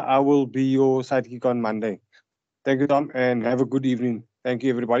 So Abdullah, I will be your sidekick on Monday. Thank you, Tom, and have a good evening. Thank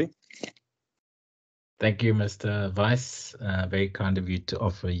you, everybody. Thank you, Mr. Vice. Very kind of you to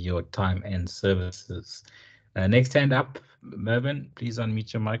offer your time and services. Next hand up, Mervyn, please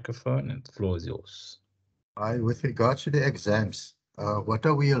unmute your microphone and the floor is yours. With regards to the exams, what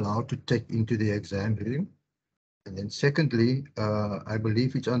are we allowed to take into the exam room? And then secondly, I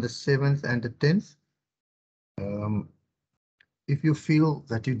believe it's on the 7th and the 10th. If you feel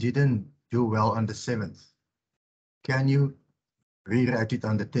that you didn't do well on the 7th, can you rewrite it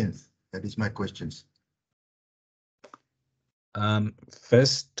on the 10th? That is my questions.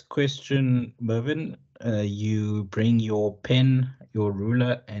 First question, Mervyn, you bring your pen, your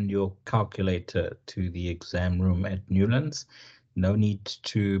ruler and your calculator to the exam room at Newlands. No need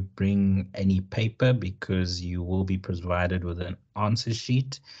to bring any paper because you will be provided with an answer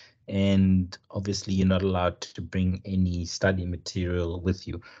sheet, and obviously you're not allowed to bring any study material with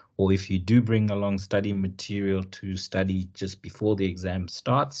you. Or if you do bring along study material to study just before the exam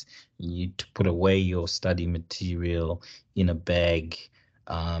starts, you need to put away your study material in a bag,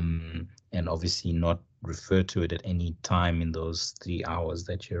 and obviously not refer to it at any time in those 3 hours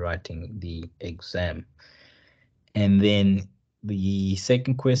that you're writing the exam. And then the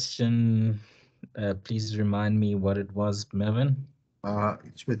second question, please remind me what it was, Mervyn.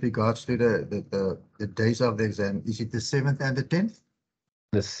 It's with regards to the days of the exam. Is it the 7th and the 10th?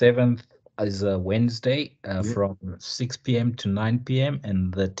 The 7th is a Wednesday from 6 p.m. to 9 p.m.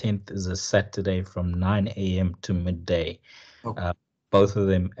 and the 10th is a Saturday from 9 a.m. to midday. Okay. Both of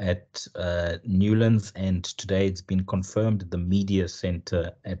them at Newlands, and today it's been confirmed at the Media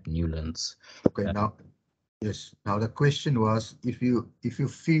Center at Newlands. Okay, now, yes. Now the question was, if you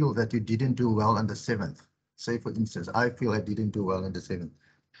feel that you didn't do well on the 7th, say for instance, I feel I didn't do well on the 7th,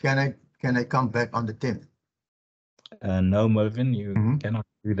 can I come back on the 10th? No, Mervyn, you cannot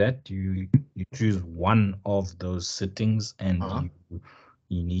do that. You choose one of those sittings, and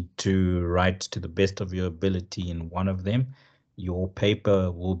you need to write to the best of your ability in one of them. Your paper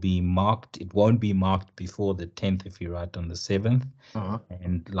will be marked. It won't be marked before the 10th if you write on the 7th.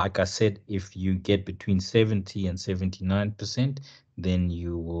 And like I said, if you get between 70 and 79%, then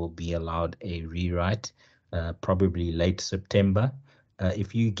you will be allowed a rewrite, probably late September.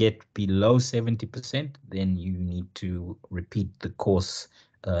 If you get below 70%, then you need to repeat the course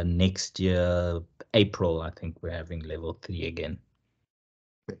next year, April. I think we're having level 3 again.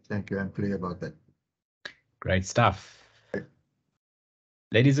 Okay, thank you. I'm clear about that. Great stuff.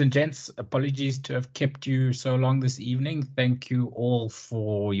 Ladies and gents, apologies to have kept you so long this evening. Thank you all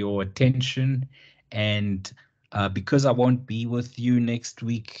for your attention. And because I won't be with you next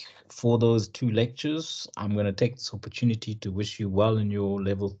week for those 2 lectures, I'm going to take this opportunity to wish you well in your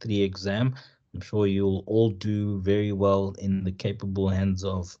level 3 exam. I'm sure you'll all do very well in the capable hands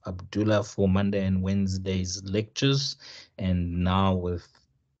of Abdullah for Monday and Wednesday's lectures. And now with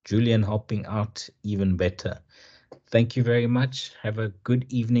Julian helping out, even better. Thank you very much. Have a good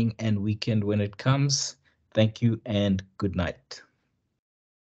evening and weekend when it comes. Thank you and good night.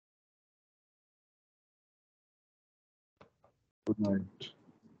 Good night.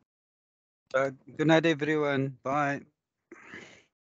 Good night, everyone. Bye.